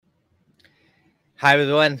Hi,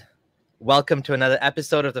 everyone. Welcome to another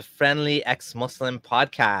episode of the Friendly Ex-Muslim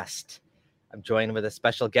podcast. I'm joined with a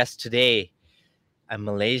special guest today, a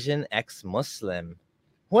Malaysian ex-Muslim.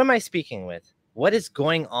 Who am I speaking with? What is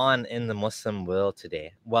going on in the Muslim world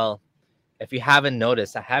today? Well, if you haven't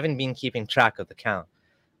noticed, I haven't been keeping track of the count,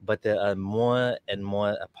 but there are more and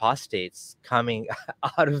more apostates coming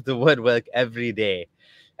out of the woodwork every day.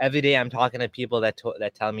 Every day I'm talking to people that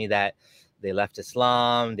tell me that they left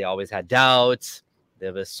Islam, they always had doubts, they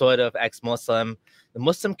were sort of ex-Muslim. The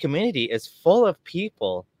Muslim community is full of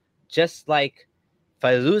people just like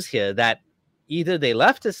Fairuz here that either they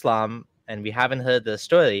left Islam and we haven't heard the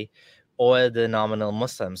story, or the nominal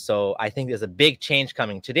Muslim. So I think there's a big change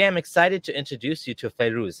coming. Today I'm excited to introduce you to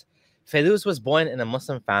Fairuz. Fairuz was born in a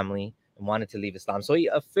Muslim family and wanted to leave Islam. So he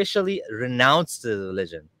officially renounced the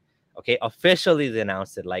religion. Okay, officially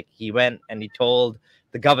renounced it. Like he went and he told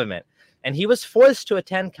the government. And he was forced to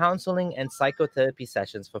attend counseling and psychotherapy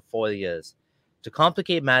sessions for 4 years. To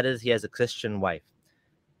complicate matters, he has a Christian wife.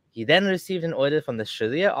 He then received an order from the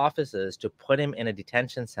Sharia officers to put him in a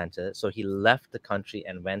detention center, so he left the country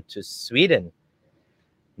and went to Sweden.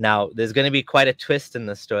 Now, there's going to be quite a twist in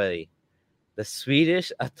the story. The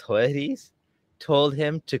Swedish authorities told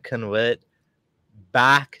him to convert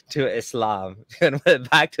back to Islam, and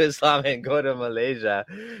go to Malaysia.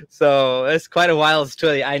 So it's quite a wild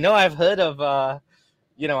story. I know I've heard of, I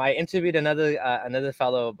interviewed another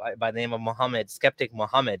fellow by the name of Muhammad, Skeptic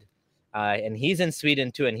Muhammad, and he's in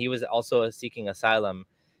Sweden too, and he was also seeking asylum,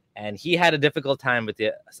 and he had a difficult time with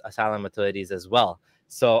the asylum authorities as well.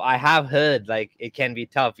 So I have heard like it can be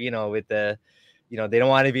tough, with the, they don't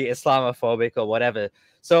want to be Islamophobic or whatever.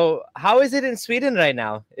 So how is it in Sweden right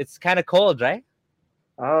now? It's kind of cold, right?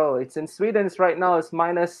 Oh, it's in Sweden. Right now. It's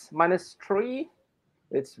minus 3.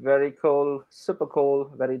 It's very cold, super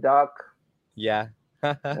cold, very dark. Yeah.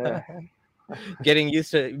 Uh, Getting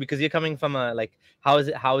used to it because you're coming from a like how is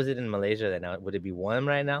it in Malaysia right now? Would it be warm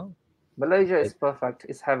right now? Malaysia is It, perfect.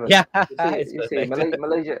 It's heaven. yeah, You see, it's you see, perfect.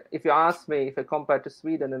 Malaysia. If you ask me, if I compare to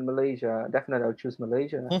Sweden and Malaysia, definitely I'll choose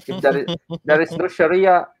Malaysia. If there is no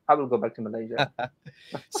Sharia, I will go back to Malaysia.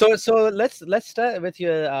 So let's start with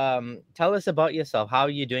your tell us about yourself. How are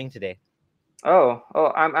you doing today?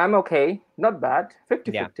 I'm okay. Not bad.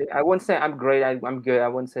 50 Yeah. 50. I won't say I'm great. I'm good. I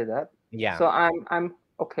won't say that. Yeah. So I'm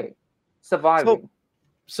okay. So Surviving.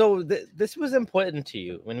 this was important to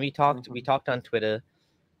you when we Mhm. talked on Twitter,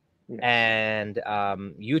 Yes. and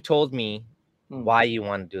you told me Mm. why you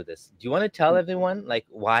want to do this. Do you want to tell Mm. everyone like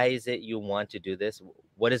why is it you want to do this?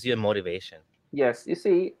 What is your motivation? Yes, you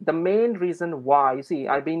see, the main reason why, you see,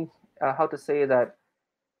 I've been, how to say that,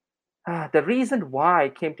 the reason why I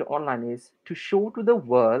came to online is to show to the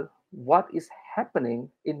world what is happening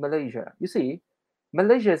in Malaysia. You see,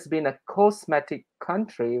 Malaysia has been a cosmetic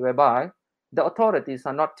country whereby the authorities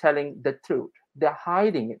are not telling the truth, they're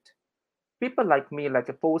hiding it. People like me, like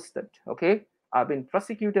a posted, okay? I've been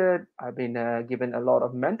prosecuted, I've been given a lot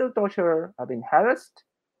of mental torture, I've been harassed,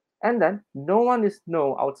 and then no one is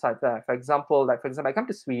know outside there. For example, I come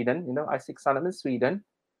to Sweden, I seek asylum in Sweden.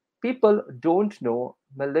 People don't know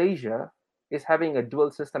Malaysia is having a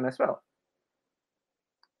dual system as well.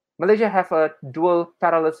 Malaysia have a dual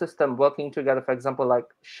parallel system working together, for example, like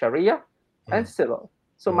Sharia and Mm. civil.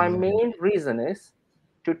 So my Mm. main reason is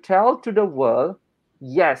to tell to the world,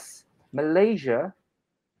 yes, Malaysia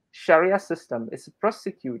Sharia system is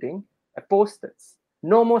prosecuting apostates.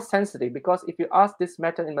 No more sensitive, because if you ask this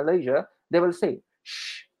matter in Malaysia, they will say,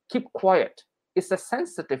 shh, keep quiet. It's a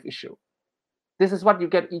sensitive issue. This is what you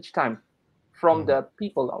get each time from Mm. the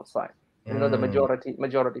people outside. The Mm.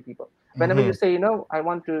 majority people. Whenever you Mhm. say, I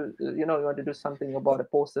want to, you want to do something about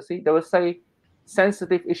apostasy, they will say,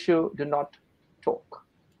 sensitive issue, do not talk.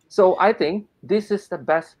 So I think this is the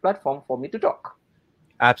best platform for me to talk.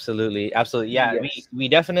 Absolutely, absolutely. Yeah, we Yes. we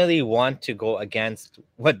definitely want to go against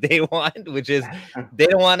what they want, which is they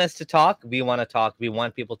don't want us to talk. We want to talk. We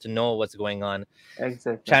want people to know what's going on.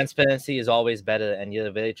 Exactly. Transparency is always better, and you're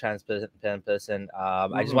a very transparent person.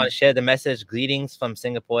 I just want Mhm. to share the message. Greetings from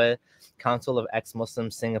Singapore, Council of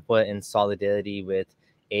Ex-Muslims Singapore, in solidarity with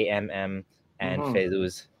AMM and Mhm.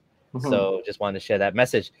 Feiruz. Mhm. So just wanted to share that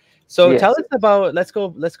message. So tell Yes. us about. Let's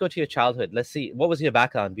go to your childhood. Let's see what was your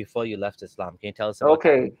background before you left Islam. Can you tell us about that?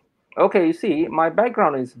 Okay. Okay. You see, my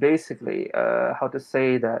background is basically how to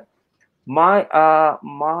say that my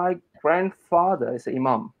grandfather is an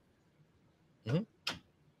imam. Mhm.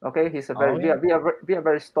 Okay, he's a Oh very yeah. we are a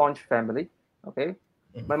very staunch family. Okay,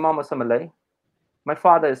 Mhm. my mom was a Malay. My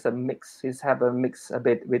father is a mix. He's have a mix a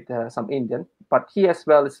bit with some Indian, but he as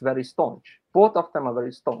well is very staunch. Both of them are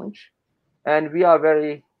very staunch, and we are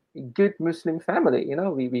very. good Muslim family.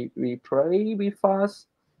 We pray, we fast.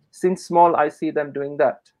 Since small, I see them doing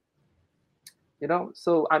that.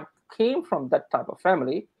 So I came from that type of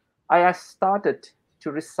family. I started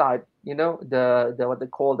to recite, the what they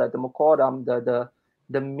call that, the Muqaddam,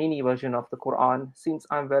 the mini version of the Quran since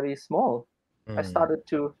I'm very small. I Mm. started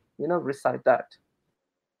to, recite that.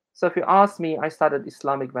 So if you ask me, I started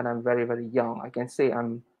Islamic when I'm very, very young. I can say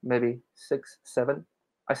I'm maybe 6, 7.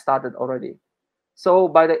 I started already. So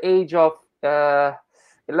by the age of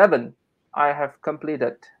 11, I have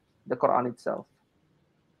completed the Quran itself.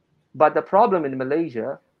 But the problem in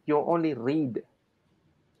Malaysia, you only read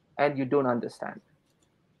and you don't understand.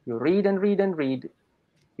 You read and read and read,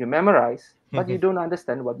 you memorize, but you don't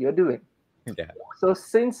understand what you're doing. Yeah. So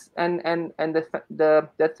since and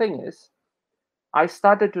the thing is, I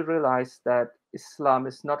started to realize that Islam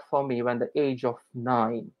is not for me when the age of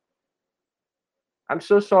 9. I'm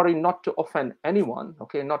so sorry not to offend anyone,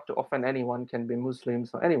 okay? Not to offend anyone, can be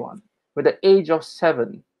Muslims or anyone. With the age of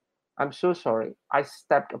 7, I'm so sorry, I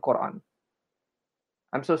stepped a Quran.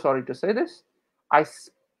 I'm so sorry to say this. I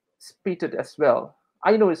spit it as well.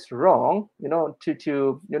 I know it's wrong,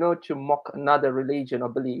 to mock another religion or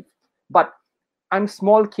belief, but I'm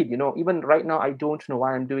small kid, even right now I don't know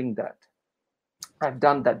why I'm doing that. I've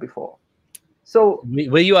done that before. So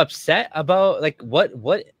Were you upset about, like, what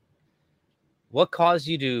caused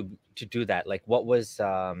you to do that? Like, what was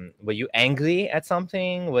were you angry at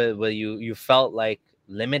something? Were you felt like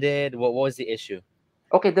limited? What was the issue?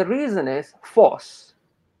 okay, the reason is force.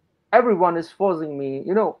 Everyone is forcing me,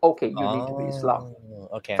 okay, you need to be Islam.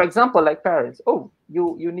 Oh, okay. For example, like parents, oh,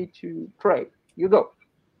 you need to pray. You go.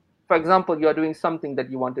 For example, you are doing something that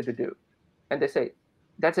you wanted to do, and they say,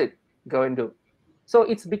 that's it, go and do. So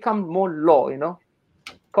it's become more law,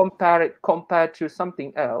 compared to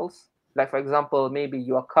something else. Like for example, maybe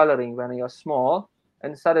you are coloring when you're small,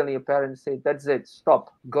 and suddenly your parents say, that's it,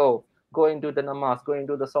 stop, go and do the namaz, go and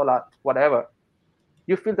do the salat, whatever.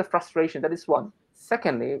 You feel the frustration. That is one.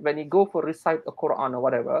 Secondly, when you go for recite a Quran or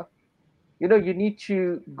whatever, you need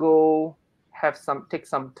to go take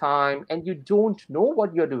some time, and you don't know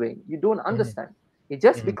what you're doing, you don't Mhm, understand. It's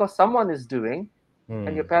just mhm, because someone is doing,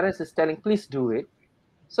 and your mm. parents is telling, please do it,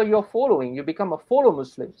 so you're following, you become a follow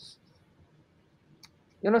Muslims.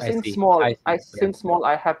 I Since see. small I i see. Yeah. since small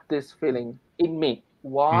I have this feeling in me,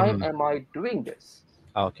 why Mhm. am I doing this?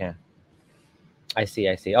 Okay. I see.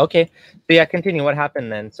 I see. Okay. So yeah, continue. What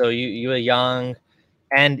happened then? So you were young,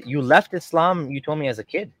 and you left Islam. You told me as a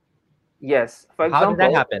kid. Yes, for How did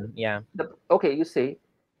that example, happen? Yeah. okay, you say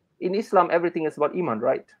in Islam everything is about iman,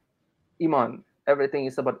 right? Iman, everything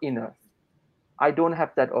is about inner. I don't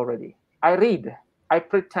have that already. I read. I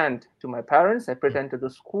pretend to my parents. I Mm, pretend to the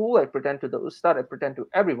school. I pretend to the ustad. I pretend to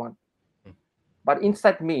everyone. mm, But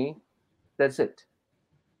inside me, that's it.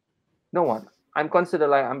 No one. I'm considered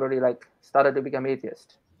like I'm already like started to become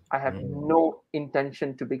atheist. I have mm, no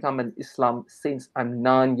intention to become an Islam since I'm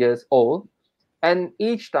 9 years old. And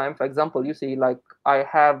each time, for example, you see, like I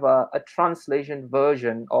have a translation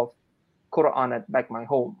version of Quran at back my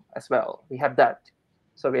home as well. We have that.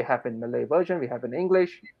 So we have in Malay version, we have in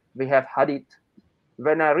English, we have Hadith.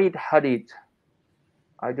 When I read Hadith,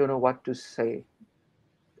 I don't know what to say.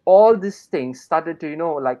 All these things started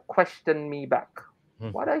to, like question me back.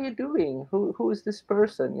 mm, What are you doing? Who is this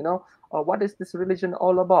person? Or what is this religion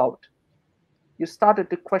all about? You started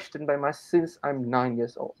to question by my since I'm 9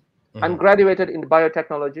 years old. I'm mhm. graduated in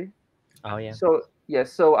biotechnology. Oh yeah. So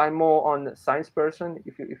yes, so I'm more on science person.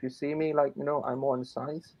 If you see me, like I'm more on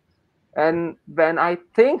science. And when I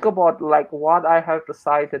think about like what I have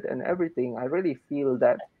recited and everything, I really feel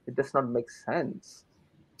that it does not make sense.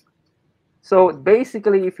 So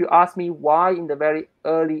basically, if you ask me why in the very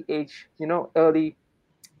early age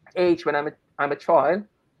when I'm a child,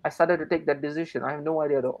 I started to take that decision. I have no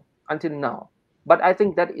idea at all until now. But I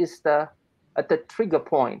think that is the at the trigger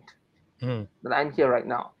point Mhm. that I'm here right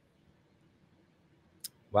now.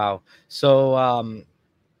 Wow. So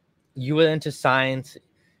you were into science,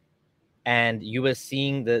 and you were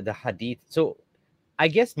seeing the hadith. So I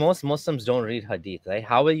guess most Muslims don't read hadith, right?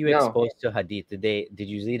 How were you No, exposed to hadith? Did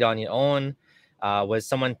you read on your own? Was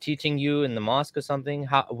someone teaching you in the mosque or something?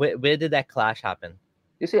 Where did that clash happen?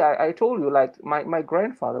 you see, I told you like my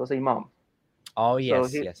grandfather was imam. Oh So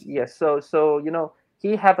yes, he yes. yes, so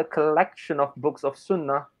he have a collection of books of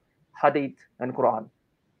Sunnah, Hadith, and Quran.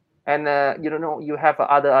 And you have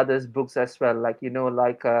others books as well, like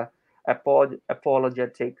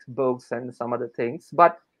apologetics books and some other things.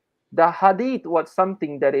 But the Hadith was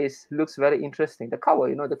something that is looks very interesting. The cover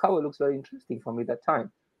looks very interesting for me that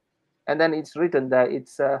time. And then it's written that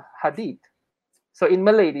it's Hadith. So in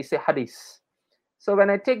Malay they say Hadith. So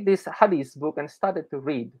when I take this hadith book and started to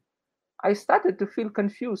read, I started to feel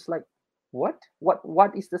confused. Like, what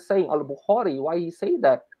is the saying Al Bukhari? Why he say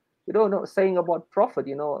that? You don't know saying about prophet.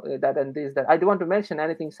 That and this that. I don't want to mention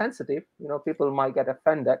anything sensitive. People might get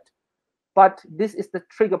offended. But this is the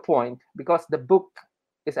trigger point because the book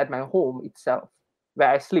is at my home itself, where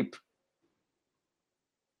I sleep.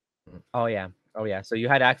 Oh yeah. Oh yeah. So you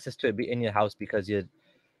had access to it in your house because your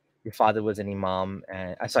father was an imam,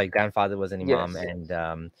 and sorry, grandfather was an imam,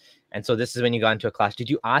 Yes, and so this is when you got into a class. Did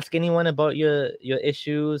you ask anyone about your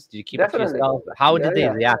issues? Did you keep it to definitely. yourself? How Yeah, did they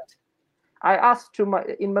yeah. react? I asked to my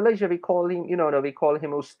in Malaysia we call him, we call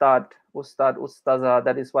him Ustad, Ustaza.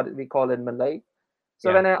 That is what we call in Malay. So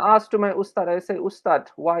Yeah. when I asked to my Ustad, I say, Ustad,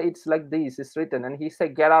 why it's like this? It's written, and he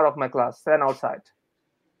said, get out of my class, stand outside.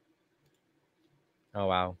 Oh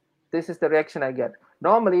wow. This is the reaction I get.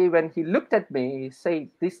 Normally, when he looked at me, he said,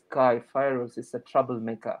 this guy Fairuz is a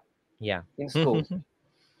troublemaker Yeah. in school.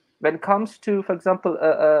 When it comes to, for example,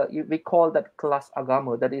 we call that kelas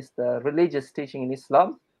agama, that is the religious teaching in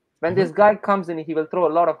Islam. When this guy comes in, he will throw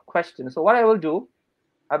a lot of questions. So what I will do,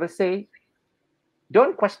 I will say,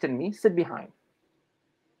 don't question me, sit behind.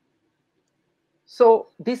 So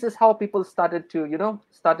this is how people started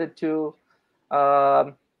to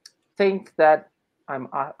um, think that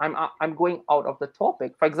I'm going out of the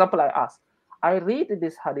topic. For example, I asked, I read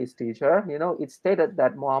this hadith, teacher. It stated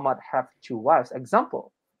that Muhammad have two wives,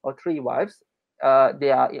 example, or three wives.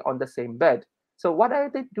 They are on the same bed. So what are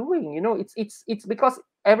they doing? It's because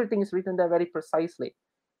everything is written there very precisely.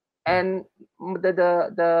 And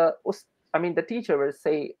the teacher will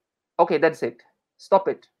say, okay, that's it, stop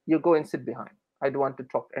it, you go and sit behind, I don't want to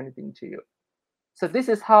talk anything to you. So this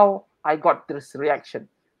is how I got this reaction.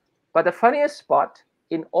 But the funniest part,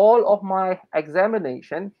 in all of my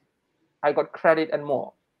examination, I got credit and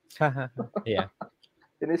more Yeah.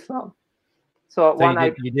 in Islam. So So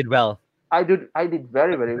one you did well. I did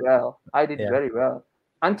very, very well. I did Yeah. very well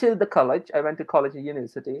until the college. I went to college and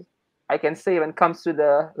university. I can say when it comes to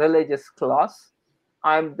the religious class,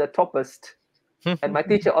 I'm the toppest. And my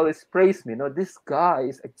teacher always praised me. This guy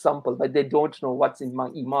is example, but they don't know what's in my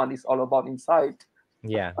iman is all about inside.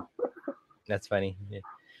 Yeah. That's funny. Yeah.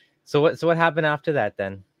 So what happened after that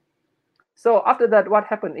then? So after that, what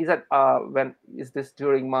happened is that when is this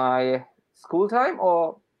during my school time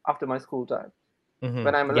or after my school time?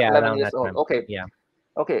 When I'm Yeah, 11 around years that old. time. Okay, Yeah.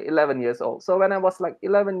 okay, 11 years old. So when I was like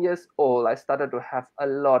 11 years old, I started to have a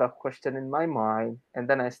lot of question in my mind, and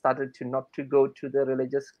then I started to not to go to the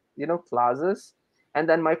religious classes. And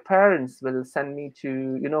then my parents will send me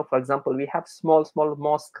to, for example, we have small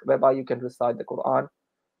mosque whereby you can recite the Quran.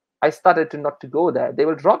 I started to not to go there. They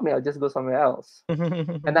will drop me, I'll just go somewhere else,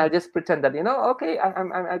 and I'll just pretend that, okay,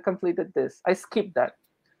 I completed this, I skipped that.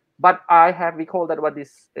 But we call that, what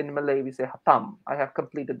is in Malay we say hatam, I have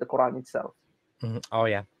completed the Quran itself. Oh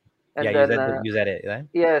yeah. Yeah, And then you said it, right?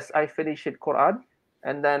 yes, I finished it Quran,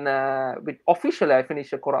 and then with officially I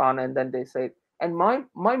finished the Quran, and then they said, and my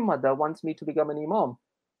mother wants me to become an imam.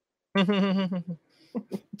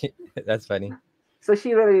 That's funny. So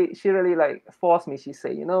she really like forced me. She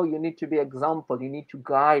said, you need to be example. You need to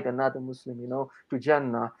guide another Muslim, to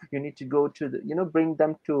Jannah. You need to go to the, bring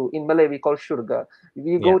them to, in Malay we call shurga. If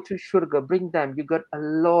you Yeah. go to shurga, bring them. You got a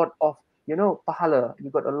lot of, pahala.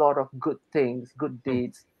 You got a lot of good things, good Hmm.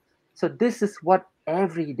 deeds. So this is what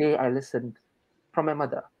every day I listened from my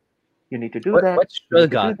mother. You need to do that. What's You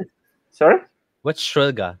need to do Shrilga? this. Sorry? What's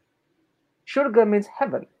Shrilga? Shurga means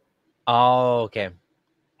heaven. Oh, okay.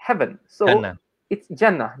 Heaven. So Jannah. it's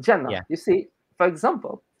Jannah. Jannah. Yeah. You see, for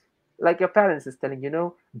example, like your parents is telling,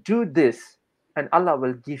 do this and Allah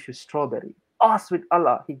will give you strawberry. Ask with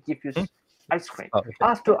Allah, He give you Hmm? ice cream. Oh,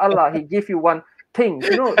 Ask to Allah, He give you one thing.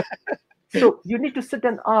 So you need to sit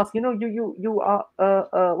and ask. You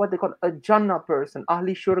are what they call a Jannah person.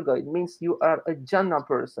 Ahli Shurga. It means you are a Jannah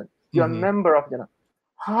person. You are a mhm. member of Jannah.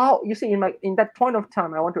 How you see in that point of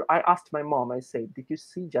time, I asked my mom. I said, "Did you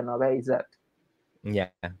see Jannah? Where is that? Yeah.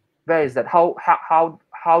 Where is that? How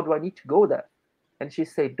do I need to go there?" And she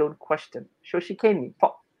said, "Don't question." So she came me.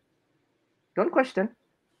 Pop. Don't question.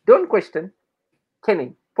 Don't question.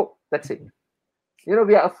 Kenny. Pop. That's it.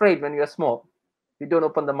 We are afraid when we are small. We don't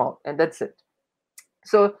open the mouth, and that's it.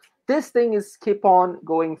 So this thing is keep on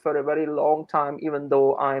going for a very long time, even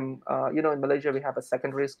though I'm in Malaysia we have a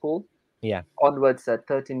secondary school Yeah. onwards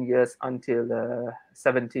 13 years until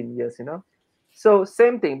 17 years. So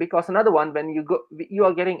same thing, because another one, when you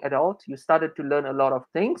are getting adult, you started to learn a lot of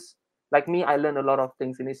things. Like me, I learned a lot of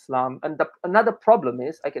things in Islam. And another problem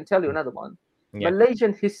is, I can tell you another one. Yeah.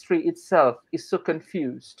 Malaysian history itself is so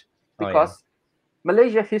confused, Oh yeah. because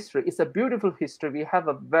Malaysia history is a beautiful history. We have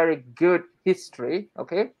a very good history,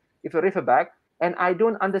 okay, if you refer back. And I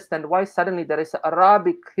don't understand why suddenly there is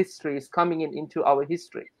Arabic history is coming in into our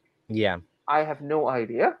history. Yeah. I have no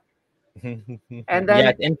idea. And Yeah, then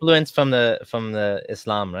it's influenced from the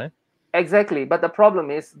Islam, right? exactly, but the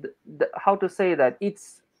problem is how to say that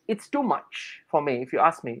it's too much for me. If you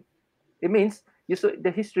ask me, it means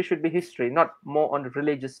the history should be history, not more on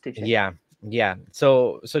religious teaching. Yeah, yeah.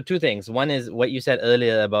 So two things. One is what you said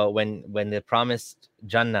earlier about when they promised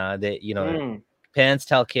Jannah, that Mm, parents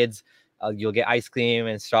tell kids, you'll get ice cream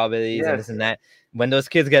and strawberries and this yes. and that. When those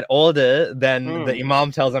kids get older, then the Mm,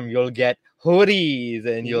 imam tells them you'll get hoodies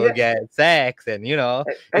and you'll yeah. get sex, and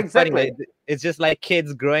it's funny. Exactly. It's just like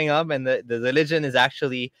kids growing up, and the religion is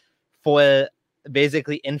actually for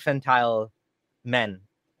basically infantile men,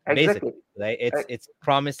 Exactly. basically, right? It's Ex- it's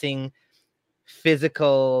promising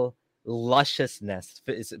physical lusciousness,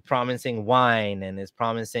 is promising wine, and is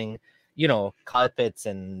promising carpets,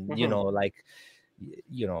 and mhm, like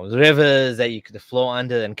rivers that you could flow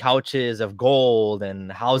under, and couches of gold,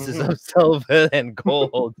 and houses mhm, of silver and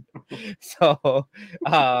gold. So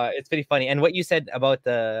it's pretty funny. And what you said about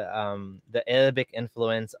the Arabic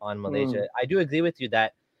influence on mm, Malaysia, I do agree with you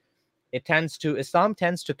that Islam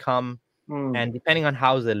tends to come, mm, and depending on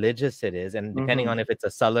how religious it is, and depending mhm, on if it's a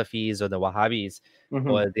Salafis or the Wahhabis mhm,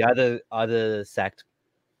 or the other sect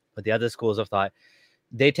or the other schools of thought,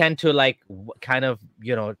 they tend to like kind of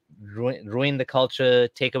ruin the culture,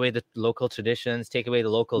 take away the local traditions, take away the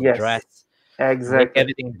local yes. dress, make Exactly.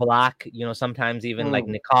 everything black. Sometimes even like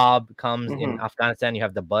Mm, niqab comes in mhm, Afghanistan. You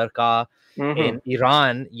have the burqa. mhm, In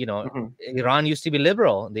Iran, mhm, Iran used to be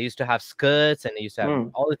liberal. They used to have skirts, and they used to have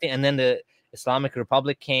mm, all the things. And then the Islamic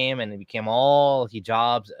Republic came, and it became all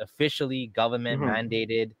hijabs, officially government mhm.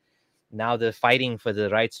 mandated. Now they're fighting for the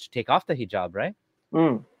rights to take off the hijab, right?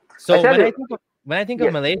 Mm. I So tell you, when I think of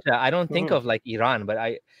yes. Malaysia, I don't think Mhm. of like Iran, but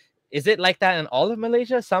is it like that in all of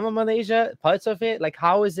Malaysia? Some of Malaysia, parts of it? Like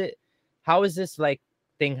how is it? How is this like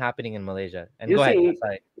thing happening in Malaysia? And You go ahead. see,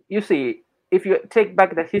 Sorry. you see, if you take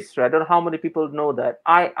back the history, I don't know how many people know that.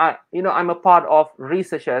 I'm a part of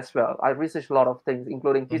research as well. I research a lot of things,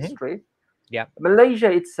 including Hmm. history. Yeah.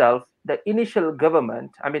 Malaysia itself, the initial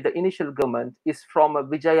government is from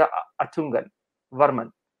Vijaya Atungan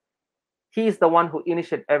Varman. He is the one who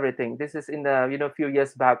initiated everything. This is in the few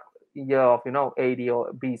years back, year of 80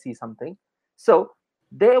 or BC something. So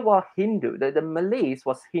they were Hindu. The Malays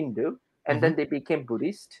was Hindu, and Hmm. then they became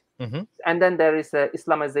Buddhist, Hmm. and then there is a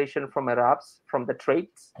Islamization from Arabs, from the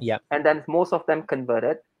trades, Yeah. and then most of them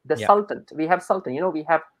converted. The Yeah. Sultan, we have Sultan. We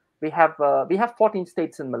have 14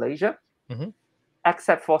 states in Malaysia, Hmm.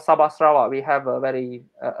 except for Sabah Sarawak. We have a very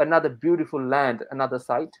another beautiful land, another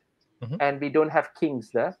site, Hmm. and we don't have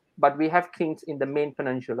kings there, but we have kings in the main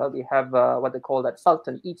peninsula. We have what they call that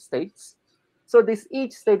Sultan each states. So this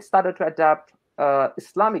each state started to adapt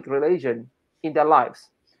Islamic religion in their lives.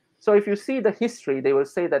 So if you see the history, they will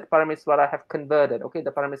say that Paramiswara have converted. Okay,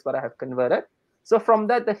 the Paramiswara have converted. So from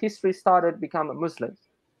that, the history started become a Muslim.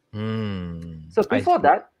 So I before see.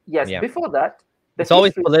 that, yes, Yeah. before that, the It's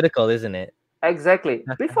always history political, isn't it? exactly.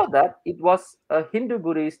 Before that, it was a Hindu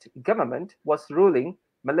Buddhist government was ruling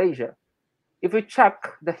Malaysia. If we check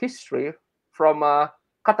the history from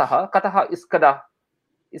Kataha is Kedah.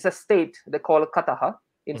 It's a state they call Kataha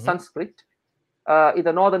in Hmm. Sanskrit. In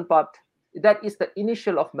the northern part, that is the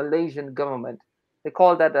initial of Malaysian government. They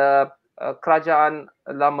call that Kerajaan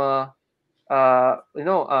Lama.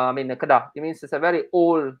 Kedah. It means it's a very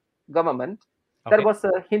old government. That Okay. was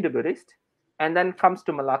a Hindu Buddhist, and then comes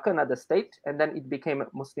to Malacca, another state, and then it became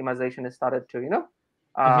Muslimization. It started to,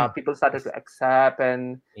 Hmm. people started to accept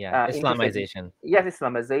and Yeah. interfaith. Islamization. Yes,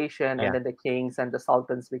 Islamization, and Yeah. then the kings and the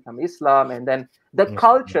sultans become Islam, and then the Muslim.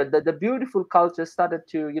 culture, the beautiful culture started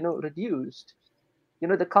to, reduced.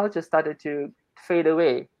 The culture started to fade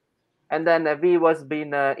away, and then we was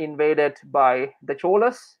being invaded by the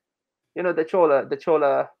Cholas. The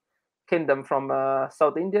Chola kingdom from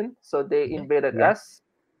South Indian. So they Hmm. invaded Yeah. us,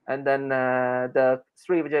 and then the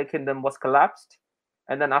Sri Vijay kingdom was collapsed.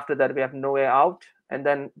 And then after that, we have no way out. And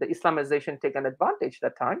then the Islamization taken advantage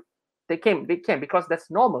that time. They came because that's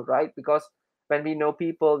normal, right? Because when we know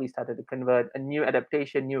people, we started to convert a new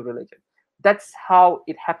adaptation, new religion. That's how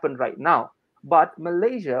it happened right now. But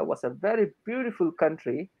Malaysia was a very beautiful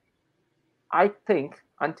country, I think,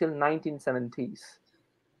 until 1970s.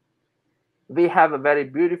 We have a very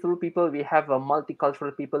beautiful people. We have a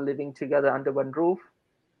multicultural people living together under one roof.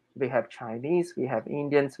 We have Chinese, we have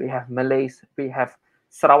Indians, we have Malays, we have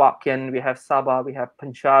Sarawakian, we have Sabah, we have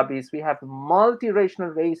Punjabis, we have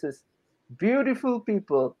multiracial races, beautiful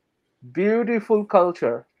people, beautiful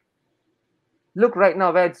culture. Look right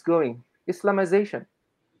now where it's going. Islamization.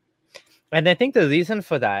 And I think the reason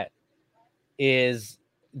for that is,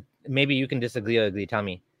 maybe you can disagree or agree. Tell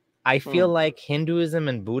me. I feel Hmm. like Hinduism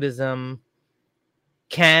and Buddhism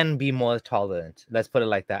can be more tolerant. Let's put it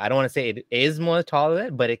like that. I don't want to say it is more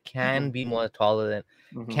tolerant, but it Hmm. can be more tolerant,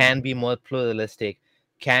 Hmm. can be more pluralistic,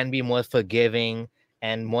 can be more forgiving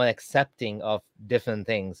and more accepting of different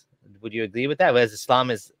things. Would you agree with that? Whereas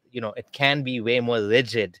Islam is, it can be way more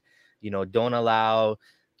rigid. Don't allow,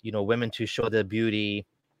 women to show their beauty.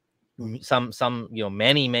 Some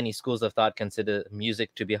many schools of thought consider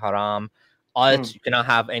music to be haram. Art, Hmm. you cannot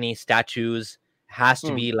have any statues, has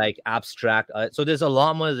to Hmm. be like abstract. So there's a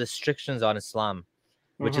lot more restrictions on Islam,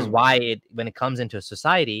 which is Hmm. why when it comes into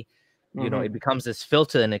society, Hmm. it becomes this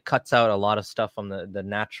filter and it cuts out a lot of stuff from the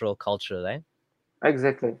natural culture, right?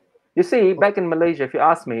 Exactly. You see, back in Malaysia, if you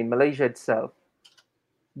ask me, in Malaysia itself,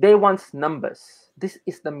 they want numbers. This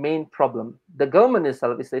is the main problem. The government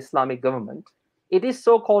itself is the Islamic government. It is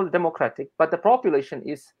so-called democratic, but the population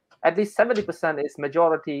is at least 70% is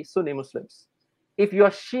majority Sunni Muslims. If you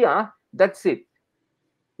are Shia, that's it.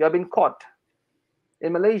 You have been caught.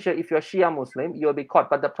 In Malaysia, if you're Shia Muslim, you'll be caught.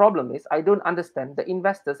 But the problem is, I don't understand. The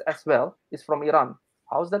investors as well is from Iran.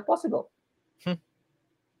 How is that possible? Hmm.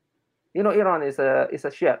 Iran is a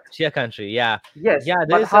Shiite. Shia country, yeah. Yes, Yeah,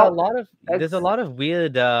 but there's a how? lot of there's a Ex- lot of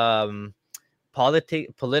weird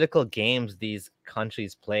political games these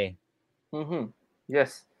countries play. hmm.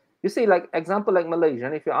 Yes. You see, like example like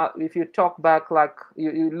Malaysian, if you talk back, like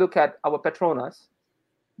you look at our Petronas,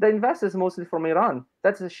 the investors mostly from Iran.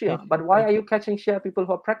 That's a Shia. But why are you catching Shia people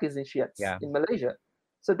who are practicing Shiites Yeah. in Malaysia?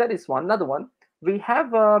 So that is one. Another one, we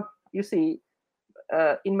have you see,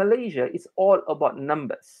 in Malaysia, it's all about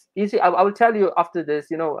numbers. You see, I will tell you after this.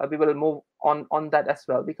 We will move on that as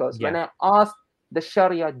well, because when Yeah. I asked the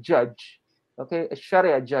Sharia judge, okay, a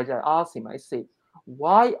Sharia judge, I asked him. I say,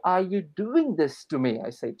 "Why are you doing this to me?" I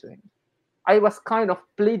say to him. I was kind of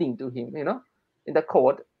pleading to him, in the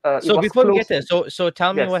court. It So was before we get there, closing. so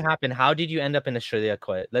tell me Yes. what happened. How did you end up in the Sharia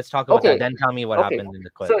court? Let's talk about that. Okay. Then tell me what Okay. happened in the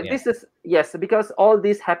court. So Yeah. this is, yes, because all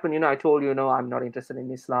this happened. I told you, I'm not interested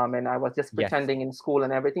in Islam, and I was just Yes. pretending in school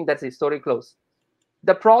and everything. That's the story closed.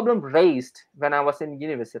 The problem raised when I was in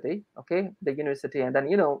university, okay, the university, and then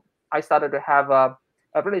I started to have a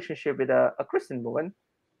relationship with a Christian woman,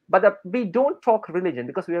 but we don't talk religion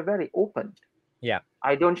because we are very open. Yeah.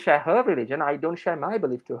 I don't share her religion. I don't share my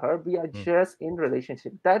belief to her. We are Mm. just in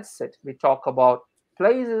relationship. That's it. We talk about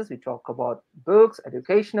places. We talk about books,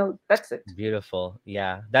 educational. That's it. Beautiful.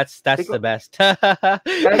 Yeah. That's the Because best.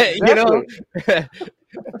 you know, exactly,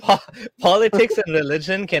 politics and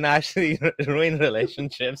religion can actually ruin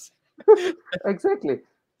relationships. exactly.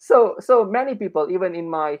 So many people, even in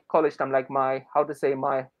my college time, like my how to say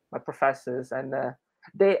my professors, and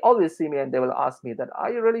they always see me and they will ask me that, "Are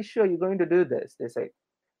you really sure you're going to do this?" They say,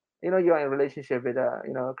 you're in a relationship with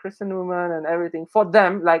a Christian woman and everything. For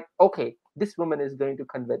them, like, okay, this woman is going to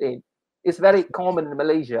convert in. It's very common in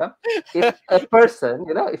Malaysia. If a person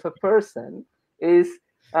is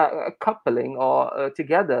coupling or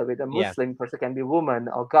together with a Yeah. Muslim person, can be woman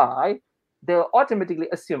or guy, they'll automatically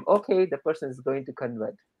assume, okay, the person is going to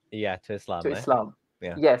convert Yeah. To to Islam, eh? Islam.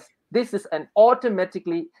 Yeah. Yes, this is a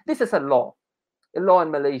law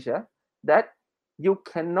in Malaysia, that you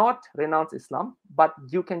cannot renounce Islam, but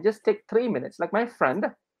you can just take 3 minutes. Like my friend,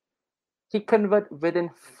 he converted within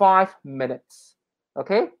 5 minutes,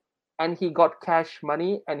 okay, and he got cash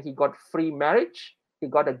money and he got free marriage. He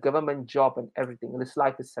got a government job and everything, and his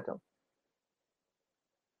life is settled.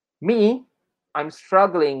 Me, I'm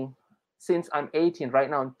struggling since I'm 18. Right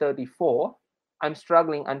now, I'm 34. I'm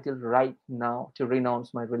struggling until right now to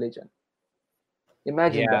renounce my religion.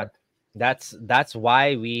 Imagine Yeah. that. That's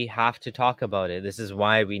why we have to talk about it. This is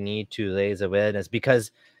why we need to raise awareness,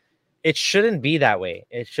 because it shouldn't be that way.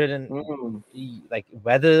 It shouldn't, Mm, like,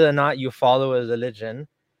 whether or not you follow a religion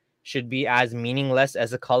should be as meaningless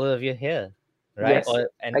as the color of your hair, right? yes, Or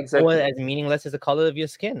exactly. as meaningless as the color of your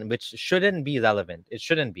skin, which shouldn't be relevant. It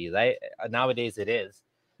shouldn't be, right? Nowadays it is,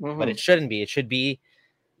 but Hmm. it shouldn't be. It should be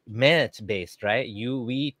merit based, right?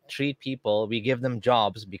 We treat people, we give them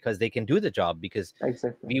jobs because they can do the job, because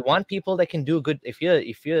Exactly. we want people that can do good. If you're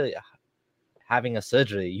having a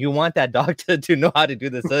surgery, you want that doctor to know how to do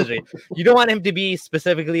the surgery. You don't want him to be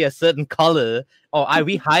specifically a certain color. Oh,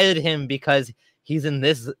 we hired him because he's in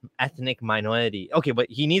this ethnic minority. Okay, but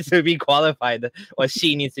he needs to be qualified, or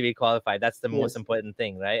she needs to be qualified. That's the most Yes. important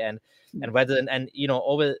thing, right? And whether, and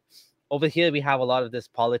over here we have a lot of this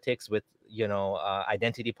politics with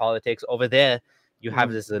identity politics. Over there you have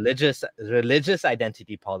Mm-hmm. this religious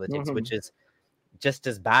identity politics, Mm-hmm. which is just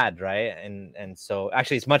as bad, right? And so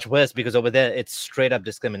actually it's much worse because over there it's straight up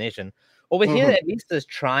discrimination. Over here, Mhm. at least is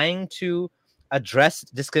trying to address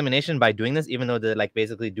discrimination by doing this, even though they're like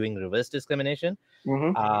basically doing reverse discrimination.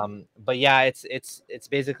 Mhm. But yeah, it's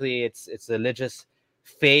basically it's religious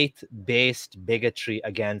faith-based bigotry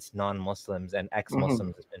against non-Muslims and Mhm.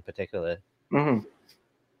 ex-Muslims in particular. Mhm.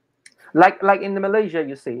 Like in Malaysia,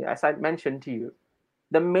 you see, as I mentioned to you,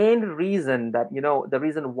 the main reason that the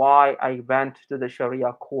reason why I went to the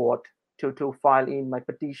Sharia court to file in my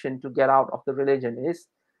petition to get out of the religion is,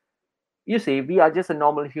 you see, we are just a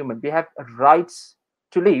normal human. We have rights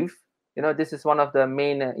to live. This is one of the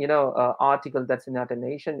main article that's in United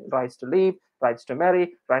Nations: rights to live, rights to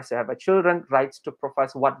marry, rights to have a children, rights to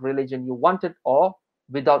profess what religion you wanted, or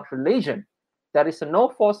without religion there is no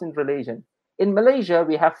force in religion. In Malaysia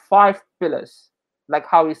we have 5 pillars, like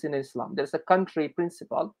how is in Islam. There's a country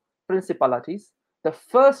principalities. The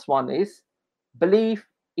first one is belief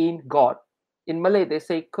in God. In Malay they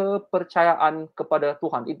say kepercayaan kepada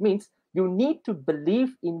Tuhan. It means you need to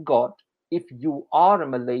believe in God if you are a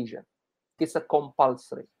Malaysian. It's a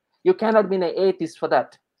compulsory. You cannot be an atheist for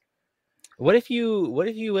that. What if you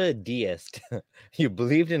were a deist? You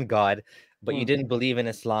believed in God, but you Hmm. didn't believe in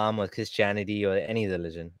Islam or Christianity or any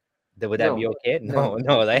religion. Would that be No, okay? no, No,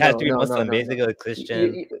 no, that has no, to be no, no, Muslim, no, no. basically, or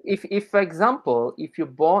Christian. If for example, if you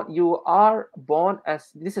are born as,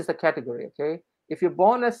 this is the category, okay? If you're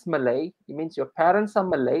born as Malay, it means your parents are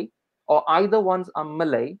Malay, or either ones are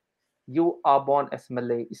Malay. You are born as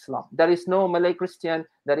Malay Islam. There is no Malay Christian.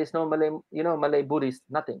 There is no Malay, Malay Buddhist.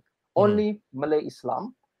 Nothing. Mhm. Only Malay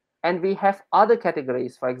Islam. And we have other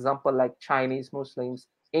categories, for example, like Chinese Muslims,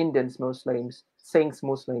 Indians Muslims, Singhs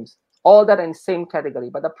Muslims, all that in same category.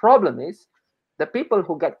 But the problem is, the people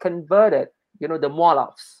who get converted, the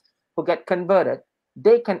mualafs who get converted,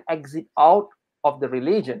 they can exit out of the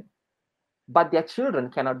religion, but their children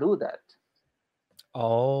cannot do that.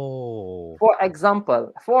 Oh, For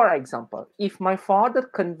example, if my father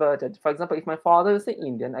converted, for example, if my father is an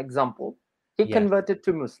Indian, example, he yes. converted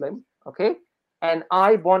to Muslim, okay, and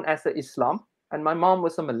I born as a Islam, and my mom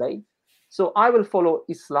was a Malay, so I will follow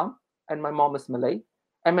Islam, and my mom is Malay,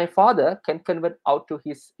 and my father can convert out to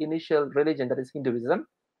his initial religion, that is Hinduism,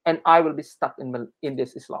 and I will be stuck in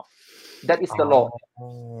this Islam. That is the law.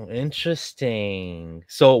 Oh, interesting.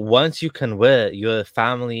 So once you convert, your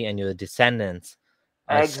family and your descendants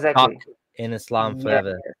are stuck Exactly. in Islam Yes.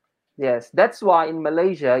 forever. Yes, that's why in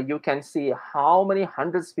Malaysia you can see how many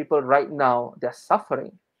hundreds people right now they're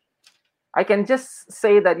suffering. I can just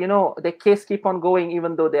say that the case keep on going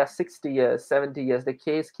even though they are 60 years, 70 years. The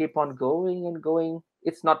case keep on going and going.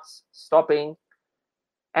 It's not stopping.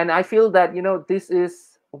 And I feel that this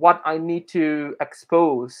is what I need to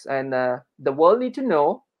expose, and the world need to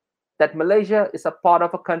know that Malaysia is a part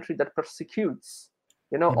of a country that persecutes,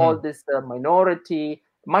 all Mhm. this minority.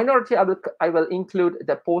 I will include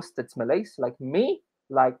the posted Malays like me,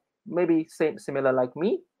 like maybe same similar like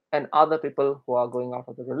me, and other people who are going out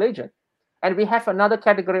of the religion. And we have another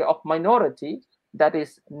category of minority, that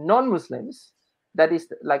is non-Muslims. That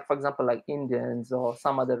is like, for example, like Indians or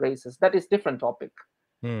some other races. That is different topic.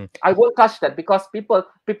 Hmm. I will touch that because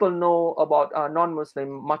people know about non-Muslim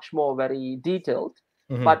much more very detailed.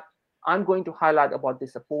 Mhm. But I'm going to highlight about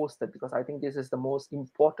this apostate because I think this is the most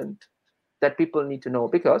important that people need to know.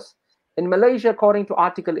 Because in Malaysia, according to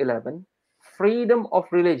Article 11, freedom of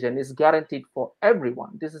religion is guaranteed for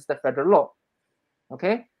everyone. This is the federal law.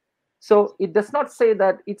 Okay, so it does not say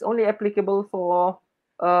that it's only applicable for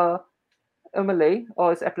uh, a Malay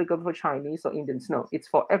or it's applicable for Chinese or Indians. No, it's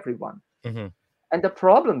for everyone. Mhm. And the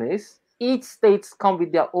problem is, each states come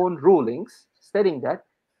with their own rulings stating that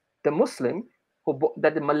the Muslim,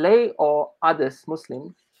 that the Malay or others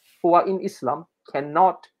Muslim who are in Islam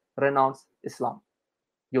cannot renounce Islam.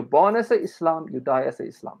 You're born as a Islam, you die as a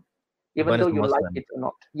Islam, even Born though as a you like Muslim. it or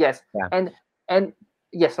not. Yes, Yeah. and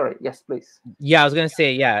yes, sorry, yes, please. Yeah, I was gonna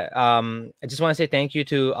say, yeah. I just want to say thank you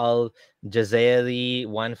to Al Jazairi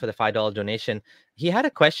one for the $5 donation. He had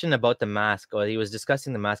a question about the mask, or he was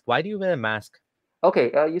discussing the mask. Why do you wear a mask?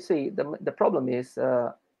 Okay, you see, the problem is,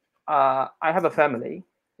 I have a family.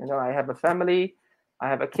 I have a family. I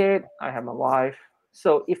have a kid. I have my wife.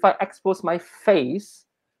 So if I expose my face,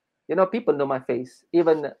 people know my face.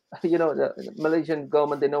 Even the Malaysian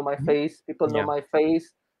government, they know my Mhm. face. People know Yeah. my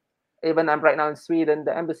face. Even I'm right now in Sweden,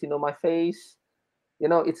 the embassy know my face.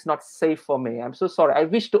 It's not safe for me. I'm so sorry. I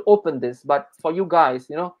wish to open this, but for you guys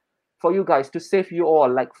to save you all,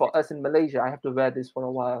 like for us in Malaysia, I have to wear this for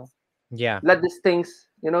a while. Yeah. Let these things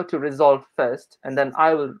to resolve first, and then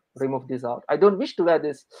I will remove this out. I don't wish to wear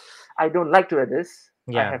this. I don't like to wear this.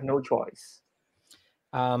 I Yeah. have no choice.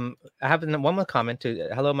 I have one more comment to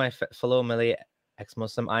hello, my fellow Malay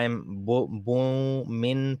ex-Muslim. I am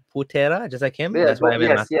Bumin Putera, just like him. Yeah, That's why I'm in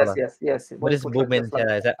Masala. yes. What is Bumiputra, Bumin just like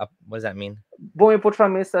Tera? Is that what does that mean?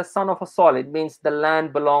 Bumiputra means the son of a soil. It means the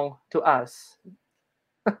land belong to us.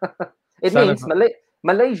 It Son of means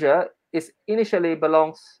Malaysia is initially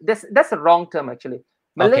belongs. That's a wrong term actually. okay,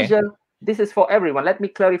 Malaysia. This is for everyone. Let me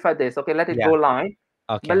clarify this. Okay, let it yeah, go line.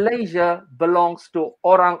 okay. Malaysia belongs to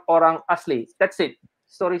orang-orang asli. That's it.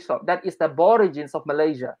 Story short. That is the origins of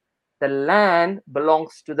Malaysia. The land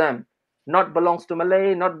belongs to them. Not belongs to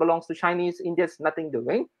Malay, not belongs to Chinese, Indians, nothing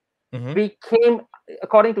doing. Mm-hmm. We came,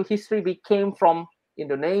 according to history, we came from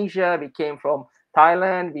Indonesia, we came from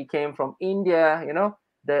Thailand, we came from India.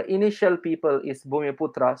 The initial people is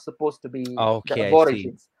Bumiputra, supposed to be the Okay, I see.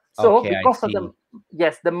 aborigines. So Okay, I because of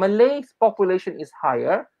see. the Malay population is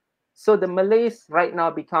higher, so the Malays right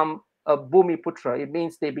now become a Bumiputra. It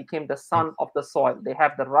means they became the Mm. son of the soil. They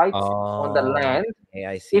have the rights on the Oh, land. okay,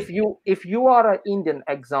 I if see. you if you are an Indian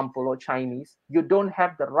example or Chinese, you don't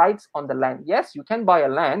have the rights on the land. Yes, you can buy a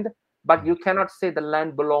land, but Mm. you cannot say the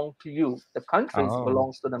land belongs to you. The countries Oh,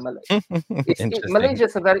 belongs to the Malay. interesting. Malaysia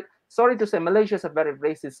is a very, sorry to say, Malaysia is a very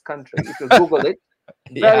racist country. If you Google it,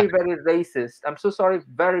 Yeah. very very racist. I'm so sorry,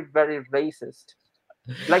 very very racist.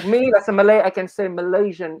 Like me as a Malay, I can say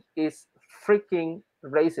Malaysian is freaking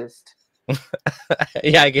racist.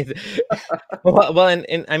 Yeah, I guess. Well,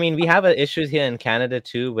 and I mean, we have issues here in Canada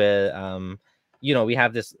too, where we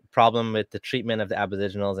have this problem with the treatment of the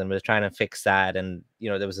Aboriginals, and we're trying to fix that. And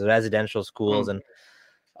there was residential schools Mm, and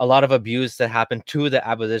a lot of abuse that happened to the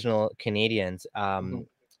Aboriginal Canadians. mhm,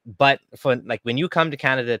 But for like when you come to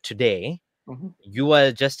Canada today, mhm. you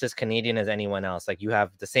are just as Canadian as anyone else. Like you have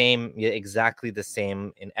the same, you're exactly the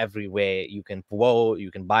same in every way. You can vote, you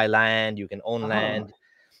can buy land, you can own Ah, land,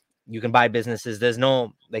 you can buy businesses. There's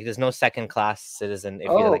no second class citizen if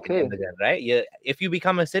you're oh, like an okay. immigrant, right? If you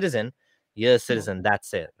become a citizen, you're a Mm. citizen.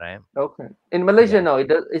 That's it, right? Okay. In Yeah. Malaysia, no,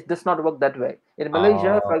 it does not work that way. In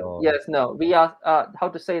Malaysia, Oh. yes, no, we are, how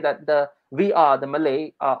to say that, the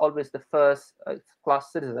Malay are always the first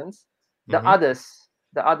class citizens. The Mm-hmm. others,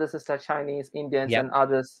 the others is the Chinese, Indians, Yep. and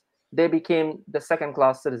others, they became the second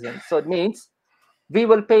class citizens. So it means we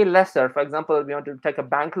will pay lesser. For example, we want to take a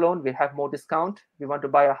bank loan, we have more discount. We want to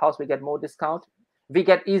buy a house, we get more discount. We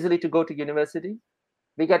get easily to go to university.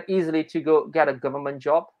 We get easily to go get a government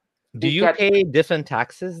job. Do We you get pay different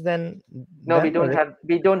taxes than No, we them, or don't have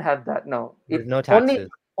we don't have that. No, there's it no only taxes?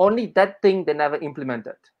 only that thing they never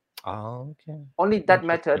implemented. Oh, okay. Only that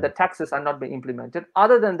matter, the Interesting. taxes are not being implemented.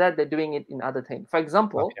 Other than that, they're doing it in other things. For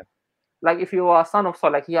example, Okay. like if you are son of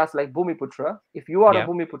soil, like he has like Bumiputra. If you are a Yeah.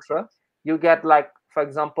 Bumiputra, you get like, for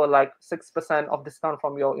example, like 6% of discount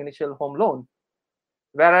from your initial home loan.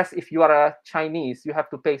 Whereas if you are a Chinese, you have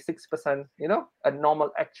to pay 6%, a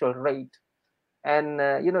normal actual rate. And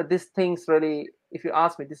these things really, if you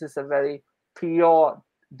ask me, this is a very pure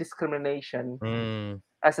discrimination Mm.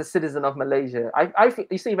 as a citizen of Malaysia.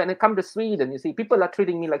 You see, when it comes to Sweden, you see, people are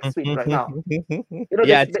treating me like Swede right now.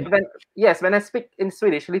 Yeah. This when I speak in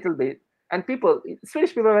Swedish a little bit, and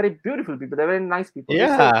Swedish people are very beautiful people. They're very nice people. They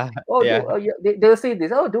say, Yeah. "Oh, Yeah. yeah," they'll say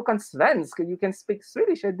this. "Oh, du kan svensk. You can speak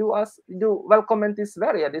Swedish. Do welcome to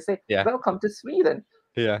Sverige." They say, Yeah. "Welcome to Sweden."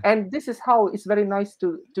 Yeah. And this is how it's very nice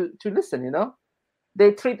to listen.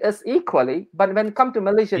 They treat us equally. But when it come to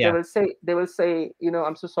Malaysia, Yeah. they will say,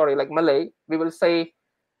 I'm so sorry, like Malay, we will say,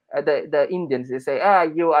 the Indians, they say,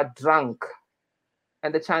 you are drunk,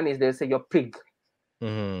 and the Chinese, they say, you're pig.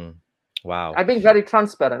 Mm-hmm. Wow. I'm being very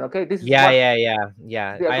transparent. Okay, this is Yeah, what yeah, yeah,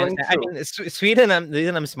 yeah. we are I going understand. I through. mean, Sweden. The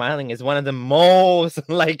reason I'm smiling is one of the most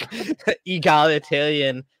like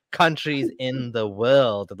egalitarian countries in the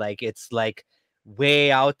world. Like it's like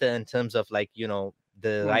way out there in terms of like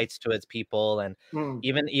the Mm, rights to its people, and mm,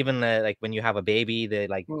 even like when you have a baby, they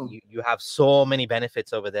like mm. you have so many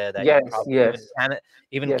benefits over there that you Yes, probably yes,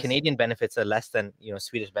 even yes, Canadian benefits are less than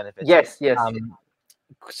Swedish benefits. yes, yes. Um,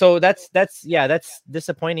 so that's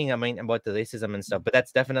disappointing. I mean, about the racism and stuff, but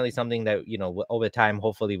that's definitely something that over time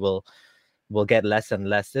hopefully will get less and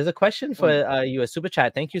less. There's a question for Mm. you, a super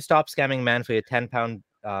chat. Thank you, Stop Scamming Man, for your £10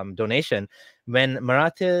 donation. When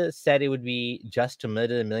Maratha said it would be just to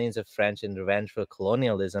murder the millions of French in revenge for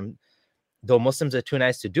colonialism, though Muslims are too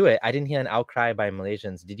nice to do it, I didn't hear an outcry by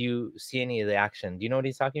Malaysians. Did you see any reaction? Do you know what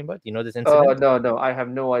he's talking about? Do you know this incident? No, no, I have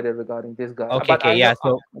no idea regarding this guy. Okay, But okay, I know, yeah.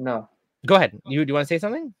 So no. go ahead. Do you want to say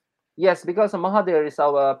something? Yes, because Mahathir is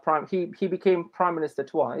our prime. He became prime minister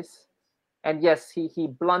twice, and yes, he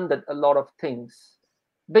blundered a lot of things.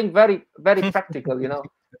 Being very very practical,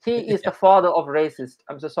 he is the father of racist.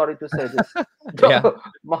 I'm so sorry to say this. Yeah.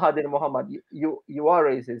 Mahathir Mohamad, you are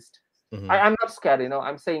racist. Hmm. I'm not scared.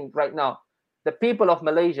 I'm saying right now, the people of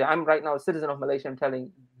Malaysia. I'm right now a citizen of Malaysia. I'm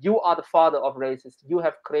telling you are the father of racists. You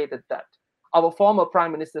have created that. Our former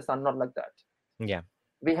prime ministers are not like that. Yeah.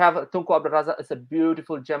 We have Tunku Abdul Razak is a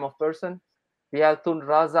beautiful gem of person. We have Tun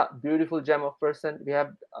Razak, beautiful gem of person. We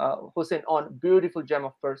have Hussein On, beautiful gem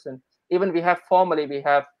of person. Even we have formally, we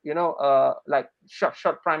have, like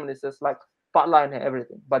short prime ministers like Patla and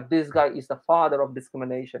everything. But this guy is the father of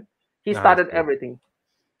discrimination. He I started see. everything.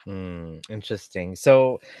 Interesting.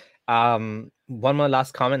 So, one more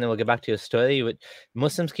last comment, then we'll get back to your story.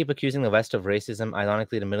 Muslims keep accusing the West of racism.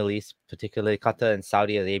 Ironically, the Middle East, particularly Qatar and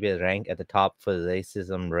Saudi Arabia, rank at the top for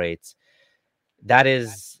racism rates. That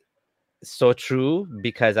is so true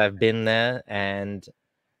because I've been there, and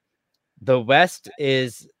the West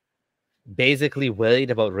is basically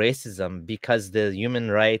worried about racism because the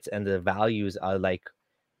human rights and the values are like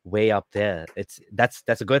way up there.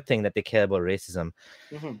 That's a good thing that they care about racism.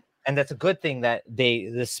 Mm-hmm. And that's a good thing that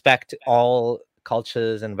they respect all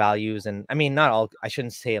cultures and values. And I mean, not all, I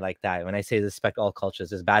shouldn't say it like that. When I say respect all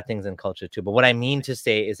cultures, there's bad things in culture too, but what I mean to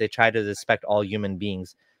say is they try to respect all human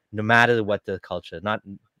beings no matter what the culture. Not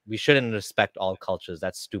We shouldn't respect all cultures.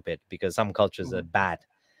 That's stupid because some cultures are Mm-hmm. bad,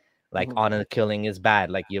 like Mm-hmm. honor killing is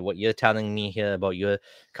bad. Like what you're telling me here about your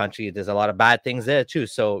country, there's a lot of bad things there too.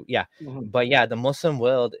 So yeah, Mm-hmm. but yeah, the Muslim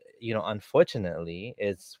world, unfortunately,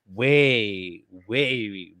 is way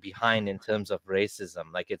behind in terms of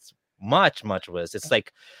racism. Like it's much worse. It's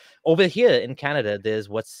like over here in Canada, there's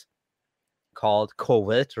what's called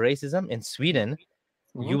covert racism. In Sweden,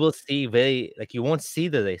 Mm-hmm. you will see very, like, you won't see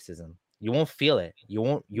the racism, you won't feel it,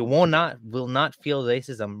 you will not feel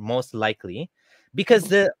racism most likely because Mm-hmm.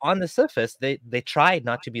 the on the surface they tried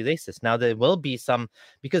not to be racist. Now there will be some,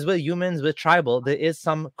 because we're humans, we're tribal, there is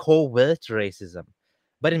some covert racism,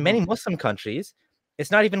 but in many Mm-hmm. Muslim countries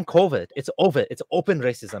it's not even covert, it's overt, it's open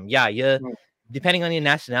racism. Yeah, you're, depending on your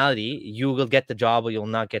nationality, you will get the job or you'll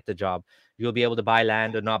not get the job. You'll be able to buy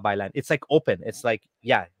land or not buy land. It's like open. It's like,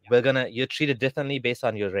 yeah, you're treated differently based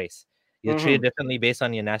on your race. You're treated Mm-hmm. differently based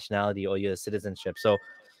on your nationality or your citizenship. So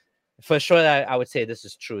for sure, I would say this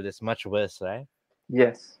is true. This is much worse, right?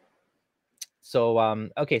 Yes. So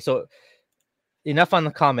okay, so enough on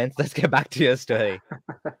the comments. Let's get back to your story.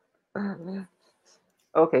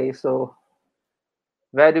 Okay, so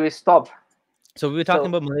where do we stop? So we were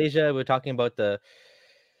talking So about Malaysia. We were talking about the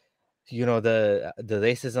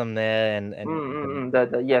racism there and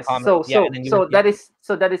yes. comment. So Yeah, so and then you so went, yeah.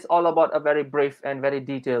 that is all about a very brief and very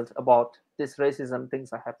detailed about this racism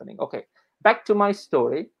things are happening. Okay, back to my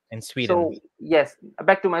story. In Sweden. So yes,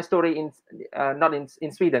 back to my story in not in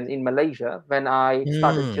Sweden, in Malaysia, when I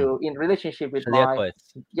started Mm, to in relationship with Sharia my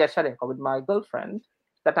courts. Sharia with my girlfriend.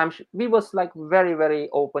 That time we was like very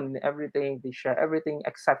open in everything. We share everything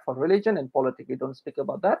except for religion and politics. We don't speak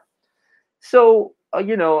about that. So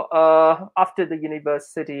after the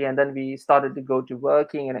university, and then we started to go to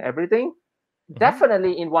working and everything. Hmm.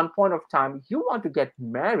 Definitely in one point of time you want to get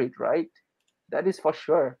married, right? That is for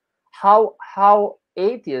sure. How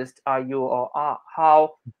atheist are you, or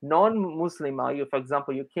how non-Muslim are you? For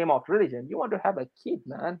example, you came out religion, you want to have a kid,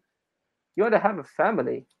 man. You want to have a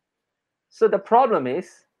family. So the problem is,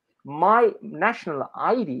 my national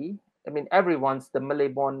ID, I mean, everyone's the Malay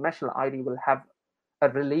born national ID will have a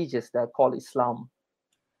religious that called Islam.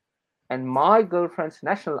 And my girlfriend's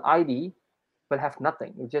national ID will have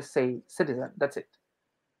nothing. You just say citizen. That's it.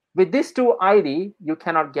 With these two ID, you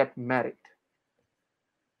cannot get married.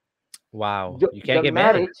 Wow, The, you can't the get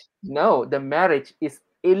married. marriage, no, the marriage is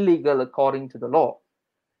illegal according to the law.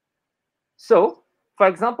 So, for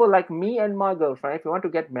example, like me and my girlfriend, if you want to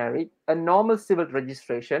get married, a normal civil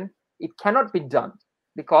registration, it cannot be done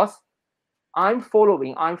because I'm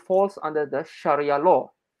falls under the Sharia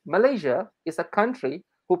law. Malaysia is a country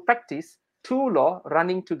who practice two law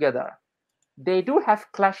running together. They do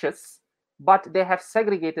have clashes, but they have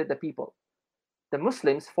segregated the people. The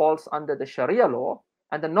Muslims falls under the Sharia law,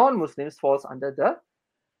 and the non-Muslims falls under the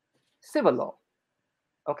civil law.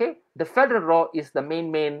 Okay, the federal law is the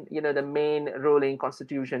the main ruling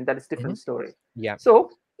constitution. That is Hmm. different story. Yeah.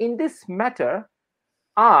 So in this matter,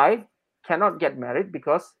 I cannot get married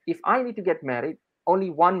because if I need to get married,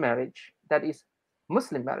 only one marriage, that is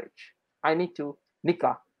Muslim marriage. I need to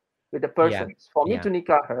nikah with the Yeah. person. For me Yeah. to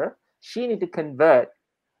nikah her, she need to convert.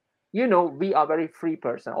 We are very free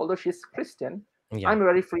person. Although she's Christian, Yeah. I'm a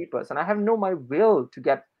very free person. I have no my will to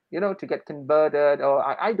get to get converted, or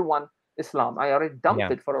I don't want Islam. I already dumped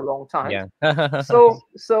Yeah. it for a long time. Yeah. So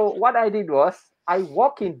what I did was I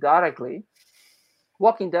walk in directly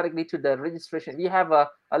to the registration. We have a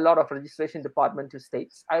lot of registration department to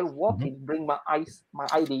states. I walk Mhm. in, bring my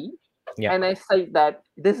ID, Yeah. And I said that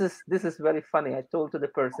this is very funny. I told to the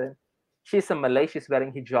person, she's a Malay, she's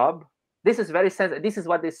wearing hijab. This is very sensitive. This is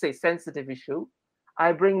what they say, sensitive issue.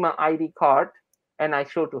 I bring my ID card and I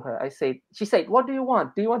show to her. I say, she said, what do you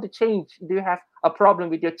want? Do you want to change? Do you have a problem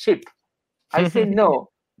with your chip? I say, no,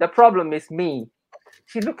 the problem is me.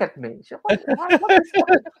 She looked at me. She said, what is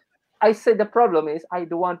I said, the problem is I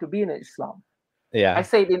don't want to be in Islam. I Yeah.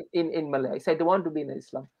 said in Malay, I said, I don't want to be in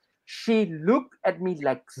Islam. She looked at me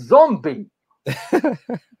like zombie.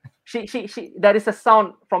 She there is a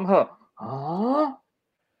sound from her. Huh?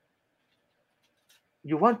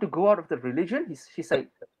 You want to go out of the religion? She said.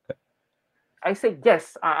 I said,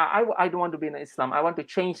 yes, I don't want to be in Islam. I want to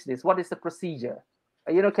change this. What is the procedure?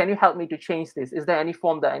 Can you help me to change this? Is there any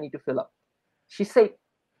form that I need to fill up? She said,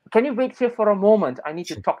 can you wait here for a moment? I need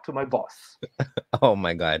to talk to my boss. Oh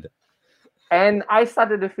my God. And I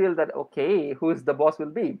started to feel that, okay, who's the boss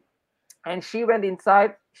will be? And she went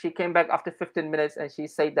inside. She came back after 15 minutes and she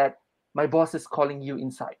said that my boss is calling you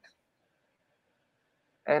inside.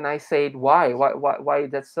 And I said, why? Why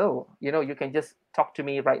is that so? You can just talk to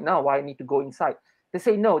me right now. Why I need to go inside? They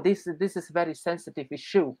say, no, this is very sensitive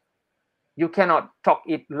issue. You cannot talk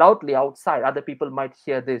it loudly outside. Other people might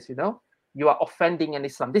hear this, You are offending an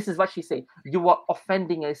Islam. This is what she said. You are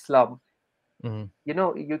offending Islam. Mhm.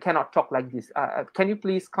 You cannot talk like this. Can you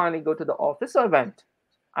please kindly go to the office? So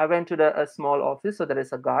I went to a small office. So there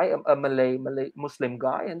is a guy, a Malay Muslim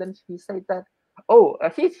guy, and then he said that, oh,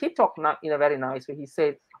 he talked not in a very nice way. He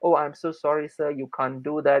said, oh, I'm so sorry, sir, you can't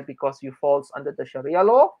do that because you falls under the Sharia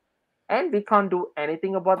law, and we can't do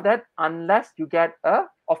anything about that unless you get a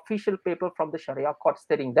official paper from the Sharia court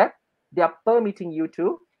stating that they are permitting you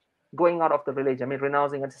to going out of the religion,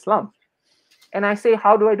 renouncing Islam. And I say,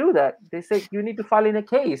 how do I do that? They say, you need to file in a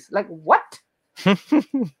case. Like, what?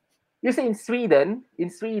 You see, in Sweden,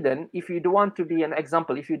 if you don't want to be an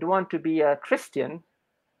example, if you don't want to be a Christian,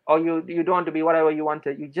 or you don't want to be whatever you want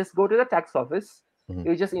to, you just go to the tax office. Mhm.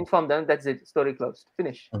 You just inform them, that's it, story closed,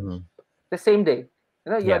 finish. Mhm. The same day,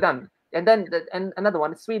 you're Yeah. done. And then and another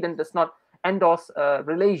one, Sweden does not endorse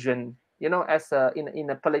religion, as in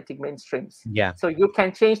a politic mainstreams. Yeah. So you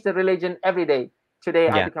can change the religion every day. Today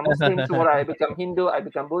I Yeah. become Muslim, tomorrow I become Hindu, I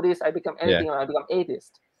become Buddhist, I become Yeah. anything, I become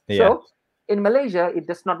atheist. Yeah. So in Malaysia, it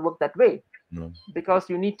does not work that way, Mm. because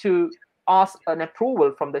you need to ask an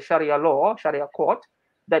approval from the Sharia court,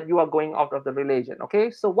 that you are going out of the religion.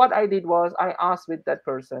 Okay, so what I did was I asked with that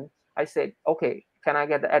person. I said, okay, can I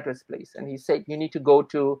get the address, please? And he said, you need to go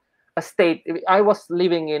to a state. I was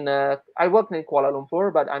living I worked in Kuala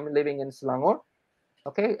Lumpur, but I'm living in Selangor.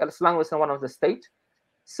 Okay, Selangor is one of the state.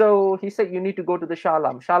 So he said, you need to go to the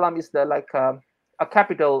Shalam. Shalam is a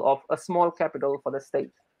capital of a small capital for the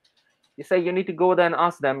state. You say you need to go there and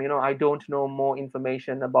ask them, I don't know more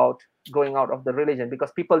information about going out of the religion,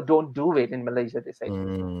 because people don't do it in Malaysia, they say.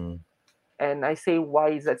 Mm. And I say, why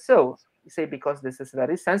is that so? You say, because this is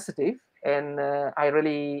very sensitive, and I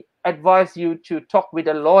really advise you to talk with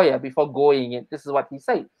a lawyer before going in. This is what he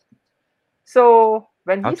said. So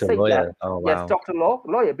when he Talk to a said that, lawyer. Oh yes, wow. talk to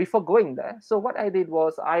lawyer before going there. So what I did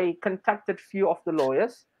was I contacted few of the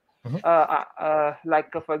lawyers. Mhm.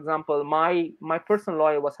 For example, my personal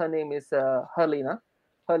lawyer her name is Herlina.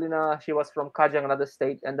 Herlina, she was from Kajang, another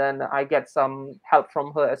state, and then I get some help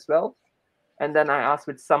from her as well. And then I asked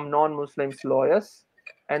with some non-Muslims lawyers,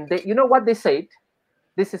 and they, what they said.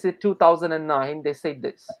 This is in 2009. They said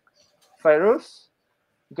this: Fairuz,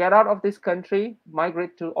 get out of this country,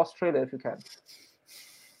 migrate to Australia if you can.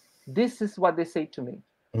 This is what they say to me.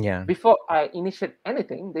 Yeah. Before I initiate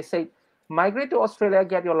anything, they say, migrate to Australia,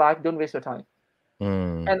 get your life, don't waste your time.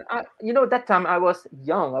 Mm. And that time I was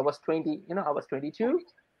young. I was 20. I was 22,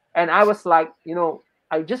 and I was like,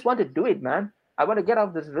 I just want to do it, man. I want to get out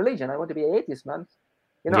of this religion. I want to be an atheist, man.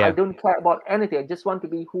 I Yeah. don't care about anything. I just want to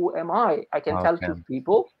be who am I. I can tell Okay. to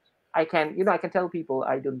people. I can tell people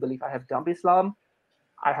I don't believe I have done Islam.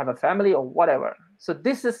 I have a family or whatever. So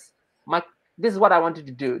this is what I wanted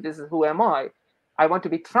to do. This is who am I. I want to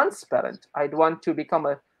be transparent. I want to become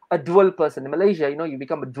a dual person. In Malaysia, you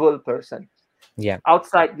become a dual person. Yeah.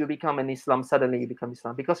 Outside, you become an Islam. Suddenly, you become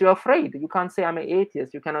Islam because you're afraid. You can't say I'm an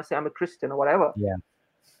atheist. You cannot say I'm a Christian or whatever. Yeah.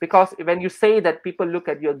 Because when you say that, people look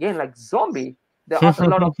at you again like zombie. They ask a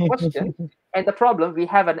lot of questions. And the problem, we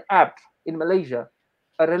have an app in Malaysia,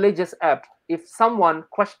 a religious app. If someone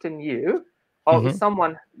question you, or if Mhm.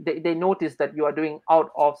 someone they notice that you are doing out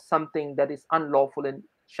of something that is unlawful in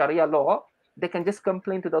Sharia law, they can just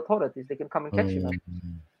complain to the authorities. They can come and catch you.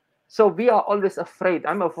 Mm. So we are always afraid.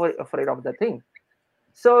 I'm afraid of the thing.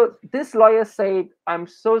 So this lawyer said, I'm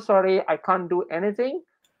so sorry, I can't do anything.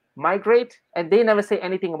 migrate, and they never say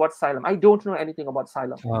anything about asylum. I don't know anything about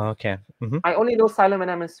asylum. Oh, okay. I only know asylum when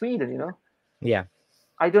I'm in Sweden, Yeah.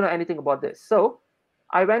 I don't know anything about this. So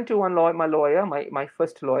I went to one lawyer, my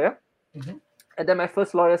first lawyer, and then my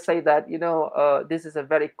first lawyer said that, this is a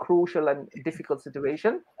very crucial and difficult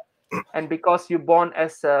situation. And because you're born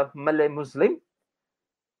as a Malay Muslim,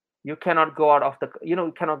 you cannot go out of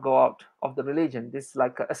you cannot go out of the religion. This is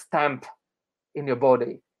like a stamp in your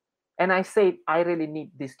body. And I said, I really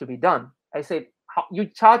need this to be done. I said, you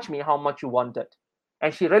charge me how much you wanted.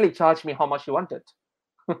 And she really charged me how much she wanted.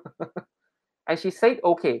 And she said,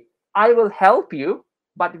 okay, I will help you,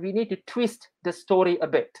 but we need to twist the story a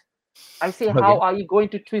bit. I say, how Okay. are you going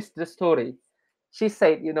to twist the story? She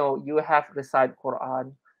said, you have recited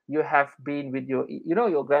Quran, you have been with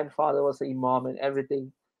your grandfather was an imam and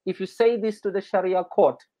everything. If you say this to the Sharia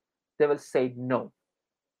court, they will say no.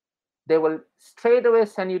 They will straight away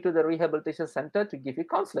send you to the rehabilitation center to give you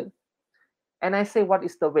counseling. And I say, what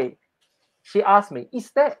is the way? She asked me, is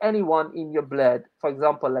there anyone in your blood, for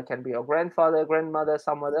example, like can be your grandfather, grandmother,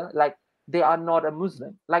 some other, like they are not a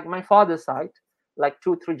Muslim, like my father's side, like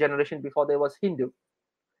 2, 3 generations before they was Hindu.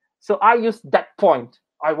 So I used that point.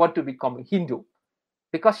 I want to become a Hindu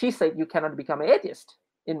because she said you cannot become an atheist.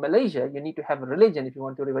 In Malaysia, you need to have a religion if you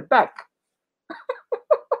want to revert back.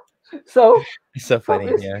 So It's so from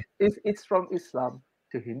funny. Yeah. it's from Islam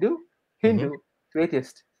to Hindu, Hmm. Hindu to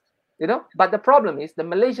atheist. But the problem is the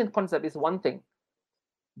Malaysian concept is one thing.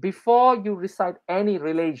 Before you recite any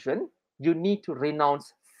religion, you need to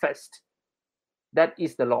renounce first. That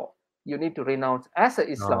is the law. You need to renounce as a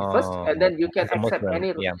Islam first, and Oh, then you can as a accept Muslim.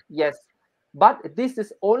 any. Yeah. Yes, but this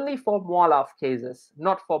is only for mualaf cases,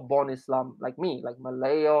 not for born Islam like me, like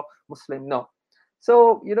Malay or Muslim. No.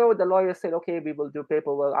 So the lawyer said, okay, we will do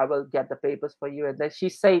paperwork. I will get the papers for you. And then she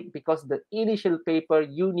said, because the initial paper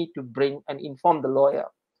you need to bring and inform the lawyer.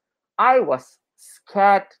 I was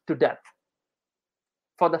scared to death.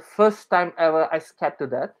 For the first time ever, I scared to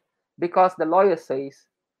death because the lawyer says,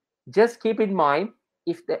 just keep in mind,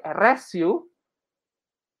 if they arrest you,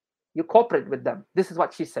 you cooperate with them. This is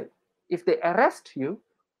what she said. If they arrest you,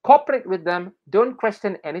 cooperate with them. Don't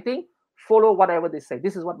question anything. Follow whatever they say.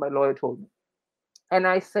 This is what my lawyer told me. And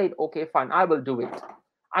I said, okay, fine, I will do it.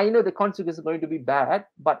 I know the consequence is going to be bad,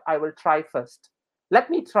 but I will try first. Let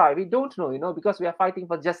me try. We don't know, because we are fighting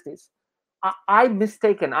for justice. I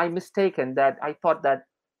mistaken that I thought that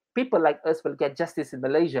people like us will get justice in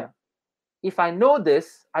Malaysia. If I know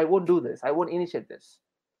this, I won't do this. I won't initiate this.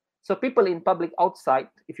 So people in public outside,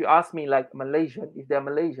 if you ask me like Malaysian, if they're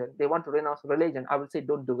Malaysian, they want to renounce religion, I will say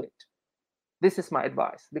don't do it. This is my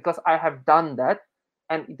advice because I have done that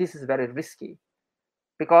and this is very risky.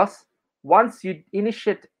 Because once you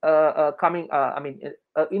initiate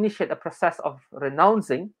initiate a process of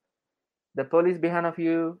renouncing, the police behind of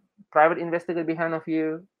you, private investigator behind of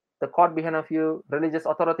you, the court behind of you, religious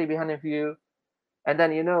authority behind of you, and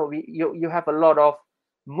then you have a lot of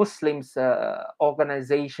Muslims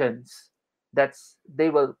organizations that's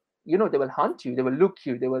they will hunt you, they will look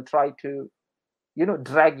you, they will try to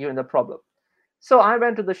drag you in the problem. So I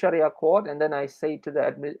went to the Sharia court, and then I say to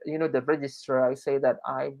the registrar, I say that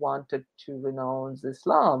I wanted to renounce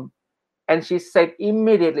Islam, and she said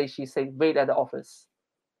immediately, she said, wait at the office.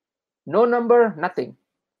 No number, nothing.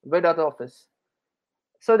 Wait at the office.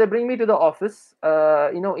 So they bring me to the office.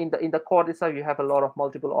 In the court itself, you have a lot of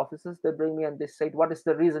multiple offices. They bring me and they say, what is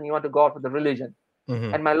the reason you want to go out for the religion?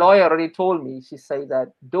 Hmm. And my lawyer already told me, she said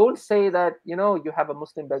that don't say that you have a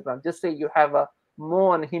Muslim background, just say you have a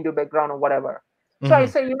Mohan Hindu background or whatever. So I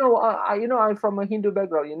Hmm. say, I'm from a Hindu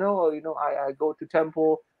background, I go to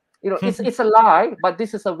temple. It's a lie, but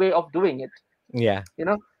this is a way of doing it. Yeah. you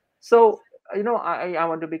know so I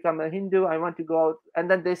want to become a Hindu, I want to go out.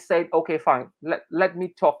 And then they said, okay, fine, let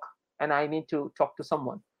me talk, and I need to talk to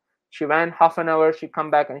someone. She went half an hour, she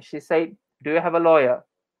come back and she said, do you have a lawyer?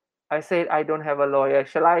 I said, I don't have a lawyer.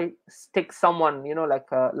 Shall I stick someone,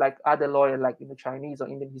 like other lawyer, like Chinese or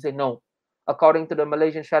Indian? He said, no. According to the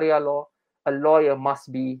Malaysian Sharia law, a lawyer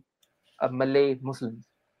must be a Malay Muslim.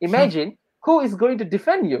 Imagine who is going to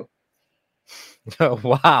defend you.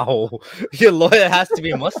 Wow. Your lawyer has to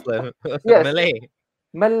be Muslim. Yes, Malay.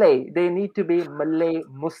 Malay. They need to be Malay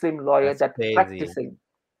Muslim lawyer That's that crazy. practicing.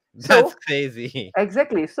 That's So crazy.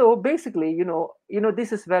 exactly. So basically,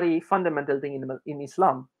 this is very fundamental thing in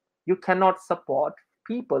Islam. You cannot support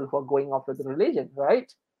people who are going after the religion,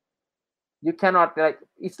 right? You cannot, like,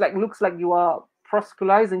 it's like looks like you are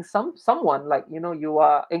proselytizing someone, like you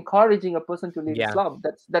are encouraging a person to leave Yeah. Islam.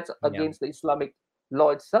 That's Yeah. against the Islamic law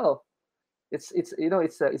itself.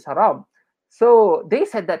 It's haram. So they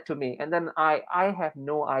said that to me, and then I have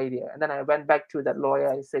no idea. And then I went back to that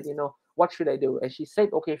lawyer. I said, what should I do? And she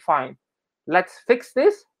said, okay, fine, let's fix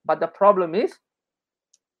this. But the problem is,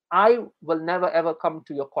 I will never ever come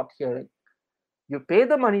to your court hearing. You pay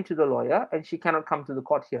the money to the lawyer, and she cannot come to the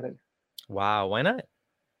court hearing Wow, why not?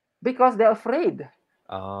 because they're afraid.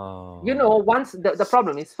 Oh, Once the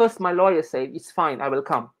problem is, first my lawyer said, it's fine, I will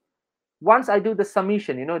come. Once I do the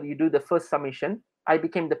submission, you do the first submission, I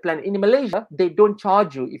became the plan. In Malaysia, they don't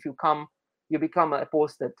charge you if you come, you become a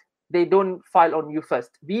posted. They don't file on you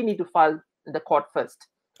first. We need to file in the court first.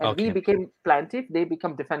 And we okay. became plaintiff, they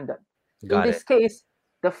become defendant. In Got this it. case,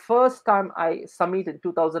 the first time I submitted in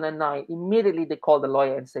 2009, immediately they called the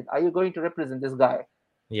lawyer and said, are you going to represent this guy?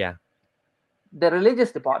 Yeah. The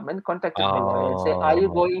religious department contacted my lawyer and said, are you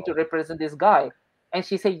Oh, going to represent this guy? And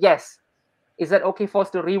she said, yes. Is that okay for us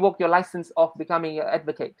to revoke your license of becoming an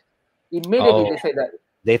advocate? Immediately oh, they say that.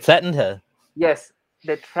 they threatened her. Yes,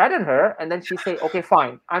 they threatened her, and then she say, okay,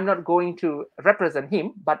 fine, I'm not going to represent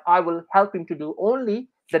him, but I will help him to do only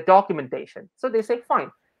the documentation. So they say,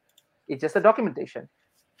 fine, it's just a documentation.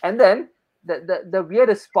 And then the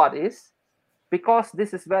weirdest part is, because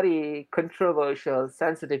this is very controversial,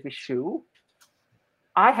 sensitive issue,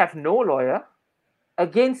 I have no lawyer.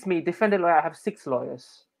 Against me, defendant lawyer, I have 6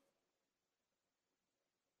 lawyers.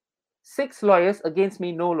 6 lawyers against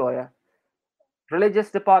me, no lawyer. Religious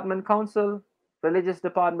department counsel, religious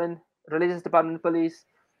department police,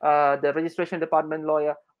 the registration department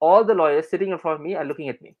lawyer, all the lawyers sitting in front of me are looking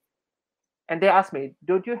at me. And they ask me,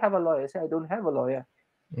 don't you have a lawyer? I say, I don't have a lawyer.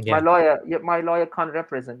 Yeah. My lawyer can't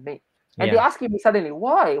represent me. And they Yeah. asking me suddenly,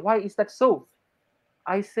 why is that so?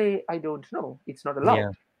 I say, I don't know, it's not allowed.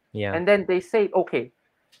 Yeah. Yeah. And then they say, okay,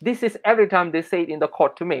 this is every time they say it in the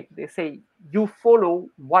court to me. They say, you follow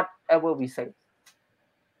whatever we say.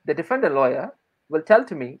 The defendant lawyer will tell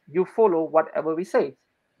to me, you follow whatever we say.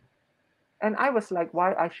 And I was like,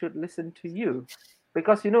 why I should listen to you?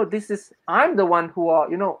 Because I'm the one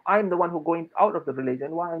who going out of the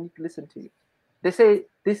religion. Why I need to listen to you? They say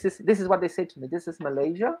this is what they say to me. This is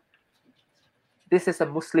Malaysia. This is a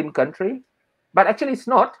Muslim country. But actually it's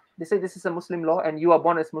not. They say this is a Muslim law and you are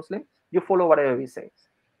born as Muslim. You follow whatever we say.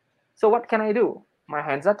 So what can I do? My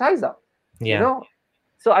hands are tied up. Yeah.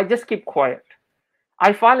 So I just keep quiet.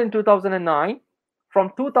 I filed in 2009.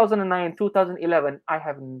 From 2009 and 2011, I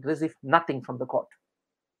have received nothing from the court.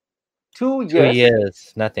 2 2 years,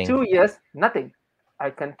 years, nothing. 2 years, nothing. I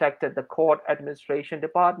contacted the court administration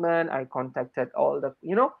department. I contacted all the,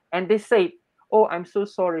 and they say, oh, I'm so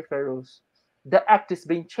sorry, Feroz. The act is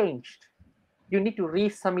being changed. You need to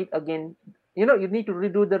resubmit again. You need to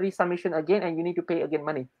redo the resubmission again, and you need to pay again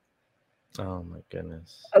money. Oh my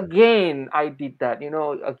goodness. Again, I did that.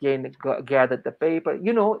 Again, gathered the paper.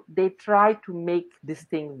 They try to make this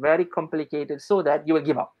thing very complicated so that you will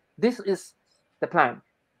give up. This is the plan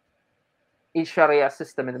in Sharia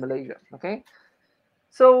system in Malaysia. Okay,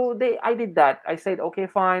 so I did that. I said, okay,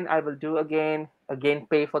 fine, I will do again,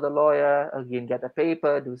 pay for the lawyer, again get the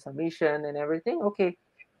paper, do submission and everything. Okay.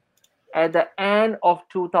 At the end of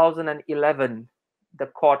 2011, the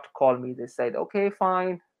court called me. They said, okay,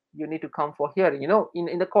 fine, you need to come for hearing.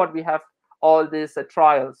 In the court, we have all these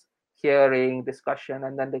trials, hearing, discussion,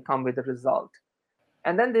 and then they come with the result.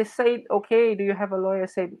 And then they said, okay, do you have a lawyer? I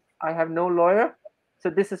said, I have no lawyer. So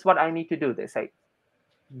this is what I need to do. They say,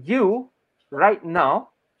 you right now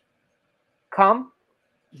come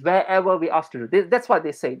wherever we ask to do. That's what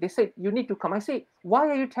they say. They say, you need to come. I say, why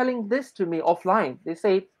are you telling this to me offline? They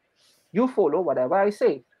say, you follow whatever I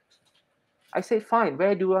say. I say, fine,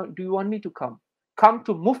 where do you want me to come? Come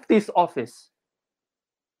to Mufti's office.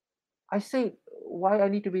 I say, why I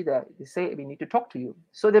need to be there? They say, we need to talk to you.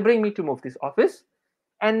 So they bring me to Mufti's office,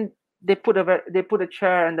 and they put a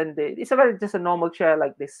chair, and then it's just a normal chair,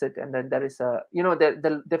 like they sit, and then there is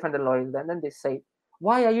the different lawyers, and then they say,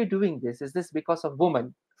 why are you doing this? Is this because of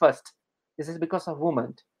woman? First, this is because of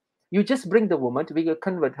woman. You just bring the woman, we will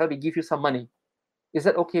convert her, we give you some money. Is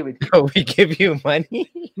that okay with you? We give you money?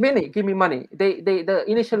 Give me money. The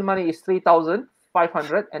initial money is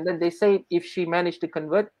 3,500, and then they say if she managed to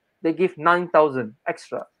convert, they give 9,000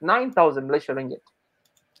 extra, 9,000 Malaysia ringgit.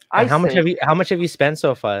 And how much have you spent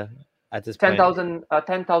so far at this point? 10,000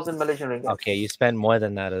 Malaysian ringgit. Okay, you spent more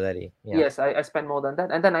than that already. Yeah. Yes, I spent more than that.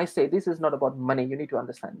 And then I say, this is not about money. You need to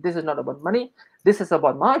understand. This is not about money. This is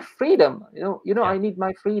about my freedom. Yeah. I need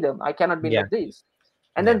my freedom. I cannot be Yeah. like this.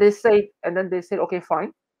 And then they say, okay,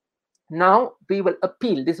 fine. Now we will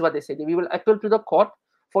appeal. This is what they say. We will appeal to the court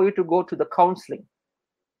for you to go to the counseling.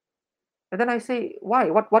 And then I say, why?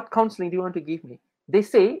 What counseling do you want to give me? They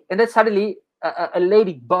say, and then suddenly a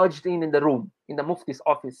lady barged in the room, in the Mufti's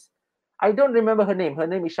office. I don't remember her name. Her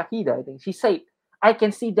name is Shahida, I think. She said, I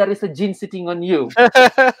can see there is a jinn sitting on you.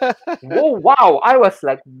 Whoa, wow. I was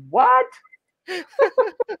like, what?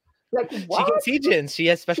 Like, She can what? see jinns. She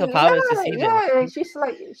has special Yeah, powers to see jinns. yeah.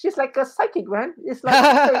 She's like a psychic, man. It's like she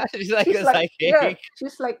said, She's like she's a like, yeah, psychic.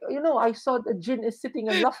 she's like, I saw the jinn is sitting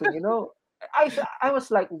and laughing, I was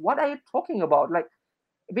like, what are you talking about? Like,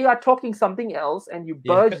 we are talking something else, and you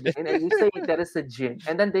Yeah. burst in and you say there is a jinn,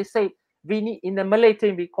 and then they say we need, in the Malay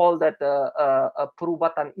term we call that a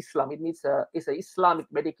perubatan Islam. It means it's a Islamic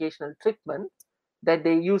medicational treatment that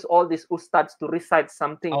they use all these ustads to recite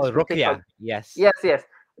some things Oh, to take out. Ruqya. Yes. Yes,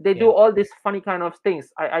 they do Yeah. all these funny kind of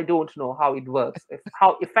things. I don't know how it works,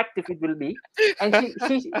 how effective it will be. And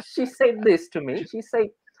she said this to me. She said,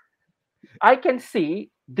 I can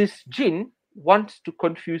see this jinn wants to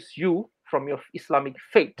confuse you from your Islamic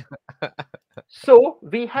faith. So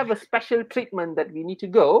we have a special treatment that we need to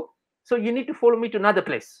go. So you need to follow me to another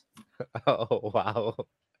place. Oh, wow.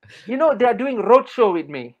 They are doing roadshow with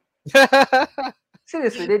me.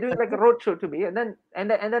 Seriously, they're doing like a roadshow to me. And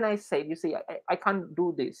then I said, you see, I can't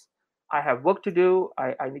do this. I have work to do.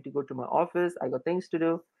 I need to go to my office. I got things to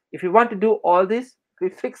do. If you want to do all this, we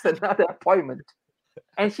fix another appointment.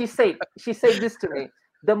 And she said this to me: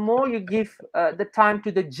 the more you give the time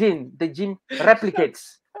to the jinn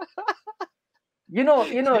replicates.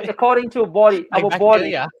 According to Like our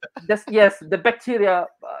body, bacteria. the bacteria,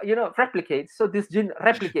 replicates. So this jinn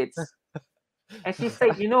replicates. And she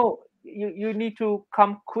said, you need to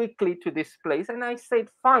come quickly to this place. And I said,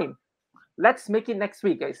 fine, let's make it next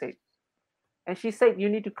week, I said. And she said, you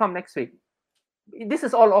need to come next week. This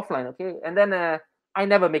is all offline, okay? And then I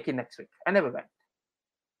never make it next week. I never went.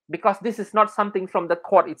 Because this is not something from the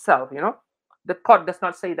court itself, The court does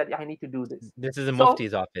not say that I need to do this. This is a So,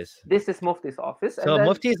 Mufti's office. This is Mufti's office. So and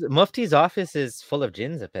then, Mufti's office is full of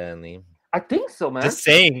jinns, apparently. I think so, man. Just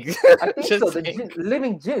saying. I think Just so. saying.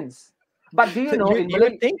 Living jinns. But do you know, in you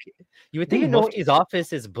Malay, would do think you know- Mufti's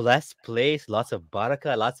office is blessed place, lots of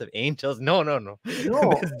barakah, lots of angels. No. No.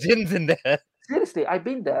 There's jinns in there. Seriously, I've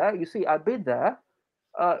been there. You see, I've been there.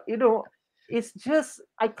 It's just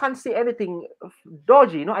I can't see anything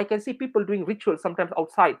dodgy. I can see people doing rituals sometimes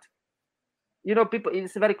outside. People.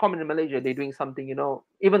 It's very common in Malaysia. They're doing something.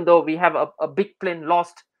 Even though we have a big plane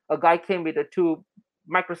lost, a guy came with a tube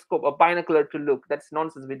microscope, a binocular to look. That's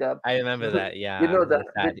nonsense. I remember that. Yeah. that.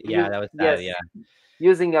 That was sad. Yes, Yeah.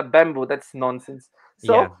 using a bamboo. That's nonsense.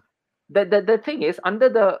 So. Yeah. The thing is, under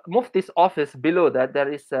the Mufti's office, below that,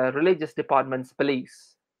 there is a religious department's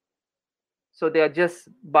police. So they are just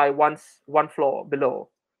by one floor below.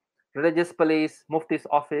 Religious police, Mufti's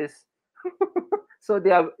office. So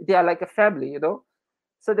they are like a family,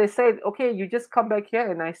 So they said, okay, you just come back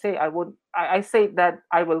here, and I say I say that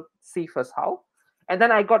I will see first how. And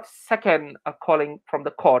then I got second calling from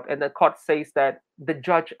the court, and the court says that the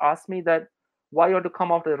judge asked me that, why you want to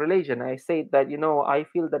come out of religion? I say that, I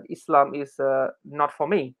feel that Islam is not for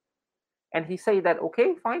me. And he said that,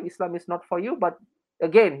 okay, fine, Islam is not for you. But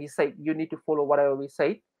again, he said, you need to follow whatever we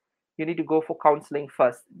say. You need to go for counseling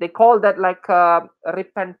first. They call that like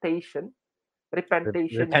repentation.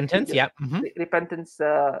 Repentance, yeah. Mm-hmm. Repentance.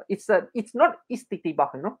 It's not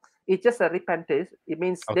istitibah, It's just a repentance. It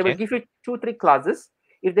means they will give you 2-3 classes.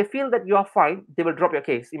 If they feel that you are fine, they will drop your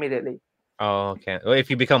case immediately. Oh, okay. Well, if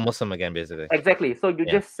you become Muslim again, basically. Exactly. So you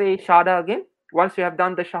just say Shahada again. Once you have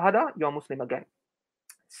done the Shahada, you're Muslim again.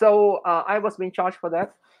 So I was being charged for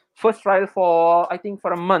that. First trial for, I think,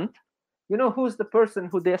 for a month. You know who's the person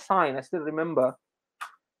who they assigned? I still remember.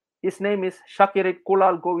 His name is Shakirit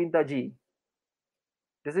Kulal Govindaji.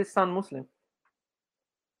 Does his son Muslim?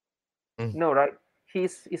 No, right?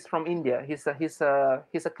 He's from India. He's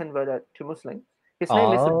a converted to Muslim. His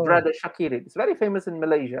name is Brother Shakirit. It's very famous in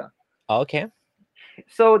Malaysia. Okay.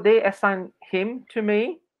 So they assigned him to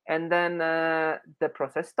me, and then the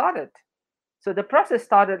process started. So the process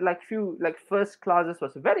started like first classes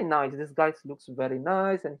was very nice. This guy looks very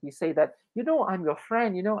nice, and he said that, I'm your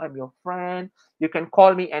friend. I'm your friend. You can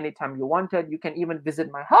call me anytime you wanted. You can even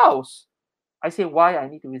visit my house. I say, why I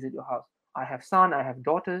need to visit your house? I have son. I have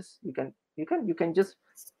daughters. You can just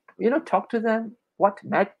talk to them. What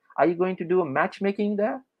match are you going to do? A matchmaking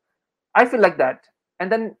there? I feel like that.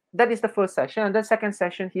 And then that is the first session. And then second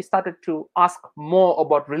session, he started to ask more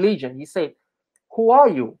about religion. He said, who are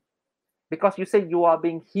you? Because you say you are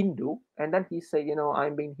being Hindu. And then he said,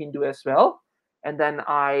 I'm being Hindu as well. And then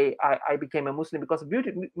I became a Muslim because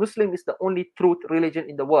Muslim is the only truth religion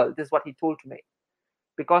in the world. This is what he told me.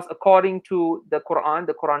 Because according to the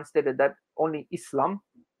Quran stated that only Islam,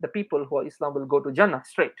 the people who are Islam will go to Jannah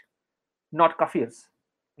straight, not kafirs.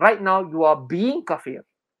 Right now, you are being kafir.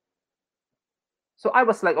 So I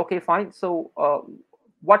was like, okay, fine. So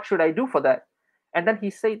what should I do for that? And then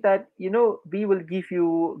he said that, we will give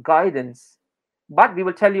you guidance, but we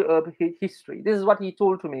will tell you a history. This is what he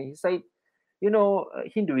told to me. He said,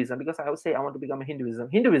 Hinduism, because I would say I want to become a Hinduism.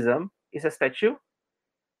 Hinduism is a statue.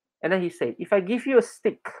 And then he said, if I give you a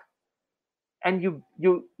stick and you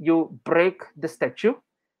break the statue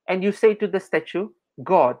and you say to the statue,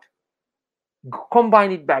 God,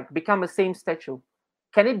 combine it back, become the same statue.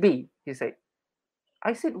 Can it be? He said.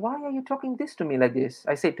 I said, why are you talking this to me like this?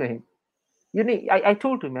 I said to him, I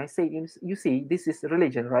told him, I said, you see, this is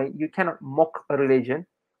religion, right? You cannot mock a religion,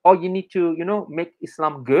 or you need to, make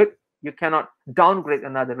Islam good. You cannot downgrade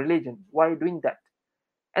another religion. Why are you doing that?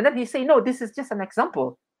 And then he said, no, this is just an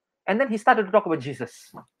example. And then he started to talk about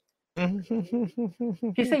Jesus.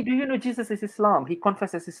 He said, do you know Jesus is Islam? He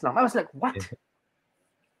confesses Islam. I was like, what?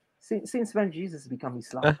 Since when Jesus become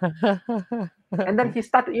Islam? And then he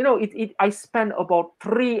started, I spent about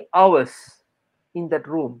 3 hours in that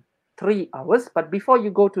room. 3 hours. But before you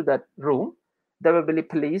go to that room, there will be a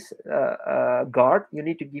police guard. You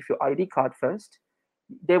need to give your ID card first.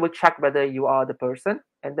 They will check whether you are the person,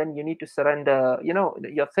 and then you need to surrender,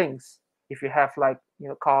 your things. If you have like,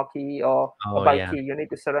 car key or a bike key, you need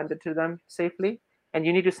to surrender to them safely. And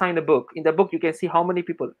you need to sign a book. In the book, you can see how many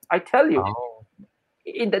people. I tell you,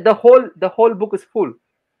 in the whole book is full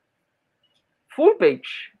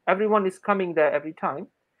page. Everyone is coming there every time.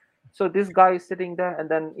 So this guy is sitting there, and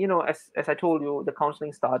then, as I told you, the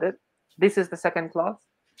counseling started. This is the second class.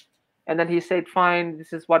 And then he said, fine,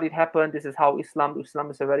 this is what it happened. This is how Islam is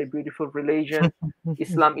a very beautiful religion.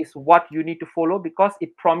 Islam is what you need to follow, because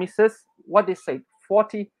it promises what they say,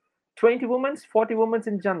 40 women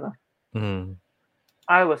in Jannah.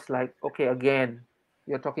 I was like, okay, again,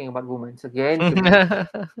 you're talking about women again to me.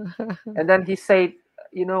 And then he said,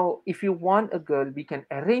 if you want a girl, we can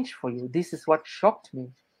arrange for you. This is what shocked me.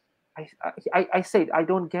 I said, I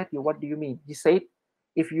don't get you. What do you mean? He said,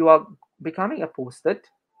 if you are becoming apostate,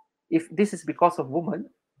 if this is because of woman,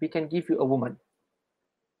 we can give you a woman.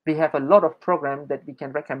 We have a lot of program that we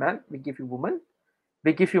can recommend. We give you woman.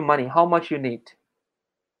 We give you money. How much you need?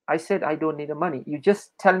 I said, I don't need the money. You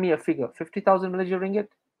just tell me a figure, 50,000 Malaysia ringgit.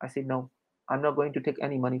 I said, no, I'm not going to take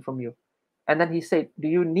any money from you. And then he said, do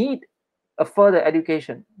you need a further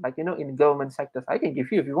education? Like, in government sectors, I can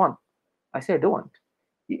give you if you want. I said, I don't want.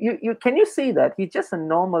 Can you see that? He's just a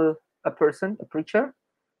normal person, a preacher,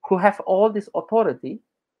 who have all this authority,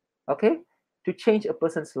 okay, to change a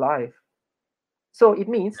person's life. So it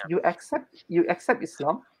means you accept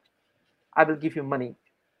Islam, I will give you money.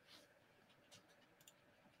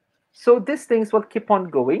 So these things will keep on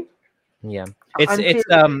going. Yeah.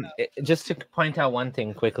 Just to point out one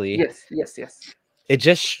thing quickly. Yes. It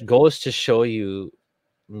just goes to show you,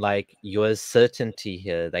 like, your certainty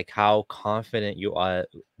here, like how confident you are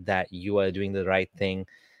that you are doing the right thing,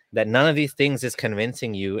 that none of these things is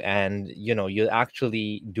convincing you, and you're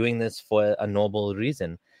actually doing this for a noble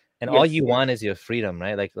reason, and all you want is your freedom,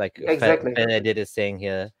 right? Like exactly. Benedict is saying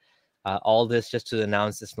here, all this just to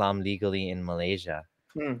announce Islam legally in Malaysia.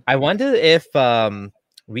 I wonder if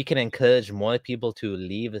we can encourage more people to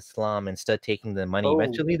leave Islam and start taking the money.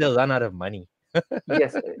 Eventually they'll run out of money.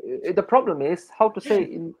 Yes, the problem is how to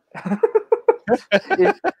say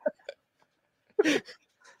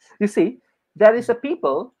you see, there is a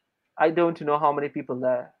people, I don't know how many people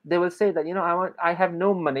there. They will say that, I have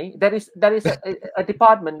no money. There is a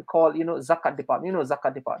department called, zakat department.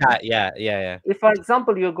 Zakat department. Yeah. If, for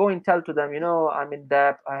example, you go and tell to them, I'm in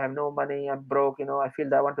debt, I have no money, I'm broke, I feel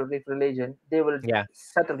that I want to leave religion, they will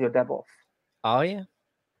settle your debt off. Oh yeah,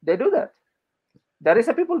 they do that. There is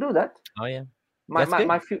a people do that. Oh yeah. My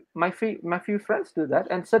few friends do that,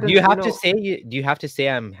 and certainly. Do you have to say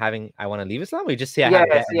I want to leave Islam, or you just say I have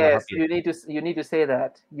debt? Yes. You need to say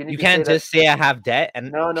that. You can't just say I have debt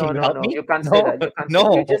and no. You can't say that.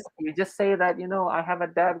 You just say that, I have a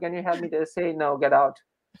debt. Can you help me? They say no, get out.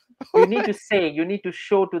 You need to say. You need to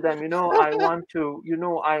show to them. I want to.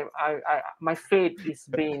 My faith is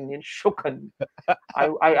being shooken.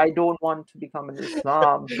 I don't want to become an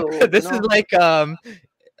Islam. So this is like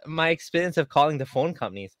my experience of calling the phone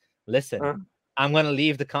companies. Listen, I'm going to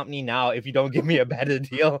leave the company now if you don't give me a better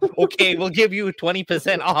deal. Okay, we'll give you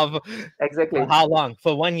 20% off. Exactly. For how long?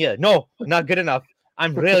 For 1 year? No, not good enough.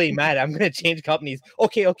 I'm really mad. I'm going to change companies.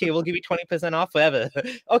 Okay, we'll give you 20% off forever.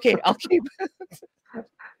 Okay, I'll keep.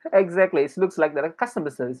 Exactly. It looks like that customer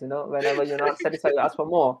service, whenever you're not satisfied, you ask for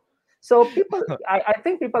more. So people, I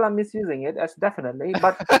think people are misusing it, as definitely.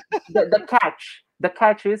 But the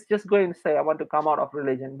catch is just go and say, I want to come out of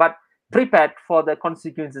religion, but prepared for the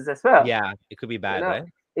consequences as well. Yeah, it could be bad, right?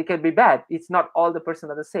 it can be bad. It's not all the person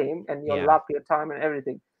are the same, and your Yeah. luck, your time, and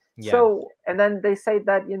everything. Yeah. So, and then they say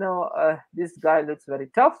that this guy looks very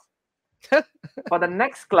tough. For the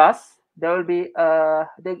next class, there will be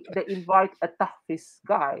they invite a tahfiz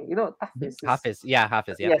guy. Tahfiz is, Hafiz. Yeah,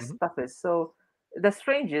 Hafiz. Yeah. yes, tahfiz. So the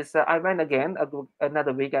strange is I went again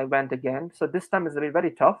another week. I went again. So this time is very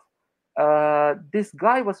very tough. This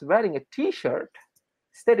guy was wearing a T-shirt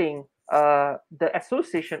stating the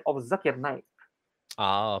Association of Zakir Naik.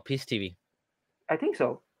 Oh, Peace TV. I think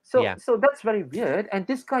so. So Yeah. so that's very weird. And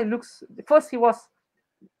this guy looks. First he was,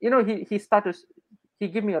 he started. He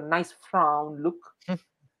gave me a nice frown look,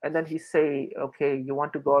 and then he say, "Okay, you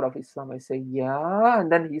want to go out of Islam?" I say, "Yeah."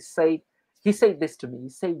 And then he said this to me. He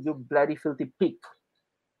said, "You bloody filthy pig."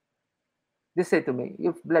 They say to me,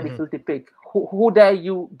 "You bloody Mhm. filthy pig. Who dare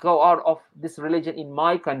you go out of this religion in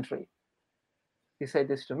my country?" He said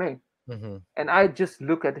this to me. Mhm. And I just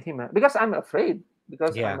look at him because I'm afraid.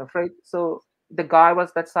 Because Yeah. I'm afraid. So the guy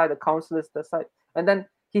was that side, the counselor is that side. And then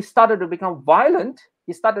he started to become violent.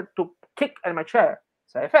 He started to kick at my chair.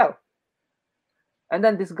 So I fell. And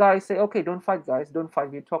then this guy say, "Okay, don't fight, guys. Don't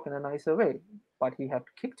fight. We talk in a nicer way." But he had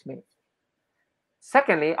kicked me.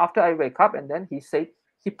 Secondly, after I wake up, and then he said,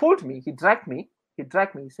 he pulled me, he dragged me,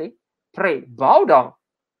 he said, "Pray, bow down."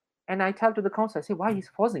 And I tell to the counselor, I say, "Why he's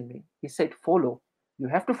forcing me?" He said, "Follow. You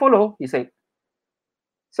have to follow," he said.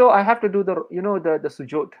 So I have to do the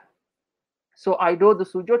sujud. So I do the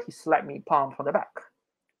sujud, he slapped me palm from the back.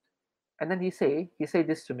 And then he say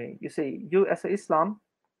this to me. You say, "You as a Islam,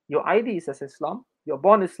 your ID is as Islam, you're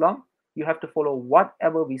born Islam, you have to follow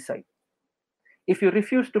whatever we say. If you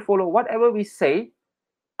refuse to follow whatever we say,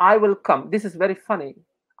 I will come." This is very funny.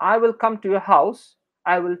 "I will come to your house,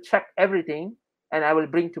 I will check everything, and I will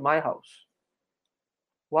bring to my house."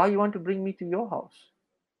 Why you want to bring me to your house?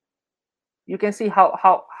 You can see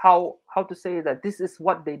how to say that this is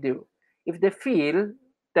what they do. If they feel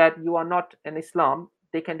that you are not an Islam,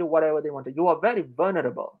 they can do whatever they want to. You are very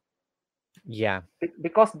vulnerable Yeah.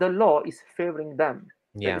 because the law is favoring them.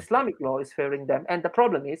 The Yeah. Islamic law is favoring them. And the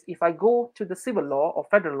problem is, if I go to the civil law or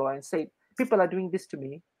federal law and say, "People are doing this to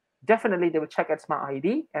me," definitely they will check at my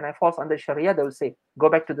ID and I fall under Sharia, they will say, "Go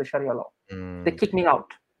back to the Sharia law." They Mm. kick me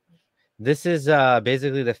out. This is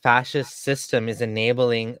basically the fascist system is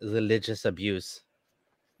enabling religious abuse.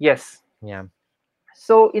 Yes. Yeah.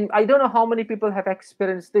 So I don't know how many people have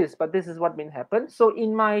experienced this, but this is what been happened. So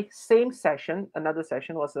in my same session, another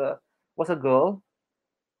session was a girl.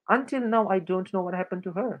 Until now, I don't know what happened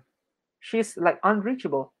to her. She's like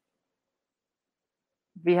unreachable.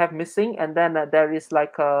 We have missing, and then there is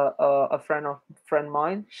like a friend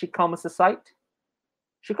mine. She commits suicide.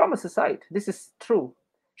 This is true.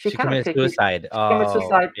 She She cannot committed take it. suicide. She commits Oh,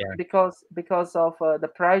 suicide yeah. because of the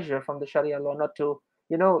pressure from the Sharia law not to,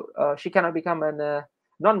 she cannot become an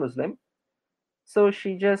non-Muslim. So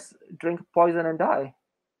she just drink poison and die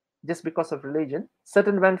just because of religion.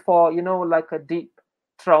 Certain went for like a deep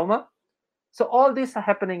trauma. So all these are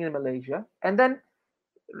happening in Malaysia, and then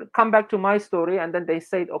come back to my story, and then they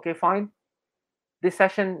said, "Okay, fine. This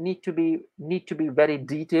session need to be very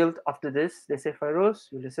detailed after this." They say, "Feroz,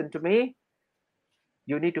 you listen to me.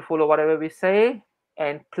 You need to follow whatever we say,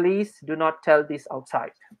 and please do not tell this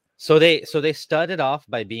outside." So they started off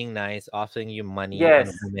by being nice, offering you money and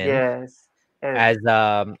Yes, women yes, yes. as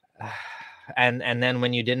and then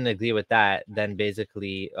when you didn't agree with that, then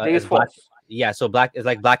basically They use as black, force. yeah, so black is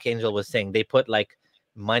like Black Angel was saying, they put like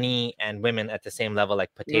money and women at the same level,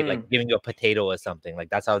 like potato, like Mm. giving you a potato or something, like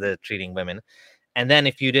that's how they're treating women. And then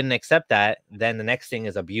if you didn't accept that, then the next thing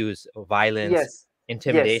is abuse, violence, Yes, yes,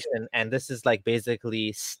 intimidation, and this is like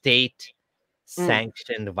basically state mm.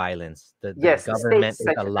 sanctioned violence. The Yes. State government is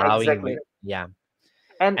sanctioned allowing you, exactly. yeah.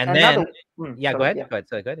 And And another, then yeah, go sorry, ahead, yeah. go ahead,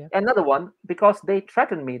 so good, yeah. Another one, because they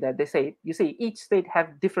threatened me that they say, you see, each state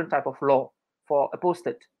have different type of law for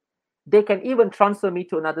apostate. They can even transfer me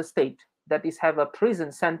to another state that is have a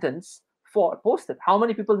prison sentence for apostate. How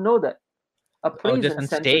many people know that a Oh, prison different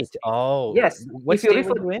state. sentence? Oh, Yes. what If you state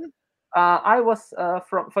were refer, you in? I was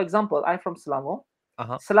from, for example, I'm from Selangor.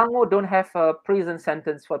 Uh-huh. Selangor don't have a prison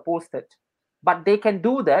sentence for apostate, but they can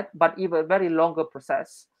do that, but even a very longer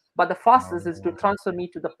process. But the fastest is to Oh, transfer me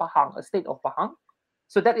to the Pahang, a state of Pahang.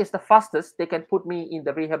 So that is the fastest they can put me in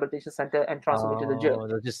the rehabilitation center and transfer me to the jail.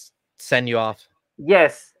 they'll just send you off.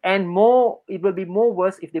 Yes, and more, it will be more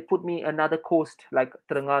worse if they put me another coast like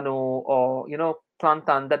Terengganu or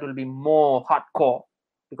Kelantan. That will be more hardcore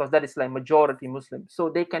because that is like majority Muslim. So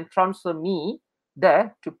they can transfer me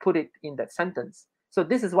there to put it in that sentence. So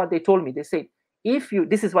this is what they told me. They say, if you,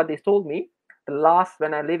 this is what they told me. The last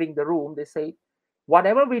when I leaving the room, they say,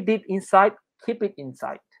 whatever we did inside, keep it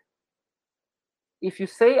inside. If you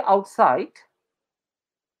say outside,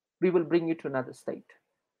 we will bring you to another state.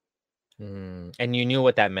 And you knew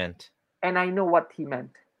what that meant. And I know what he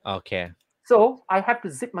meant. Okay. So I have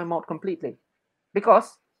to zip my mouth completely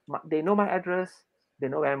because they know my address, they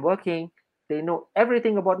know where I'm working, they know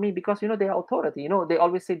everything about me because, they are authority. They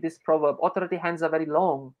always say this proverb, authority hands are very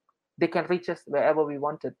long. They can reach us wherever we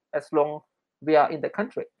wanted as long we are in the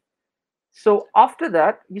country. So after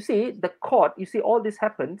that, you see the court, all this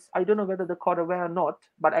happens. I don't know whether the court aware or not,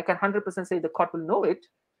 but I can 100% say the court will know it.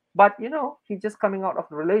 But, he's just coming out of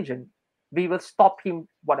religion. We will stop him,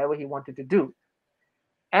 whatever he wanted to do.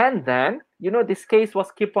 And then, this case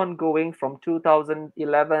was keep on going from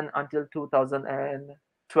 2011 until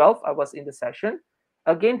 2012. I was in the session.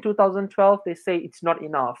 Again, 2012, they say it's not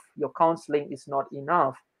enough. Your counseling is not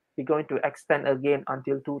enough. We're going to extend again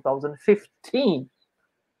until 2015.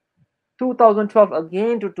 2012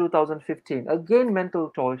 again to 2015. Again,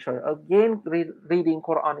 mental torture. Again, reading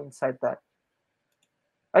Quran inside that.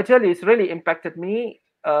 I tell you, it's really impacted me.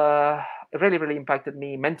 It really, really impacted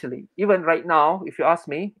me mentally. Even right now, if you ask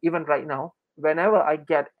me, even right now, whenever I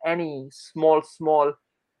get any small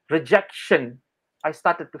rejection, I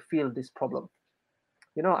started to feel this problem.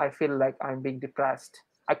 I feel like I'm being depressed.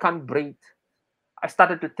 I can't breathe. I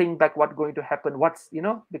started to think back what's going to happen.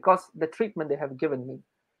 Because the treatment they have given me.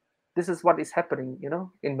 This is what is happening,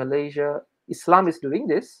 in Malaysia. Islam is doing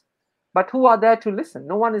this, but who are there to listen?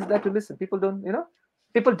 No one is there to listen. People don't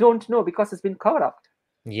know because it's been covered up.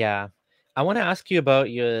 Yeah. I want to ask you about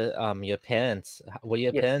your parents. Were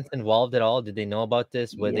your Yes. parents involved at all? Did they know about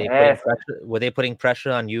this? Were they putting Yes. pressure? Were they putting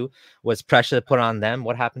pressure on you? Was pressure put on them?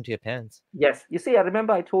 What happened to your parents? Yes. You see, I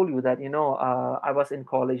remember I told you that, I was in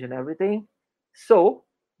college and everything. So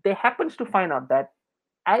they happened to find out that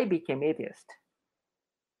I became atheist.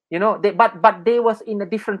 But they was in a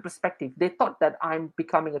different perspective. They thought that I'm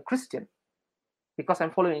becoming a Christian because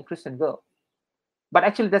I'm following a Christian girl. But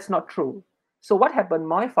actually, that's not true. So what happened?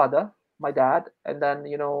 My father, my dad, and then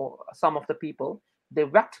some of the people, they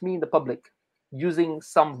whacked me in the public using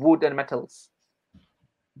some wood and metals.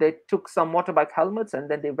 They took some motorbike helmets and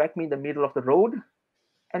then they whacked me in the middle of the road.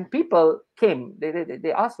 And people came.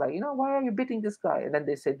 They asked like, why are you beating this guy? And then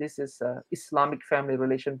they said this is a Islamic family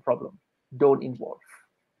relation problem. Don't involve.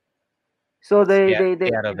 So they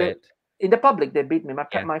Out of it. in the public they beat me.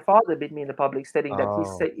 Yeah. My father beat me in the public, stating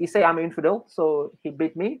that he say I'm infidel, so he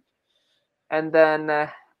beat me. And then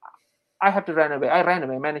I have to run away. I ran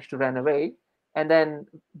away, managed to run away, and then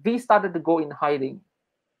we started to go in hiding.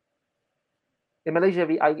 In Malaysia,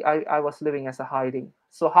 I was living as a hiding.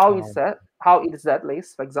 So how is that? How it is that,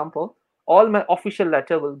 Lace? For example, all my official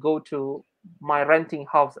letter will go to my renting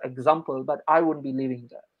house example, but I wouldn't be living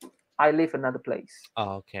there. I live another place.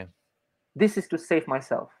 Oh, okay. This is to save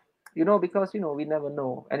myself, because we never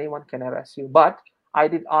know, anyone can arrest you. But I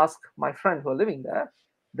did ask my friend who are living there.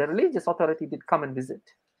 The religious authority did come and visit.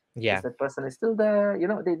 Yeah. Is that person is still there?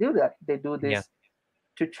 They do that. They do this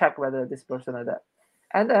to check whether this person are there.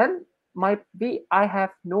 And then I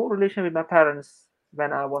have no relation with my parents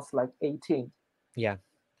when I was like 18. Yeah.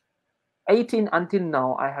 18 until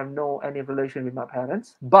now, I have no any relation with my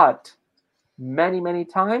parents. But many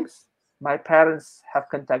times my parents have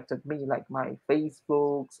contacted me, like my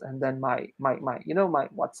Facebooks and then my my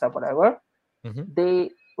WhatsApp, whatever.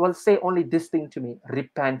 They will say only this thing to me: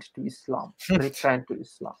 repent to Islam, repent to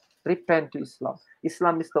Islam, repent to Islam.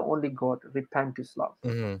 Islam is the only God. Repent to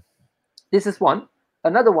Islam. This is one.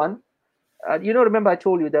 Another one, remember I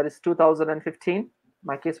told you that is 2015.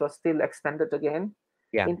 My case was still extended again.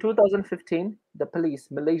 Yeah. In 2015, the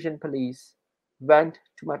Malaysian police, went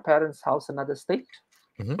to my parents' house, another state,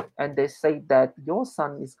 and they say that your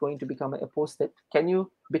son is going to become an apostate. Can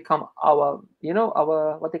you become our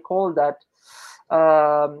what they call that,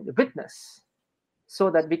 witness, so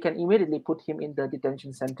that we can immediately put him in the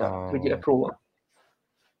detention center with your approval?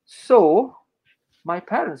 So my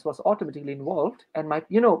parents was automatically involved, and my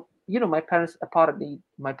my parents, apparently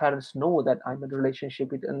my parents know that I'm in a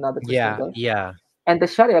relationship with another Christian girl. Yeah. And the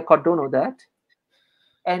Sharia court don't know that,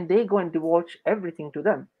 and they go and divulge everything to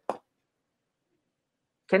them.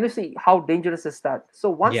 Can you see how dangerous is that?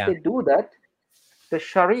 So once they do that, the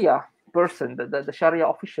Sharia person, the Sharia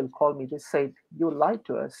official called me. They said, you lied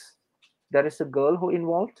to us. There is a girl who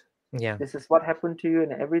involved. Yeah. This is what happened to you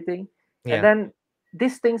and everything. Yeah. And then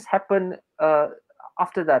these things happen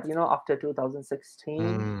after that, after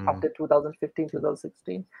 2016, after 2015,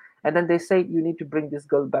 2016. And then they say, you need to bring this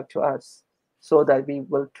girl back to us so that we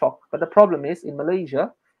will talk. But the problem is, in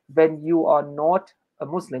Malaysia, when you are not a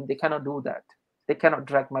Muslim, they cannot do that. They cannot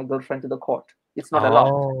drag my girlfriend to the court. It's not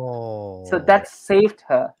allowed. So that saved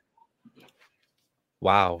her.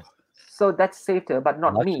 Wow. So that saved her, but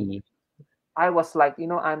not me. Lucky. I was like,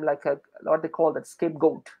 I'm like a, what they call that,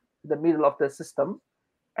 scapegoat in the middle of the system.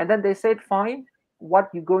 And then they said, fine, what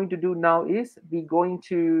you're going to do now is we're going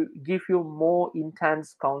to give you more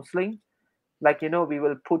intense counseling. Like, we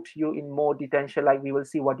will put you in more detention, like we will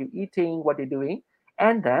see what you're eating, what you're doing.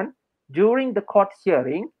 And then during the court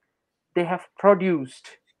hearing, they have produced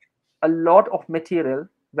a lot of material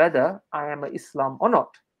whether I am a Islam or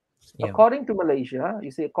not. Yeah. According to Malaysia,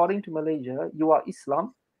 according to Malaysia, you are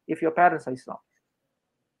Islam if your parents are Islam.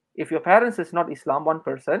 If your parents is not Islam, one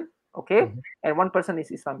person, okay, Mhm. and one person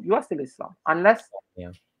is Islam, you are still Islam. Unless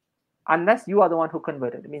Yeah. you are the one who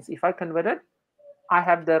converted. It means if I converted, I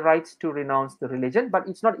have the rights to renounce the religion, but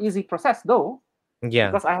it's not easy process though,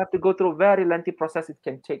 Yeah. because I have to go through a very lengthy process. It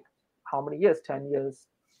can take how many years? 10 years,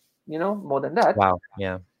 more than that. Wow.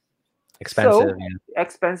 Yeah. So Expensive. Yeah.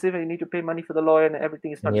 expensive, and you need to pay money for the lawyer, and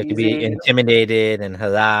everything is And not you have to be easy. intimidated and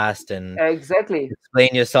harassed and Exactly.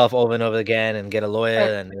 explain yourself over and over again and get a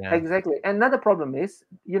lawyer and yeah. Exactly. Another problem is,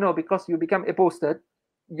 because you become apostate,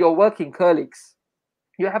 your working colleagues,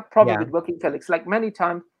 you have problem Yeah. with working colleagues. Like many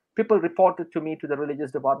times, people reported to me to the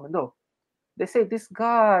religious department. Though they say this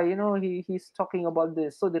guy, he's talking about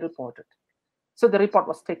this, so they reported. So the report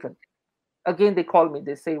was taken. Again, they call me.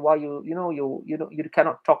 They say, why you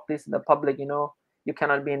cannot talk this in the public. You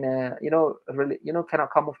cannot be in a cannot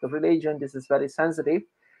come off the religion. This is very sensitive.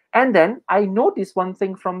 And then I noticed one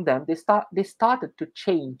thing from them. They started to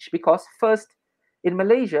change, because first in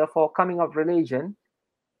Malaysia, for coming of religion,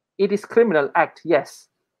 it is criminal act, yes,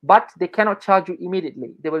 but they cannot charge you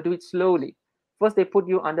immediately. They will do it slowly. First they put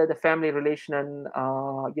you under the family relation and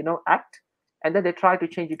act, and then they try to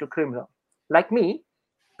change it to criminal. Like me,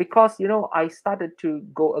 because I started to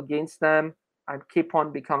go against them and keep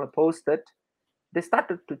on become apostate, they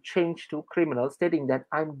started to change to criminal, stating that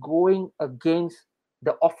I'm going against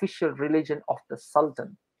the official religion of the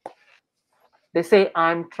Sultan. They say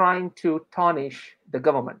I'm trying to tarnish the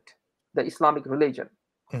government, the Islamic religion.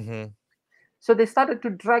 Mm-hmm. So they started to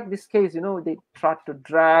drag this case. They tried to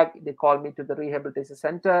drag. They called me to the rehabilitation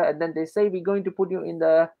center, and then they say we're going to put you in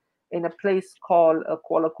a place called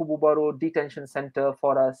Kuala Kubu detention center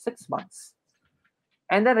for 6 months.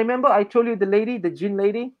 And then remember, I told you the jinn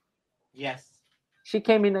lady. Yes. She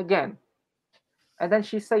came in again, and then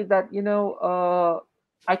she said that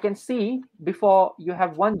I can see before you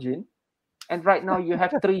have one jinn, and right now you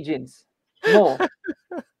have 3 jinns more.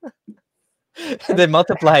 They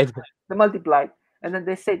multiplied. They multiplied, and then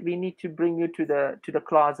they said we need to bring you to the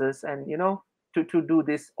classes, and to do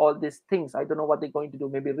all these things. I don't know what they're going to do,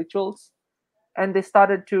 maybe rituals. And they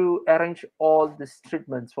started to arrange all these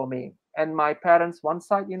treatments for me. And my parents, one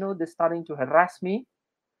side, they're starting to harass me.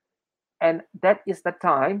 And that is the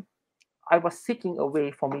time I was seeking a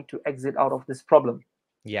way for me to exit out of this problem.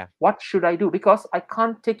 Yeah. What should I do? Because I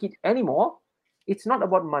can't take it anymore. It's not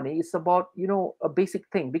about money, it's about a basic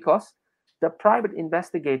thing. Because the private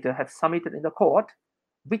investigator have submitted in the court,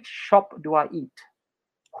 which shop do I eat,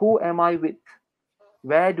 who am I with,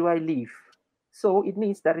 where do I live. So it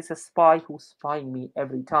means there is a spy who's spying me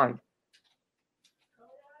every time.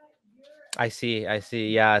 I see.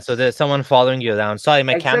 Yeah. So there's someone following you around. Sorry,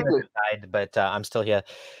 my camera Exactly. died, but I'm still here.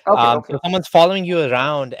 Okay. So someone's following you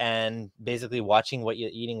around and basically watching what you're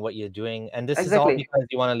eating, what you're doing, and this is all Exactly. because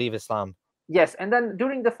you want to leave Islam. Yes, and then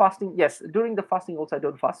during the fasting, also I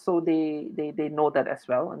don't fast. So they know that as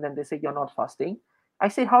well, and then they say you're not fasting. I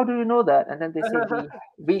say, how do you know that? And then they say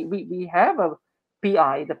we have a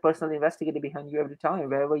PI, the personal investigator behind you every time,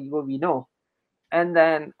 wherever you go, we know. And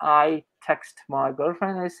then I text my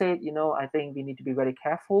girlfriend. I said, I think we need to be very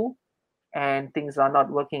careful, and things are not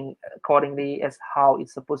working accordingly as how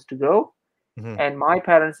it's supposed to go. Mhm. And my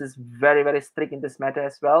parents is very, very strict in this matter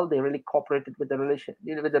as well. They really cooperated with the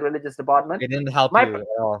with the religious department. They didn't help My you at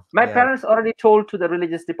all. my Yeah. parents already told to the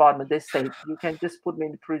religious department. They said you can just put me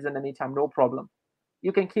in prison anytime, no problem.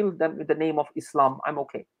 You can kill them in the name of Islam. I'm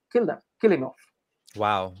okay. Kill them. Kill him off.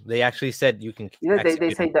 Wow. They actually said you can They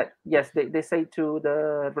execute say him. that, yes, they say to the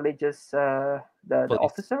religious the Police.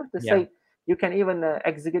 officer. They Yeah. say you can even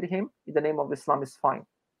execute him in the name of Islam is fine,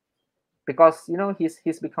 because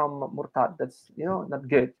he's become murtad. That's not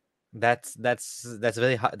good. That's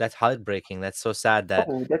very that's heartbreaking. That's so sad that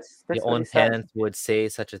Oh, that's your very own sad. parents would say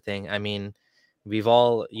such a thing. I mean, we've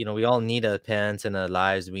all, we all need our parents in our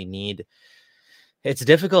lives. It's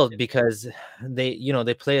difficult because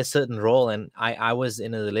they play a certain role. And I was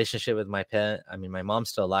in a relationship with my parent. I mean, my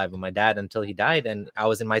mom's still alive, but my dad until he died, and I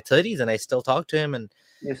was in my 30s and I still talk to him. And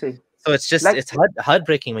You see, so it's just, like, it's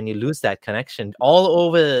heartbreaking when you lose that connection all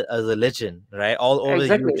over a religion, right? All over you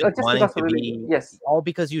exactly, just just wanting because to of religion. be, Yes, all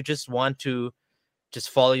because you just want to just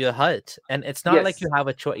follow your heart. And it's not like Yes, you have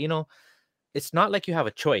a choice, it's not like you have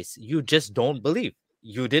a choice. You just don't believe.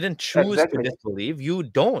 You didn't choose to exactly. disbelieve.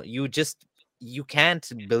 You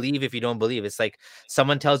can't believe if you don't believe. It's like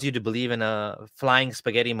someone tells you to believe in a flying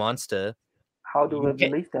spaghetti monster. How do You I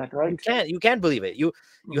can't believe that, you right? can't you can't believe it. You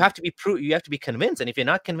Mm. have to be you have to be convinced. And if you're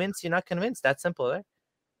not convinced, you're not convinced. That's simple, right?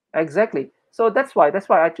 Exactly. So that's why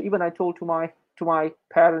I told to my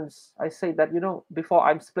parents, I say that, before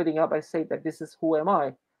I'm splitting up, I say that this is who am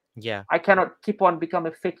I. Yeah. I cannot keep on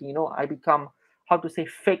becoming fake. I become, how to say,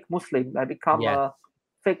 fake Muslim. I become Yeah. a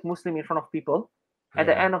fake Muslim in front of people. At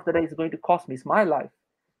the Yeah. end of the day, it's going to cost me. It's my life.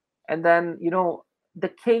 And then, the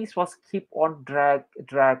case was keep on drag.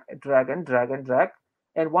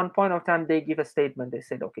 And one point of time, they give a statement. They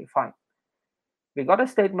said, okay, fine. We got a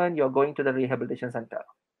statement. You're going to the rehabilitation center.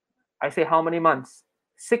 I say, how many months?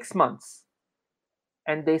 6 months.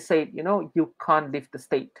 And they say, you can't leave the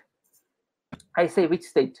state. I say, which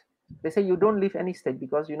state? They say, you don't leave any state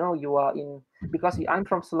because, you are in, because I'm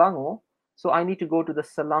from Selangor. So I need to go to the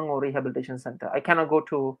Selangor Rehabilitation Center. I cannot go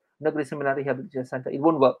to Negeri Sembilan Rehabilitation Center. It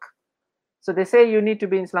won't work. So they say, you need to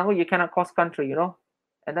be in Selangor. You cannot cross country.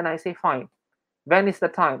 And then I say, fine. When is the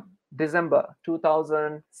time? December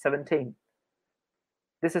 2017.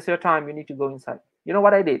 This is your time. You need to go inside. You know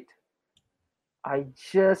what I did? I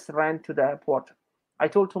just ran to the airport. I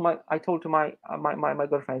told to my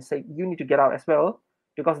girlfriend, I say, you need to get out as well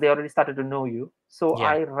because they already started to know you. So Yeah.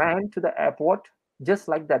 I ran to the airport just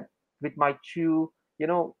like that with my two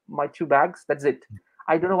bags. That's it.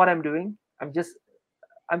 I don't know what I'm doing. I'm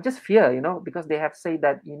just fear, because they have said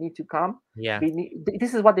that you need to come. Yeah.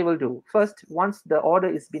 This is what they will do. First, once the order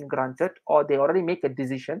is been granted or they already make a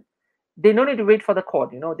decision, they no need to wait for the court.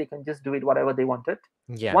 They can just do it whatever they wanted.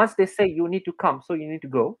 Yeah. Once they say you need to come, so you need to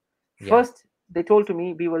go. Yeah. First, they told to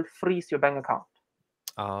me, we will freeze your bank account.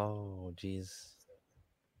 Oh, geez.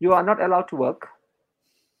 You are not allowed to work.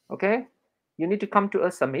 Okay, you need to come to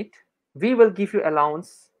a summit. We will give you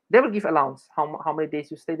allowance. They will give allowance. How many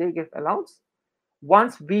days you stay, they give allowance.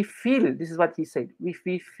 Once we feel, this is what he said, if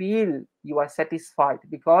we feel you are satisfied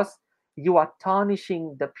because you are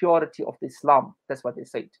tarnishing the purity of Islam, that's what they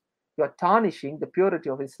said. You are tarnishing the purity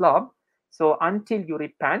of Islam. So until you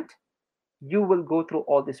repent, you will go through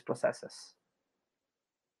all these processes.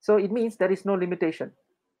 So it means there is no limitation,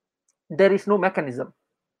 there is no mechanism.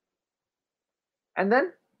 And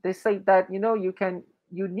then they say that,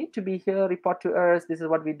 you need to be here, report to us, this is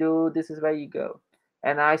what we do, this is where you go.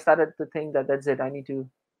 And I started to think that that's it, I need to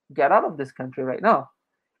get out of this country right now.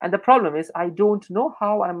 And the problem is, I don't know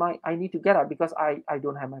how I need to get out because I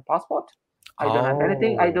don't have my passport. I don't have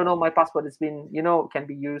anything. I Oh, don't know my passport has been, can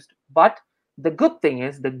be used. But the good thing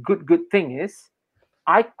is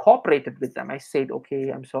I cooperated with them. I said, okay,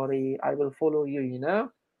 I'm sorry, I will follow you,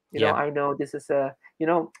 yeah. I know this is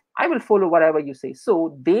I will follow whatever you say.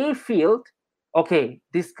 So they feel, okay,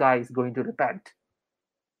 this guy is going to repent.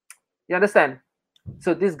 You understand?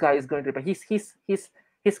 So this guy is going to repent.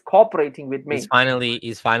 He's cooperating with He's me. finally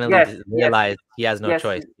he's finally Yes, yes, realized he has no yes,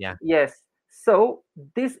 choice. Yeah. yes. So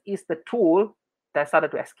this is the tool that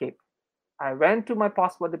started to escape. I went to my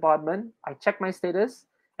passport department, I checked my status,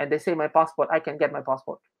 and they say my passport, I can get my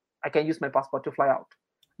passport. I can use my passport to fly out.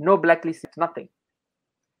 No blacklist, nothing.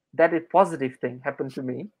 That is positive thing happened to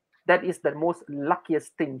me. That is the most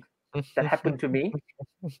luckiest thing that happened to me.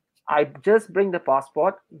 I just bring the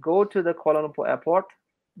passport, go to the Kuala Lumpur airport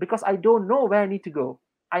because I don't know where I need to go.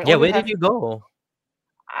 I Yeah, only where did have you go?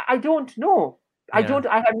 I don't know. Yeah.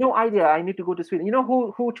 I have no idea I need to go to Sweden. You know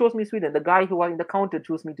who chose me Sweden? The guy who was in the counter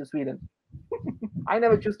chose me to Sweden. I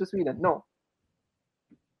never choose to Sweden. No.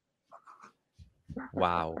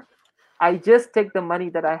 Wow. I just take the money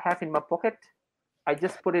that I have in my pocket. I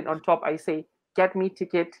just put it on top. I say, get me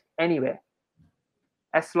ticket anywhere.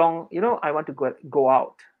 As long, I want to go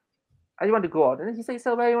out. I want to go out. And then he says,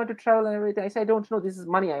 so where you want to travel and everything? I say, I don't know. This is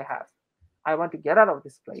money I have. I want to get out of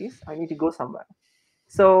this place. I need to go somewhere.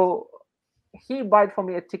 So he bought for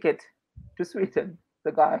me a ticket to Sweden,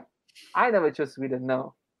 the guy. I never chose Sweden,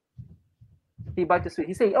 no. He bought to Sweden.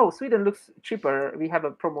 He say, oh, Sweden looks cheaper. We have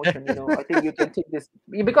a promotion, I think you can take this.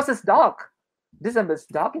 Because it's dark. December is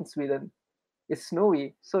dark in Sweden. It's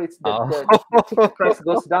snowy. So it's Oh. the ticket price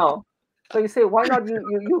goes down. So you say, why not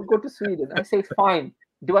you go to Sweden? I say, fine.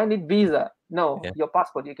 Do I need visa? No, Yeah. your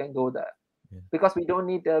passport, you can go there. Yeah. Because we don't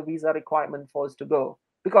need a visa requirement for us to go.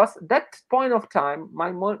 Because that point of time,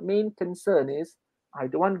 my main concern is I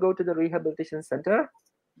don't want to go to the rehabilitation center.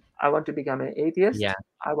 I want to become an Yeah. atheist.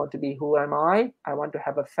 I want to be who am I? I want to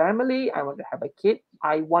have a family. I want to have a kid.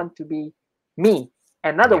 I want to be me.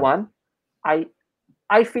 Another Yeah. one, I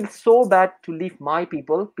I feel so bad to leave my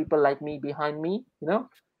people like me behind me,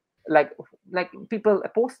 like people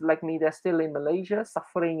post like me, they're still in Malaysia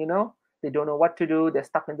suffering, they don't know what to do, they're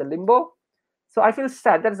stuck in the limbo. So I feel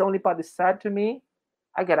sad. That's the only part is sad to me.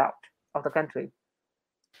 I get out of the country.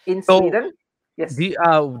 In So, Sweden, yes,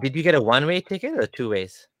 did you get a one-way ticket or two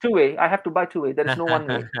ways? two-way. I have to buy two-way. There is no one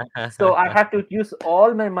way. So I have to use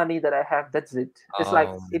all my money that I have. That's it. It's like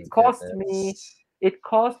Oh my goodness. it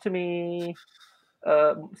cost me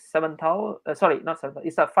 7,000. Sorry, not 7,000.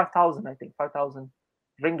 It's 5,000. I think 5,000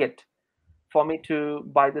 ringgit for me to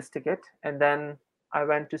buy this ticket. And then I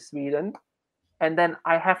went to Sweden, and then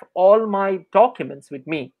I have all my documents with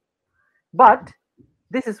me. But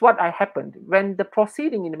this is what I happened when the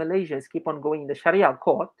proceeding in Malaysia is keep on going in the Sharia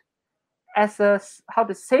court. As a how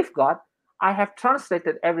to safeguard, I have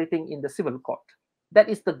translated everything in the civil court. That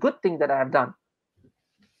is the good thing that I have done.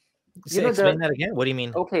 Explain that again. What do you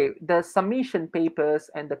mean? Okay, the submission papers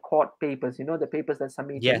and the court papers, the papers that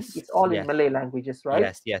submitting, Yes. it's all Yes. in Malay languages, right?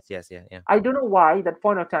 Yes. Yes. Yes. Yeah. Yeah. I don't know why that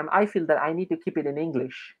point of time I feel that I need to keep it in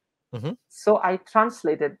English. Mm-hmm. So I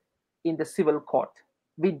translated in the civil court.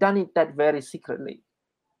 We done it that very secretly.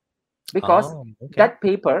 Because that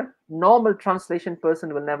paper, normal translation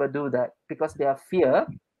person will never do that because they have fear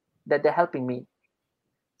that they're helping me.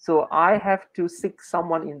 So I have to seek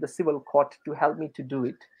someone in the civil court to help me to do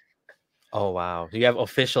it. Oh wow! You have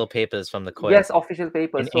official papers from the court. Yes, official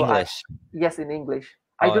papers. In English. Yes, in English.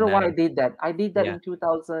 I don't know why I did that. I did that Yeah. in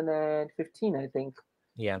 2015, I think.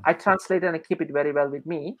 Yeah. I translated and I keep it very well with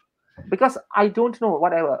me because I don't know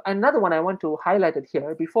whatever. Another one I want to highlight it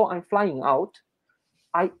here before I'm flying out.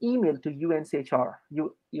 I emailed to UNHCR,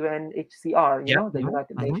 UNHCR, the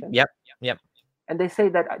United Nations. Yep. And they say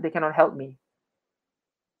that they cannot help me.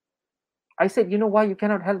 I said, why you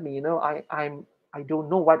cannot help me? I don't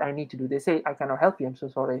know what I need to do. They say, I cannot help you. I'm so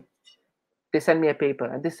sorry. They send me a paper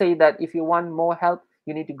and they say that if you want more help,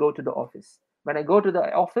 you need to go to the office. When I go to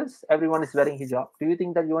the office, everyone is wearing hijab. Do you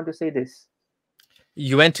think that you want to say this?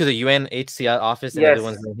 You went to the UNHCR office and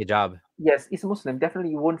everyone's wearing hijab. Yes, it's Muslim.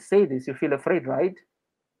 Definitely you won't say this. You feel afraid, right?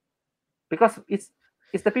 Because it's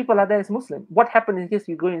the people are there is Muslim. What happened in case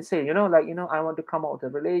you go and say, I want to come out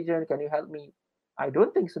of religion. Can you help me? I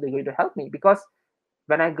don't think so. They're going to help me because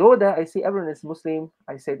when I go there, I see everyone is Muslim.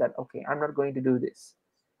 I say that, okay, I'm not going to do this.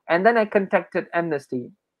 And then I contacted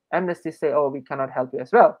Amnesty. Amnesty say, oh, we cannot help you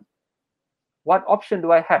as well. What option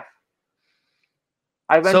do I have?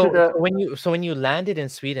 I went to the. When you landed in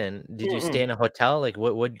Sweden, did you stay in a hotel? Like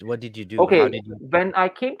what did you do? Okay, how did you... when I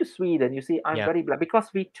came to Sweden, you see, I'm very glad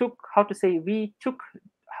because we took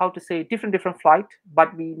different flight,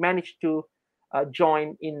 but we managed to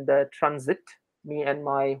join in the transit. Me and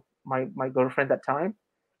my girlfriend that time,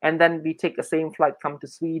 and then we take the same flight come to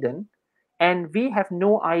Sweden, and we have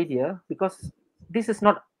no idea because this is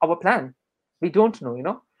not our plan. We don't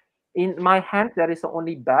know. In my hand there is the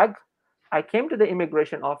only bag. I came to the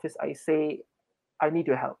immigration office. I say, I need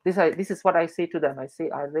your help. This is what I say to them. I say,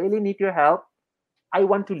 I really need your help. I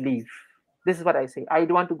want to leave. This is what I say. I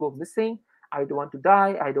don't want to go missing. I don't want to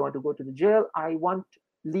die. I don't want to go to the jail. I want to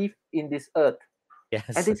live in this earth. Yes.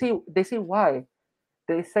 And they say why?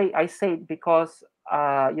 They say, I say because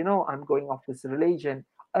I'm going off this religion.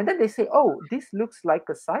 And then they say, oh, this looks like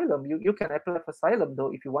asylum. You can apply for asylum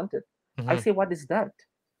though if you want it. I say, what is that?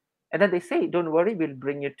 And then they say, don't worry, we'll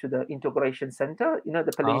bring you to the integration center,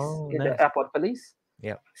 the police, the airport police.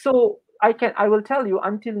 Yeah. So I will tell you,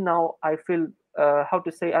 until now, I feel, I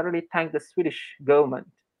really thank the Swedish government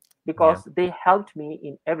because they helped me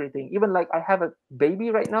in everything. Even like I have a baby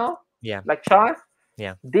right now, like child.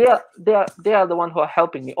 Yeah. They are the one who are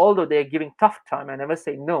helping me, although they are giving tough time. I never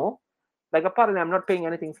say no. Like apparently I'm not paying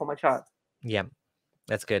anything for my child. Yeah.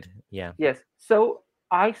 That's good. Yeah. Yes. So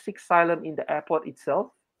I seek asylum in the airport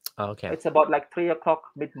itself. Okay. It's about like 3:00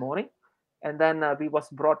 mid-morning, and then we was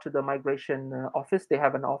brought to the migration office. They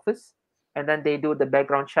have an office, and then they do the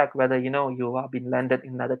background check whether you have been landed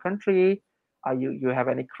in another country, you have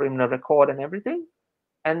any criminal record and everything,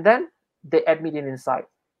 and then they admit you inside.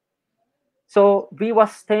 So we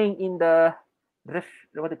was staying in the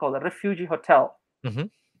refugee hotel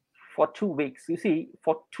for 2 weeks. You see,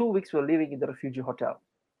 for 2 weeks we're living in the refugee hotel.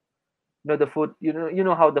 The food, you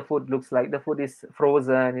know how the food looks like. The food is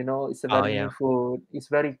frozen, it's a very new food. It's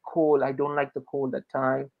very cold. I don't like the cold that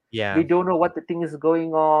time. Yeah. We don't know what the thing is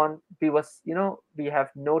going on. We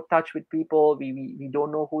have no touch with people. We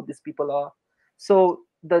don't know who these people are. So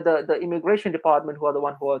the immigration department who are the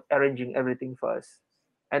one who are arranging everything for us.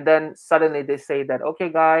 And then suddenly they say that, okay,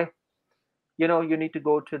 guy, you need to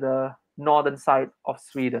go to the northern side of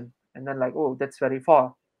Sweden. And then like, oh, that's very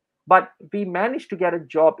far. But we managed to get a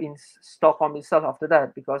job in Stockholm itself after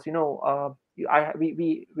that, because we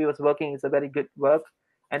was working. It's a very good work,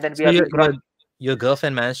 and then we So have been your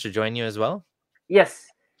girlfriend managed to join you as well? Yes,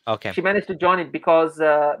 Okay. she managed to join it because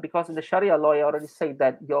in the Sharia law, I already said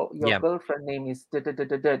that your Yeah. girlfriend name is da.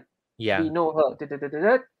 Yeah. We know her.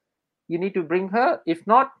 Da. You need to bring her. If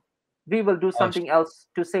not, we will do Oh, something else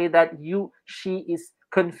to say that she is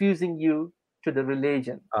confusing you to the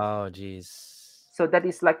religion. oh, geez. So that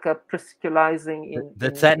is like a prescriptionizing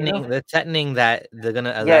The threatening that they're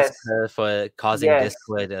gonna arrest Yes, her for causing yes,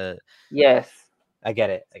 discord. yes. I get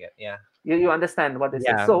it. Yeah. You understand what they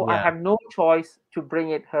say. Yeah. So I Yeah. have no choice to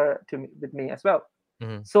bring her with me as well.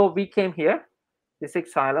 Mhm. So we came here, this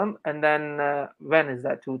asylum, and then when is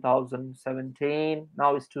that? 2017.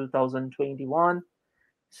 Now it's 2021.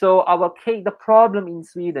 So our case, the problem in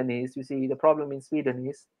Sweden is,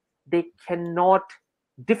 they cannot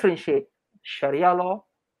differentiate Sharia law,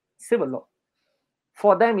 civil law.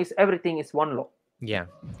 For them, is everything is one law. Yeah.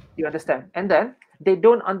 You understand? And then they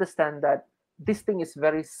don't understand that this thing is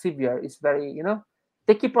very severe. It's very,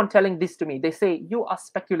 they keep on telling this to me. They say, you are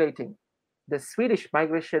speculating. The Swedish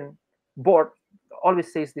Migration Board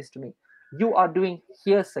always says this to me. You are doing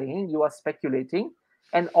hearsaying, you are speculating.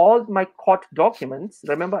 And all my court documents,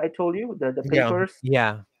 remember I told you, the Yeah. papers,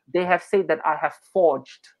 Yeah. they have said that I have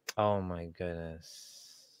forged. Oh my goodness.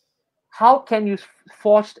 How can you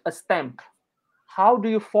forge a stamp? How do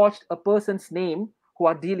you forge a person's name who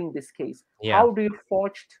are dealing this case? Yeah. How do you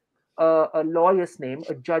forge a lawyer's name,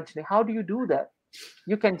 a judge name? How do you do that?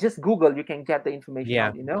 You can just Google, you can get the information Yeah.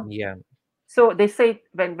 out, Yeah. So they say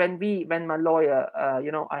when my lawyer,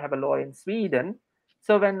 I have a lawyer in Sweden.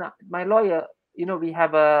 So when my lawyer, we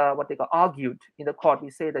have a what they call argued in the court. We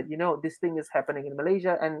say that this thing is happening in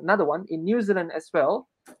Malaysia, and another one in New Zealand as well.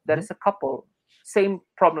 There is a couple, same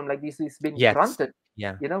problem like this is being Yes. granted.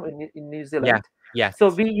 Yeah. In New Zealand. Yeah. Yes. So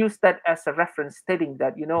we use that as a reference, stating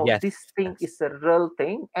that Yes. this thing is a real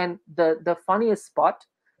thing. And the funniest part,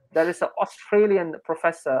 there is an Australian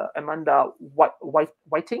professor, Amanda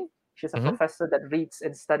Whiting. She's a professor that reads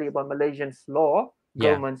and studies about Malaysian's law,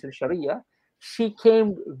 governments and Sharia. She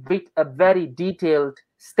came with a very detailed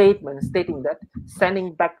statement stating that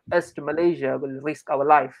sending back us to Malaysia will risk our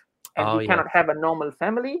life, and we cannot have a normal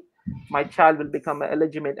family. My child will become an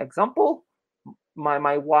illegitimate example.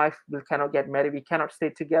 My wife cannot get married. We cannot stay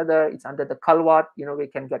together. It's under the Kalwat. We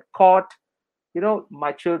can get caught.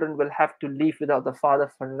 My children will have to live without the father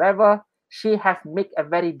forever. She have make a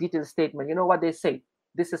very detailed statement. You know what they say?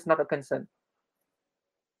 This is not a concern.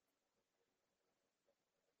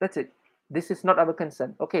 That's it. This is not our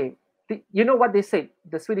concern. Okay. You know what they say?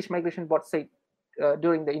 The Swedish Migration Board said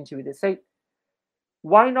during the interview. They say,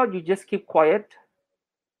 why not you just keep quiet,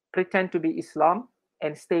 pretend to be Islam,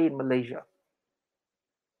 and stay in Malaysia?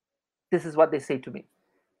 This is what they say to me.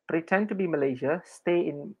 Pretend to be Malaysia,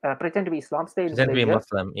 pretend to be Islam, stay in Pretend Malaysia, to be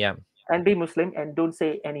Muslim, yeah, and be Muslim, and don't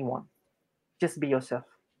say anyone. Just be yourself.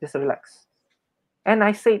 Just relax. And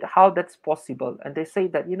I said how that's possible, and they say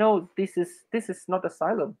that this is not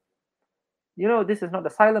asylum. This is not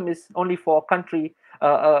asylum. Is only for a country,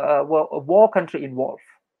 a war country involved.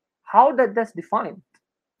 How that's defined?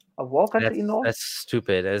 A war country involved? That's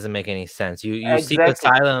stupid. It doesn't make any sense. You seek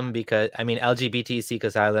Exactly. asylum because LGBT seek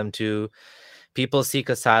asylum too. People seek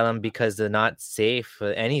asylum because they're not safe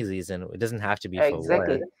for any reason. It doesn't have to be for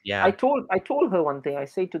Exactly. war. Yeah. I told her one thing. I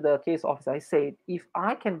say to the case officer, I said, if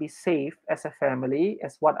I can be safe as a family,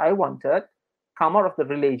 as what I wanted, come out of the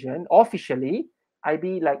religion officially, I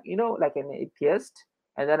be like like an atheist,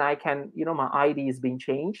 and then I can my ID is being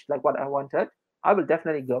changed like what I wanted, I will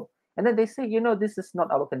definitely go. And then they say, this is not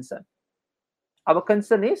our concern. Our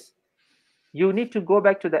concern is you need to go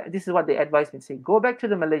back to this is what they advise me, say, go back to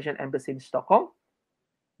the Malaysian embassy in Stockholm,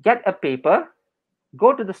 get a paper,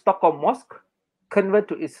 go to the Stockholm mosque, convert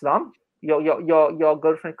to Islam, your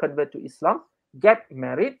girlfriend convert to Islam, get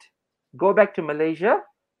married, go back to Malaysia,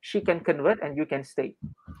 she can convert and you can stay.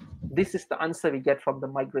 This is the answer we get from the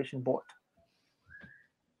migration board.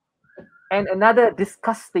 And another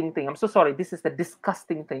disgusting thing, I'm so sorry, this is the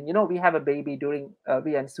disgusting thing. We have a baby during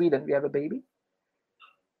we are in Sweden, we have a baby.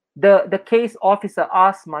 The case officer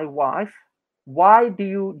asked my wife, why do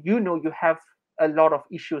you have a lot of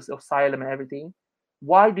issues of asylum and everything,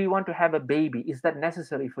 why do you want to have a baby? Is that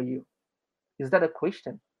necessary for you? Is that a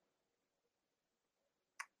question?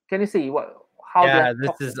 Can you see how yeah,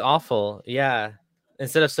 this is awful. Yeah,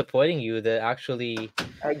 instead of supporting you, they're actually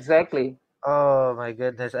exactly. Oh my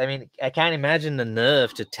goodness. I mean, I can't imagine the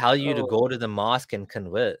nerve to tell you to go to the mosque and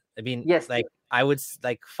convert. I mean, yes, like I would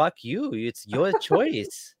like fuck you. It's your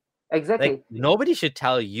choice. Like Exactly. nobody should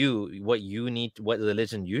tell you what you need, what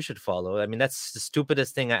religion you should follow. I mean, that's the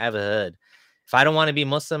stupidest thing I ever heard. If I don't want to be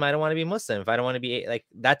Muslim, I don't want to be Muslim. If I don't want to be like,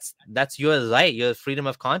 that's your right, your freedom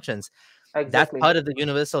of conscience. That's Exactly. part of the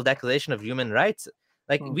Universal Declaration of Human Rights.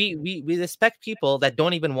 Like Mm, we respect people that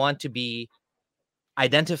don't even want to be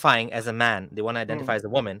identifying as a man. They want to mm, identify as a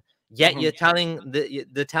woman. Yet mhm,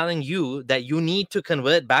 they're telling you that you need to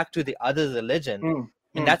convert back to the other religion, mm,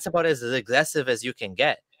 and mm, that's about as aggressive as you can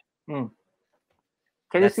get. mm.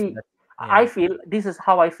 Can you That's see? yeah. I feel this is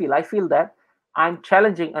how I feel. I feel that I'm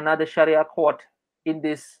challenging another Sharia court in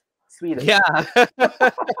this Sweden. Yeah.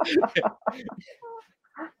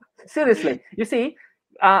 Seriously, you see,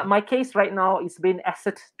 my case right now is been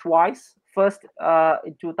assessed twice. First,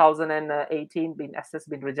 in 2018, been assessed,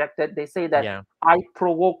 been rejected. They say that Yeah. I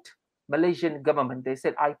provoked Malaysian government. They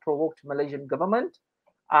said I provoked Malaysian government.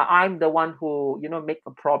 I'm the one who, make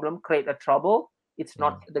a problem, create a trouble. It's Mm.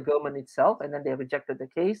 not the government itself. And then they rejected the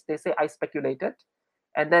case. They say I speculated.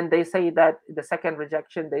 And then they say that the second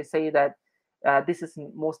rejection, they say that this is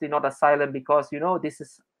mostly not asylum because, this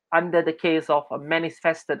is under the case of a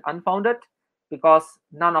manifested unfounded because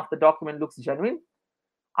none of the document looks genuine.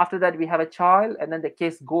 After that, we have a child, and then the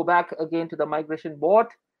case go back again to the migration board.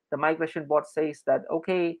 The migration board says that,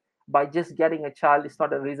 okay, by just getting a child is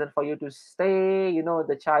not a reason for you to stay.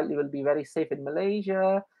 The child will be very safe in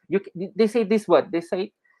Malaysia. They say this word. They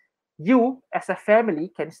say you as a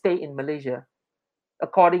family can stay in Malaysia.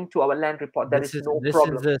 According to our land report, there This is is no this is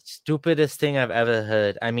problem. the stupidest thing I've ever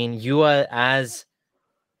heard. I mean, you are as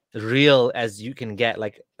real as you can get.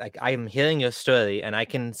 Like I'm hearing your story and I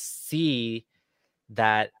can see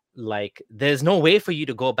that like there's no way for you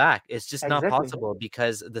to go back. It's just not Exactly. possible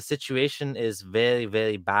because the situation is very,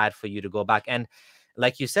 very bad for you to go back. And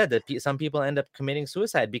like you said, that some people end up committing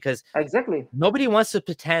suicide because Exactly. nobody wants to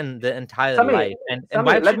pretend the entire Samir, life. And Samir,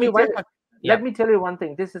 why should we talk? Yeah, let me tell you one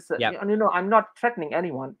thing. This is, yeah, I'm not threatening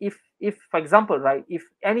anyone. If, for example, right, if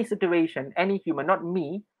any situation, any human, not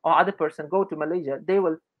me or other person, go to Malaysia, they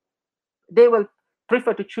will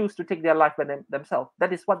prefer to choose to take their life by themselves.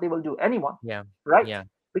 That is what they will do. Anyone, yeah, right? yeah,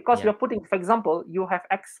 Because yeah, you're putting, for example, you have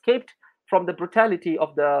escaped from the brutality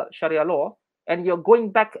of the Sharia law, and you're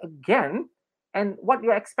going back again. And what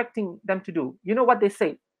you're expecting them to do? You know what they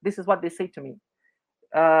say? This is what they say to me.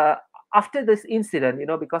 uh, After this incident,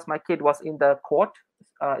 because my kid was in the court,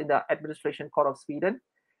 in the administration court of Sweden,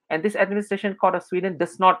 and this administration court of Sweden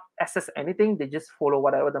does not assess anything. They just follow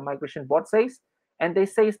whatever the migration board says, and they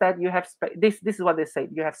say that you have this is what they say: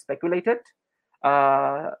 you have speculated.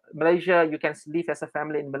 Malaysia, you can live as a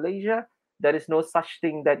family in Malaysia. There is no such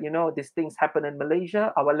thing that these things happen in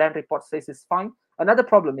Malaysia. Our land report says it's fine. Another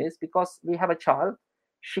problem is because we have a child,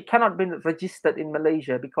 she cannot be registered in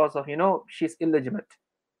Malaysia because of she's illegitimate,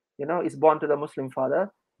 is born to the Muslim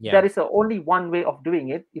father. yeah. There is only one way of doing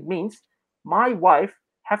it. It means my wife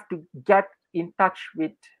have to get in touch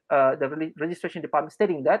with the registration department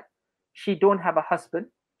stating that she don't have a husband.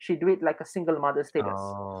 She do it like a single mother status.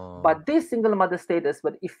 Oh, But this single mother status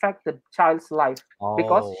would affect the child's life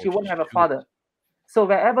because oh, she won't have a shoot. father. So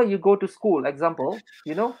wherever you go to school, example,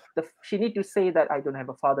 she need to say that I don't have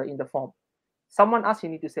a father in the form. Someone else, you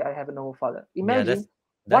need to say I have no father. Yeah, Imagine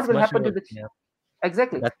what that's will much happen to more. the Yeah,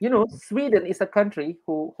 exactly. that's Sweden is a country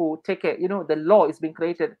who take care. The law is being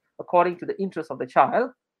created according to the interest of the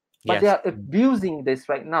child, but they yes. are abusing this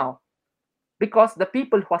right now because the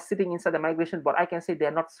people who are sitting inside the migration board, I can say they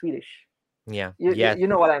are not Swedish. Yeah, You, you, yes, you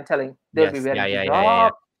know what I'm telling? They'll be yes. Yeah, wearing yeah, yeah, yeah, yeah.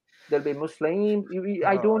 hijab. They'll be Muslim.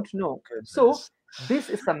 I Oh don't know. So goodness. this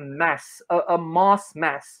is a mess, a mass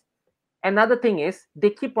mess. Another thing is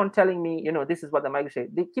they keep on telling me, this is what the migration say.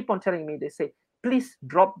 They keep on telling me, they say, please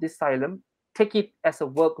drop this asylum, take it as a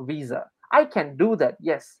work visa. I can do that.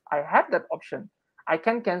 Yes, I have that option. I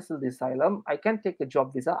can cancel the asylum. I can take a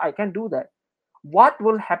job visa. I can do that. What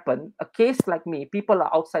will happen? A case like me, people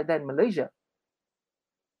are outside there in Malaysia.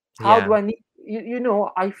 How Yeah, do I need,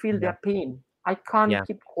 I feel yeah, their pain. I can't yeah,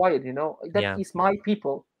 keep quiet, that yeah, is my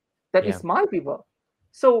people. That yeah. is my people.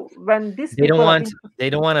 So when these They don't people are want in, they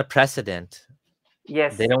don't want a precedent.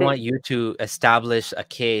 They yes, don't want you to establish a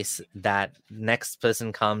case that next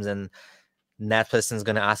person comes and that person's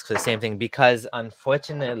going to ask for the same thing because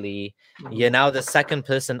unfortunately you're now the second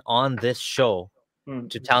person on this show mm,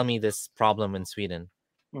 to tell me this problem in Sweden.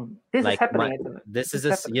 this is Like happening at the moment. this is This is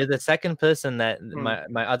this happening. you're the second person that Mm,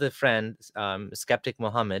 my other friend Skeptic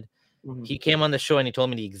Mohammed, mm, he came on the show and he told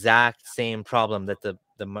me the exact same problem that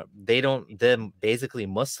they're basically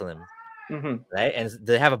Muslim, mhm. right? And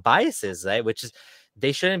they have biases, right? Which is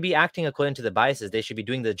they shouldn't be acting according to the biases. They should be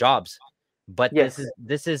doing their jobs. But Yes.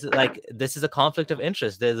 this is a conflict of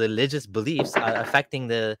interest. Their religious beliefs are affecting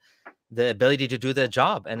the ability to do their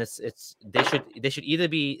job, and they should either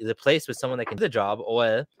be replaced with someone that can do the job,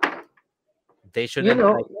 or they You shouldn't,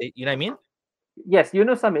 know, like, you know what I mean? yes,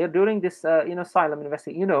 Samir, during this, asylum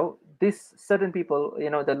investigation, this certain people,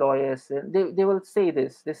 the lawyers, they will say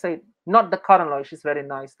this. They say, not the current lawyer, she's very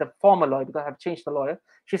nice, the former lawyer, because I've changed the lawyer.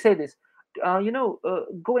 She said this,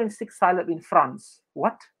 go and seek asylum in France.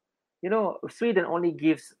 What? Sweden only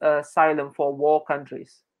gives asylum for war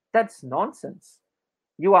countries. That's nonsense.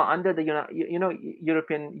 You are under the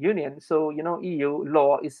European Union, so EU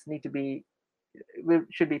law is need to be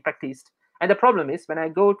should be practiced. And the problem is, when I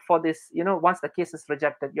go for this, once the case is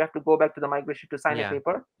rejected, you have to go back to the migration to sign a Yeah,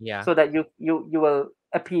 paper, yeah, so that you will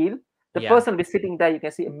appeal. The yeah, person will be sitting there. You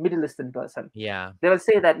can see a Middle Eastern person. yeah. They will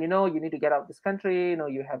say that you need to get out of this country.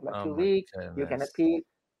 You have like Oh two my weeks. You can goodness. appeal.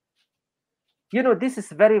 This is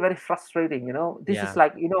very, very frustrating. This is Yeah,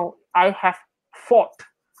 like, I have fought.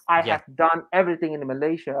 I yeah, have done everything in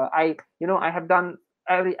Malaysia. I have done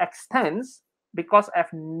every extent, because I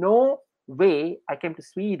have no way. I came to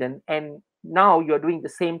Sweden, and now you're doing the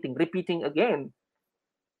same thing, repeating again.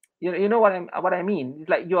 You know what I mean? It's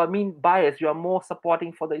like you are mean biased. You are more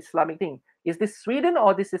supporting for the Islamic thing. Is this Sweden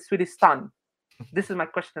or this is Swedistan? This is my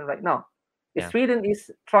question right now. If yeah. Sweden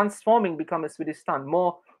is transforming, become a Swedistan,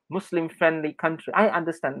 more Muslim friendly country, I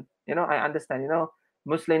understand.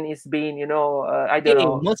 Muslim is being, I don't Hey,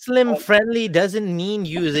 know. Muslim friendly doesn't mean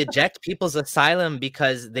you reject people's asylum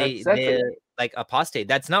because Exactly. they're like apostate.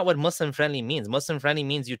 That's not what Muslim friendly means. Muslim friendly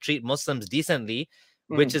means you treat Muslims decently,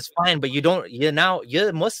 which Mm, is fine, but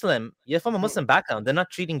you're Muslim, you're from a mm, Muslim background. They're not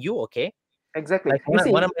treating you okay. exactly. Like You one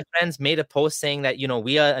see, of my friends made a post saying that,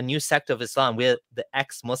 we are a new sect of Islam. We're the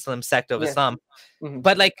ex-Muslim sect of yes. Islam. Mhm,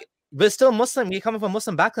 But like we're still Muslim. You're coming from a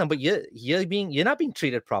Muslim background, but you're not being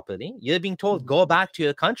treated properly. You're being told mhm, go back to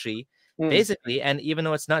your country, mm, basically, and even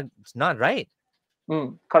though it's not right.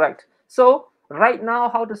 correct. So right now,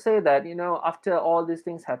 how to say that, after all these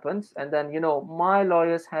things happens, and then, my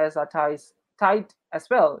lawyers has our ties tight as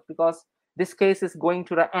well, because this case is going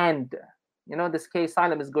to the end. This case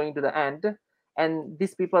asylum is going to the end, and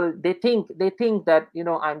these people, they think that,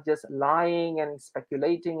 I'm just lying and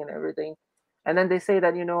speculating and everything. And then they say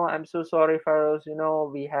that, I'm so sorry, Pharaohs,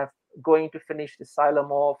 we have going to finish the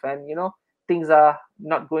asylum off, and things are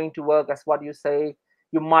not going to work as what you say.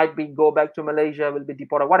 You might be go back to Malaysia, will be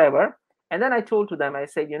deported, whatever. And then I told to them, I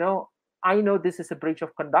said, I know this is a breach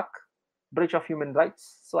of conduct, breach of human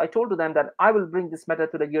rights. So I told to them that I will bring this matter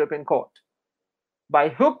to the European court. By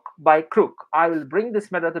hook, by crook, I will bring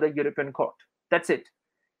this matter to the European court. That's it.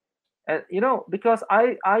 And because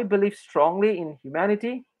I believe strongly in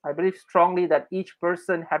humanity. I believe strongly that each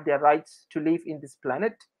person have their rights to live in this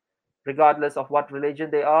planet, regardless of what religion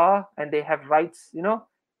they are, and they have rights,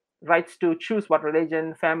 rights to choose what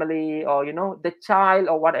religion, family, or the child,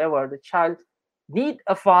 or whatever. The child need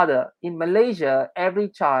a father. In Malaysia, every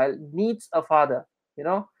child needs a father.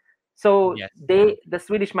 So Yes, yeah. the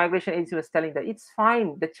Swedish migration agency was telling that it's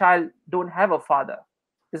fine, the child don't have a father.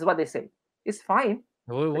 This is what they say. It's fine,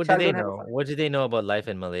 What, the what do child they don't have a know? father. What do they know about life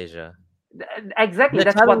in Malaysia? Exactly, They're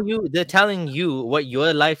that's what. telling you. They're telling you what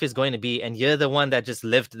your life is going to be, and you're the one that just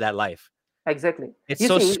lived that life. Exactly. It's You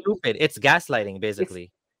so see, stupid. It's gaslighting, it's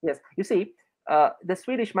basically. yes. You see, the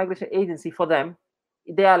Swedish migration agency, for them,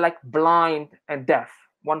 they are like blind and deaf.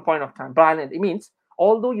 One point of time, blind. It means,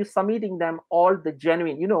 although you're submitting them all the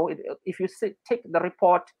genuine, if you take the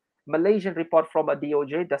report, Malaysian report from a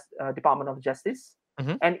DOJ, Department of Justice,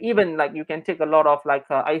 Hmm. and even like you can take a lot of like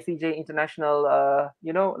ICJ International,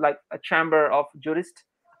 like a chamber of jurists,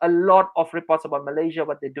 a lot of reports about Malaysia,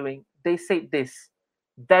 what they're doing. They say this.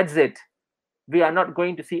 That's it. We are not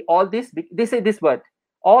going to see all this. They say this word.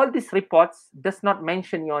 All these reports does not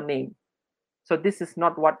mention your name. So this is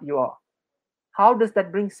not what you are. How does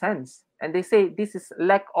that bring sense? And they say this is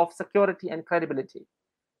lack of security and credibility.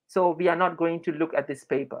 So we are not going to look at this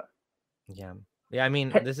paper. Yeah. Yeah, I mean,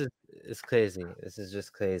 this is it's crazy. This is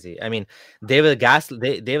just crazy. I mean, they were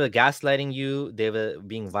gaslighting you, they were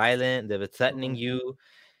being violent, they were threatening Mm, you.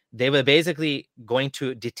 They were basically going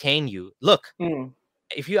to detain you. Look, mm,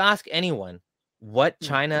 if you ask anyone what mm,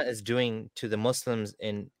 China is doing to the Muslims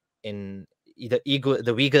in the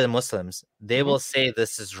Uyghur Muslims, they mhm, will say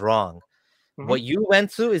this is wrong. mhm. What you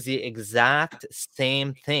went through is the exact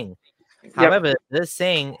same thing. Yep. However, they're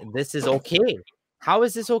saying this is okay. How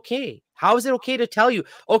is this okay? How is it okay to tell you?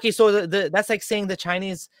 Okay, so that's like saying the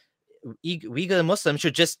Chinese Uyghur Muslims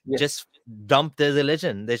should just Yes. just dump their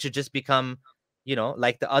religion. They should just become,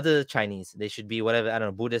 like the other Chinese. They should be whatever, I don't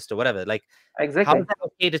know, Buddhist or whatever. Like, how is Exactly. that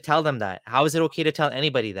okay to tell them that? How is it okay to tell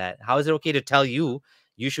anybody that? How is it okay to tell you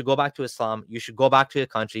you should go back to Islam, you should go back to your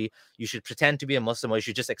country, you should pretend to be a Muslim, or you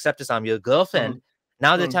should just accept Islam. Your girlfriend,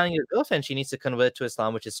 now they're telling your girlfriend she needs to convert to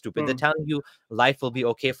Islam, which is stupid. They're telling you life will be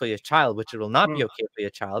okay for your child, which it will not be okay for your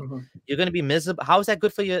child. You're going to be miserable. How is that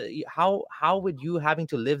good for your, how would you having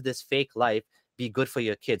to live this fake life be good for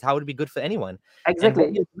your kids? How would it be good for anyone? And what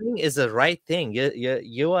Exactly. you're doing is the right thing.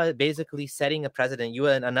 You are basically setting a precedent. You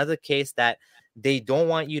are in another case that they don't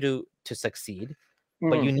want you to succeed,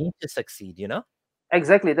 but you need to succeed, you know?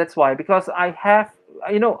 Exactly. That's why, because I have,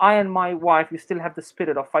 I and my wife, we still have the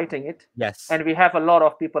spirit of fighting it. Yes. And we have a lot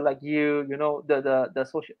of people like you, the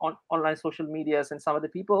social online social medias and some of the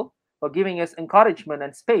people for giving us encouragement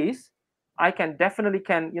and space. I can definitely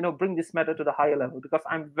bring this matter to the higher level, because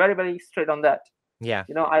I'm very, very straight on that. Yeah.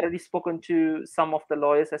 I already spoken to some of the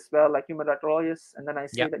lawyers as well, like human rights lawyers, and then I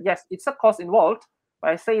say Yeah. that yes, it's a cost involved,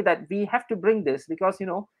 but I say that we have to bring this, because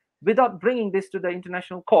without bringing this to the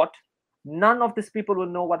international court, none of these people will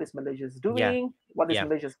know what is Malaysia is doing, what is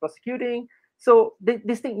Malaysia is prosecuting. So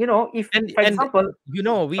this thing, if, for example,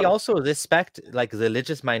 we also respect like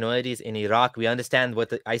religious minorities in Iraq. We understand what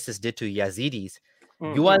the ISIS did to Yazidis.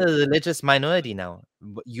 You are a religious minority now.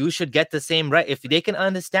 You should get the same right. If they can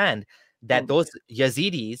understand that those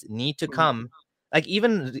Yazidis need to come, like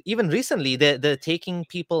even recently, they're taking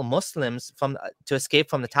people, Muslims, to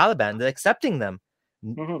escape from the Taliban. They're accepting them.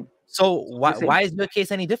 So why is your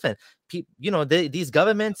case any different? These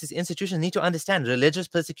governments, these institutions need to understand religious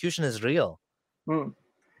persecution is real.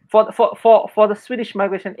 For the Swedish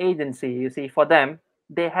Migration Agency, you see, for them,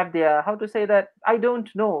 they have their, how to say that, I don't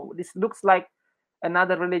know. This looks like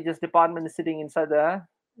another religious department is sitting inside there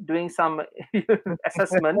doing some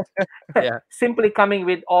assessment, simply coming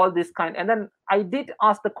with all this kind. And then I did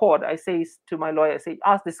ask the court, I say to my lawyer, I say,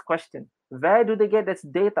 ask this question: where do they get this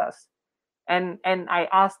data? And I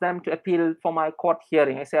asked them to appeal for my court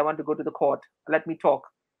hearing. I say, I want to go to the court. Let me talk.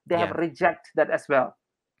 They have rejected that as well.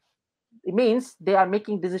 It means they are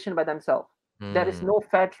making decision by themselves. There is no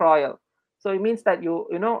fair trial. So it means that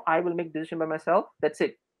I will make decision by myself. That's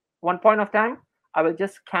it. One point of time, I will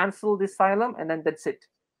just cancel the asylum, and then that's it.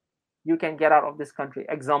 You can get out of this country.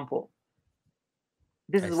 Example.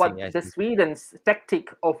 This is what the Sweden's tactic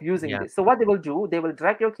of using this. So what they will do, they will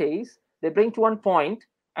drag your case, they bring to one point,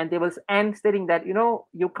 and they will end stating that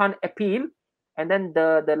you can't appeal, and then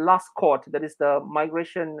the last court, that is the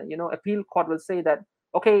migration appeal court, will say that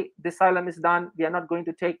okay, the asylum is done, we are not going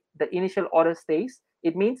to take the initial order stays.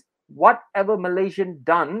 It means whatever Malaysian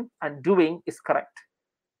done and doing is correct.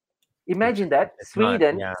 Imagine that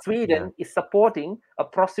Sweden is supporting a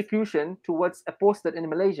prosecution towards apostate in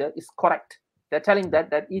Malaysia is correct. They're telling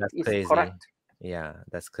that it is crazy. Correct. Yeah,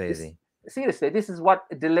 that's crazy. Seriously, this is what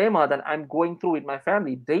dilemma that I'm going through with my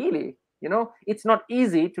family daily. It's not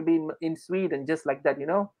easy to be in Sweden just like that.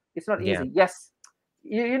 It's not easy. Yes,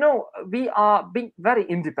 we are being very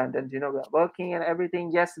independent. We are working and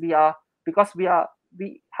everything. Yes, we are, because we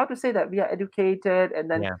how to say that, we are educated, and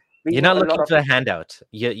then you're not looking for a handout.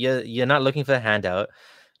 You're not looking for a handout.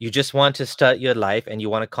 You just want to start your life, and you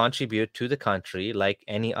want to contribute to the country like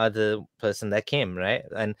any other person that came, right?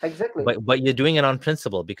 And exactly. But you're doing it on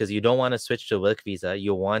principle, because you don't want to switch to work visa.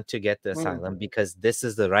 You want to get the asylum because this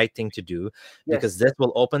is the right thing to do, because this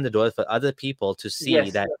will open the door for other people to see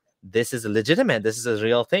that this is legitimate. This is a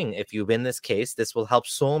real thing. If you win this case, this will help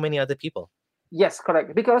so many other people. Yes,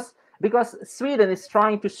 correct. Because Sweden is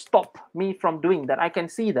trying to stop me from doing that. I can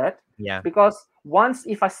see that. Yeah. Because once,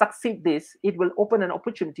 if I succeed this, it will open an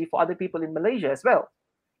opportunity for other people in Malaysia as well.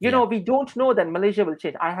 We don't know that Malaysia will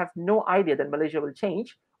change. I have no idea that Malaysia will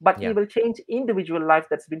change, but it will change individual life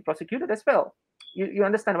that's been prosecuted as well. You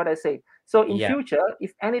understand what I say? So in future,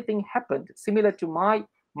 if anything happened similar to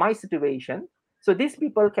my situation, so these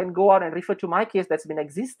people can go out and refer to my case that's been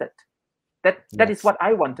existed. That is what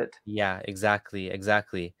I wanted. Yeah, exactly.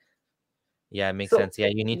 Yeah, it makes sense. Yeah,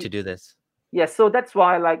 you need to do this. Yes, so that's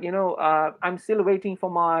why, I'm still waiting for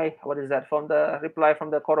my, from the reply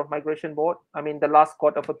from the Court of Migration Board. I mean, the last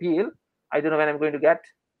Court of Appeal. I don't know when I'm going to get.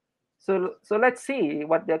 So let's see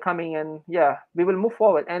what they're coming, and we will move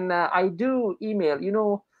forward. And I do email,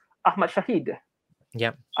 Ahmad Shahid.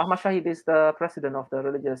 Yeah. Ahmad Shahid is the president of the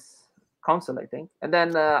Religious Council, I think. And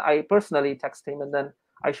then I personally text him, and then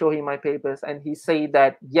I show him my papers, and he said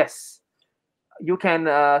that, yes, you can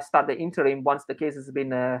start the interim once the case has been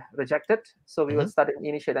rejected. So we will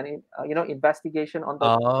initiate an investigation on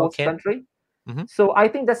the host country. So I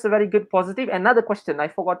think that's a very good positive. Another question I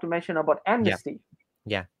forgot to mention about amnesty.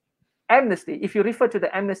 Yeah. Amnesty. If you refer to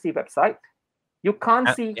the amnesty website, you can't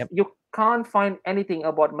you can't find anything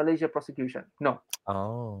about Malaysia prosecution. No.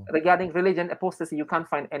 Oh. Regarding religion apostasy, you can't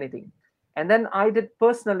find anything. And then I did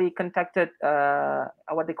personally contacted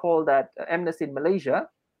what they call that Amnesty in Malaysia,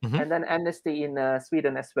 Mhm. and then Amnesty in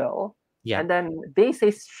Sweden as well. Yeah. And then they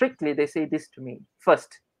say strictly, they say this to me: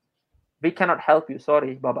 first, we cannot help you.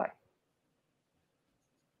 Sorry, bye bye.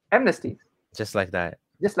 Amnesty, Just like that.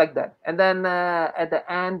 just like that. And then at the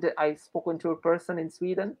end, I spoken to a person in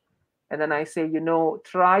Sweden, and then I say,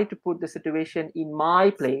 try to put the situation in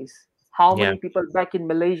my place. How Yeah. many people back in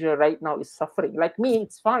Malaysia right now is suffering? Like me,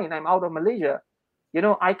 it's fine. I'm out of Malaysia.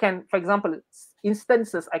 I can, for example,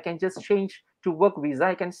 instances, I can just change to work visa.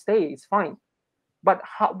 I can stay. It's fine. But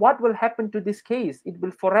what will happen to this case? It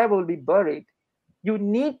will forever be buried. You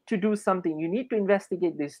need to do something. You need to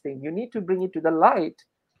investigate this thing. You need to bring it to the light.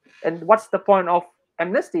 And what's the point of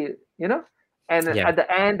amnesty? And Yeah. at the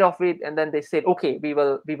end of it, and then they said, okay, we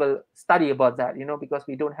will study about that, because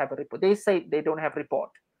we don't have a report. They say they don't have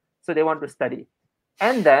report, so they want to study.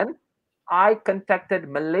 And then I contacted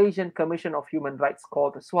Malaysian Commission of Human Rights,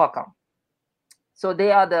 called SWAKAM. So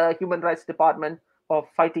they are the human rights department of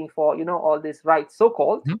fighting for all these rights, so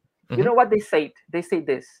called. Mhm. You Mhm. know what they say? They say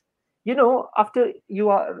this: after you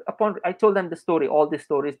are upon, I told them the story, all the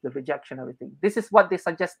stories, the rejection, everything. This is what they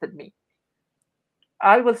suggested me: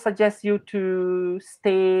 I will suggest you to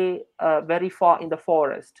stay very far in the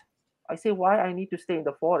forest. I say, why I need to stay in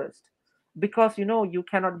the forest? Because you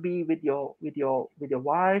cannot be with your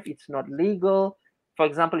wife. It's not legal. For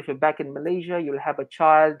example, if you're back in Malaysia, you'll have a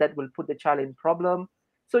child that will put the child in problem.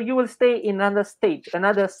 So you will stay in another state,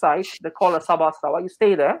 another site. They call a Sabah Sarawak. You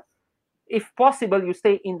stay there. If possible, you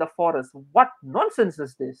stay in the forest. What nonsense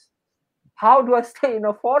is this? How do I stay in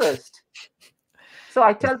a forest? So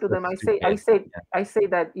I It's tell to so them, I say, I stupid. say, I say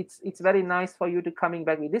that it's very nice for you to coming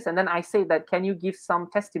back with this, and then I say that, can you give some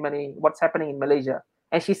testimony what's happening in Malaysia?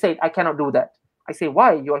 And she said, I cannot do that. I say,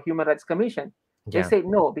 why? You're Human Rights Commission. They Yeah. say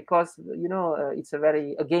no, because it's a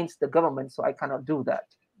very against the government, so I cannot do that.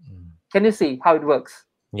 Mm. Can you see how it works?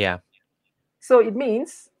 Yeah. So it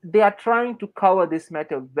means they are trying to cover this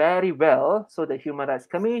matter very well. So the Human Rights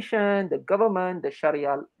Commission, the government, the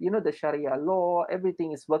Sharia, the Sharia law,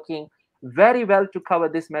 everything is working very well to cover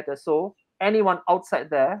this matter. So anyone outside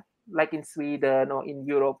there, like in Sweden or in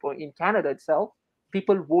Europe or in Canada itself,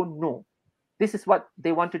 people won't know. This is what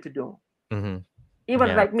they wanted to do. Mhm. Even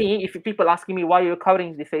Yeah. like me, if people asking me why you're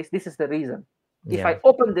covering the face, this is the reason. If Yeah. I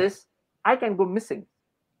open this, I can go missing.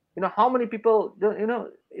 How many people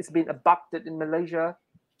it's been abducted in Malaysia.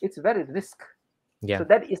 It's very risk. Yeah. So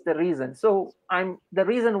that is the reason. So I'm the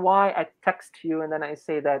reason why I text you, and then I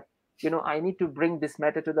say that I need to bring this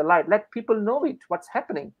matter to the light, let people know it, what's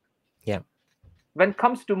happening. Yeah. When it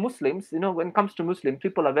comes to Muslims, when it comes to Muslim,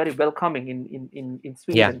 people are very welcoming in Yeah.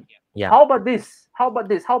 Sweden. Yeah. How about this? How about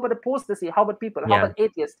this? How about the apostasy? How about people? How Yeah. about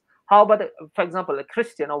atheists? How about, for example, a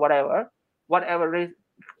Christian or whatever race,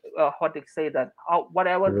 what they say that,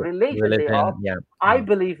 whatever religion they are. Religion. Yeah. I Mm.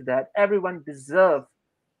 believe that everyone deserves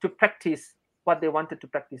to practice what they wanted to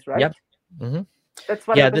practice, right? Yep. Mhm. That's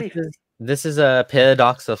what I Yeah, this believe. is this is a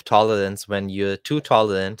paradox of tolerance when you're too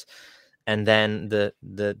tolerant, and then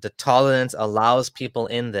the tolerance allows people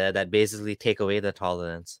in there that basically take away the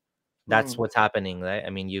tolerance. That's Mm. what's happening, right?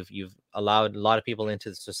 I mean, you've allowed a lot of people into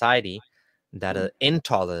the society that Mm. are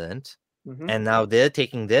intolerant, Hmm. and now they're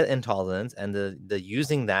taking their intolerance and they're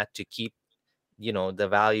using that to keep the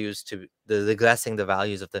values, to the regressing the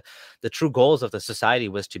values of the true goals of the society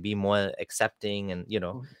was to be more accepting, and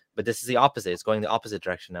but this is the opposite. It's going the opposite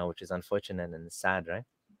direction now, which is unfortunate and sad, right?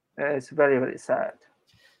 It's very, very sad.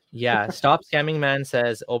 Yeah. Stop Scamming Man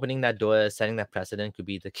says opening that door, setting that precedent could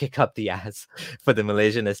be the kick up the ass for the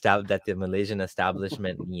that the Malaysian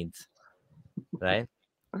establishment needs, right?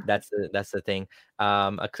 That's the thing.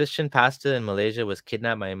 A Christian pastor in Malaysia was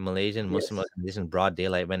kidnapped by a Malaysian Muslim Yes, organization in broad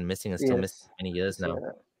daylight, went missing and still missing yes. for many years So, now.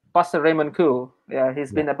 Pastor Raymond Koo, yeah,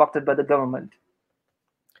 he's Yeah. been abducted by the government.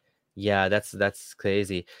 Yeah, that's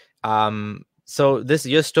crazy. So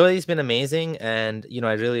your story's been amazing, and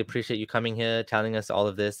I really appreciate you coming here, telling us all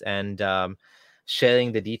of this, and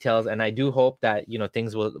sharing the details. And I do hope that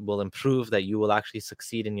things will improve, that you will actually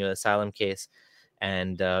succeed in your asylum case,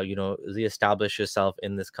 and reestablish yourself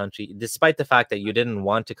in this country, despite the fact that you didn't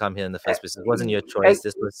want to come here in the Uh, first place. It wasn't your uh, choice.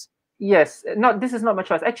 This was Yes, not this is not my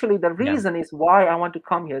choice. Actually, the yeah, reason is why I want to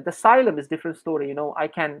come here. The asylum is different story. I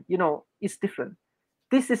can, it's different.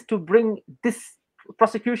 This is to bring this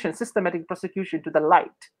prosecution, systematic prosecution, to the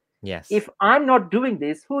light. yes, If I'm not doing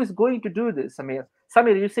this, who is going to do this, Samir?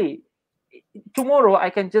 Samir, you see, tomorrow I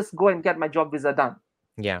can just go and get my job visa done.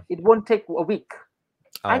 yeah. It won't take a week.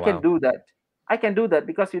 Oh I can wow. do that. I can do that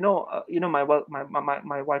because my work,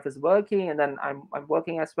 my wife is working, and then I'm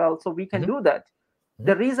working as well, so we can Hmm. do that.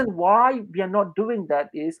 The reason why we are not doing that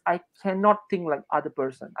is I cannot think like other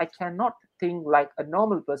person. I cannot think like a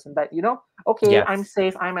normal person that, okay, I'm Yes.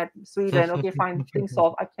 safe, I'm at Sweden, okay, fine, things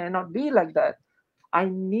solved. I cannot be like that. I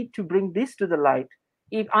need to bring this to the light.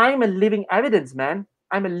 If I'm a living evidence, man,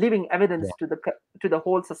 I'm a living Yeah. evidence to the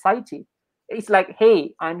whole society. It's like,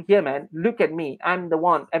 hey, I'm here, man. Look at me. I'm the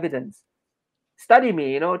one evidence. Study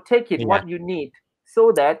me, take it Yeah. what you need,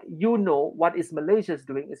 so that what is Malaysia's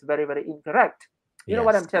doing is very, very incorrect. You know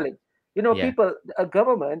what Yes. I'm telling? Yeah. People, a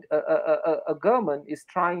government is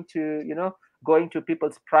trying to, going to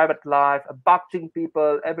people's private life, abducting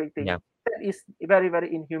people, Yeah. everything. That is very,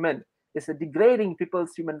 very inhuman. It's a degrading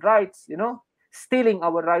people's human rights, stealing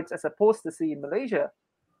our rights as opposed to see in Malaysia.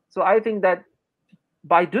 So I think that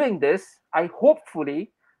by doing this, I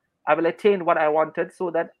will attain what I wanted,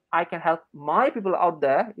 so that I can help my people out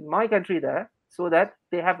there in my country there, so that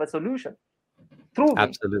they have a solution through me.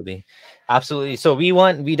 Absolutely. Absolutely. So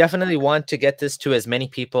we definitely want to get this to as many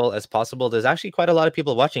people as possible. There's actually quite a lot of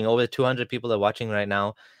people watching. Over 200 people are watching right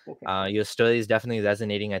now. Okay. Your story is definitely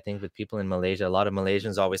resonating, I think, with people in Malaysia. A lot of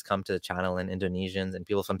Malaysians always come to the channel, and Indonesians and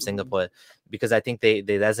people from Singapore, because I think they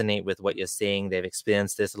resonate with what you're saying. They've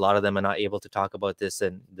experienced this. A lot of them are not able to talk about this,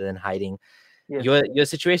 and then hiding. Yes. Your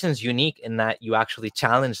situation is unique in that you actually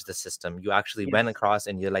challenged the system. You actually went across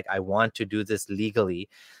and you're like, I want to do this legally.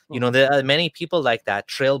 There are many people like that,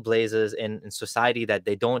 trailblazers in society, that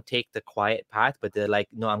they don't take the quiet path, but they're like,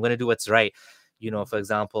 no, I'm going to do what's right. For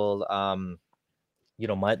example,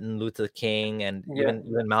 Martin Luther King, and even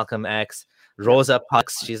Malcolm X, Rosa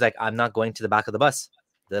Parks. She's like, I'm not going to the back of the bus.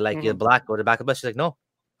 They're like, you're black, go to the back of the bus. She's like, no,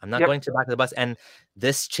 I'm not going to the back of the bus. And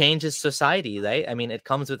this changes society, right? I mean, it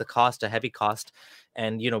comes with a cost, a heavy cost.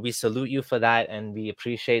 And, we salute you for that. And we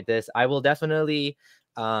appreciate this. I will definitely,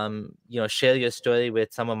 share your story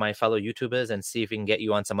with some of my fellow YouTubers and see if we can get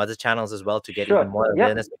you on some other channels as well to get even more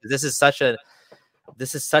awareness. Because this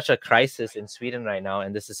is such a crisis in Sweden right now.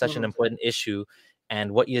 And this is such an important issue.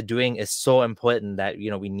 And what you're doing is so important that,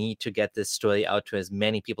 we need to get this story out to as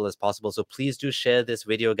many people as possible. So please do share this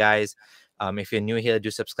video, guys. If you're new here, do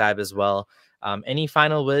subscribe as well. Any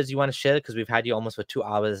final words you want to share? Because we've had you almost for 2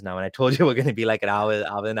 hours now. And I told you we're going to be like an hour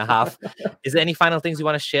and a half. Is there any final things you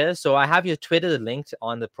want to share? So I have your Twitter linked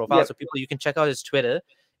on the profile. So people, you can check out his Twitter.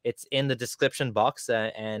 It's in the description box,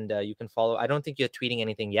 and you can follow. I don't think you're tweeting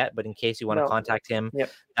anything yet, but in case you want to contact him,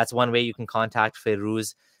 that's one way you can contact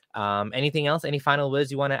Feiruz. Anything else? Any final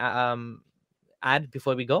words you want to add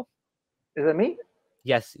before we go? Is that me?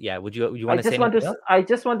 Yes. Yeah. Would you want to say anything else? I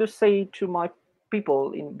just want to say to my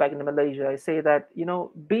people back in Malaysia, I say that,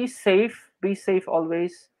 be safe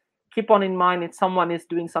always. Keep on in mind if someone is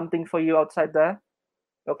doing something for you outside there.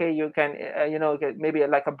 Okay, you can, maybe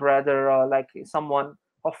like a brother or like someone,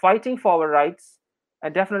 or fighting for our rights.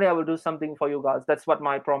 And definitely I will do something for you guys. That's what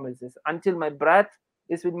my promise is. Until my breath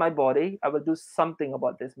is with my body, I will do something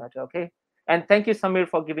about this matter. Okay. And thank you, Samir,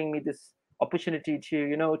 for giving me this opportunity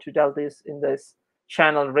to, to tell this in this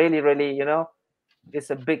channel. Really, really, it's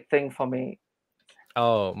a big thing for me.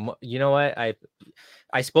 Oh, you know what?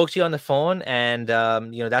 I spoke to you on the phone, and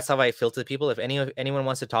that's how I filter people. If anyone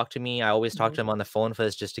wants to talk to me, I always talk to them on the phone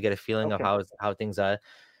first, just to get a feeling of how things are.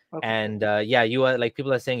 Okay. And you are, like,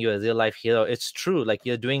 people are saying you're a real life hero. It's true. Like,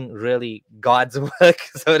 you're doing really God's work,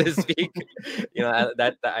 so to speak.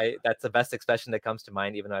 That's the best expression that comes to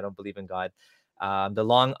mind, even though I don't believe in God. The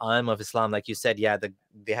long arm of Islam, like you said,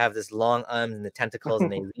 they have this long arms and the tentacles,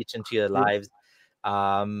 and they reach into your lives.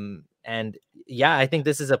 And yeah, I think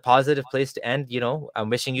this is a positive place to end. I'm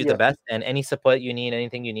wishing you the best, and any support you need,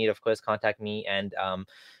 anything you need, of course, contact me. And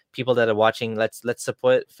people that are watching, let's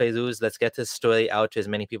support Feiruz. Let's get this story out to as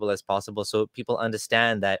many people as possible, so people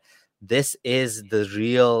understand that this is the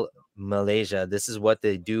real Malaysia. This is what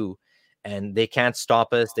they do, and they can't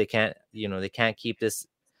stop us. They can't keep this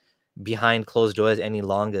behind closed doors any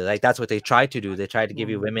longer. Like, that's what they try to do. They try to give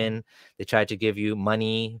you women, they try to give you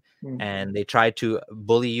money, and they try to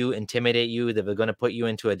bully you, intimidate you. They were going to put you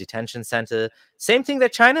into a detention center. Same thing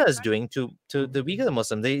that China is doing to the Uyghur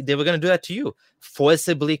Muslim. They were going to do that to you,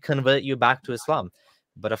 forcibly convert you back to Islam.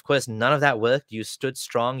 But of course, none of that worked. You stood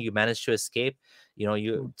strong. You managed to escape.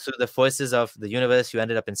 You through the forces of the universe, you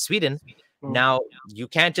ended up in Sweden. Now, you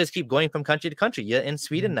can't just keep going from country to country. You're in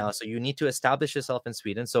Sweden now, so you need to establish yourself in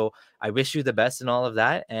Sweden. So I wish you the best in all of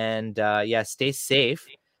that. And stay safe,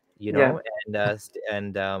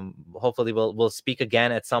 and hopefully we'll speak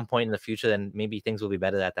again at some point in the future, and maybe things will be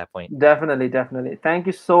better at that point. Definitely, definitely. Thank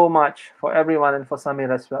you so much for everyone and for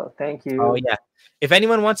Samir as well. Thank you. Oh yeah. If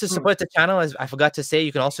anyone wants to support the channel, as I forgot to say,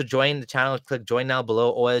 you can also join the channel. Click join now below,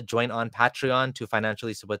 or join on Patreon to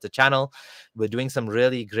financially support the channel. We're doing some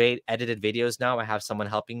really great edited videos now. I have someone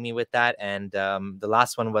helping me with that, and the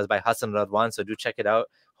last one was by Hassan Radwan, so do check it out.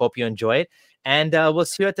 Hope you enjoy it, and we'll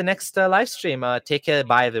see you at the next live stream. Take care.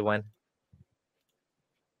 Bye, everyone.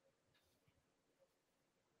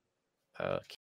 Okay.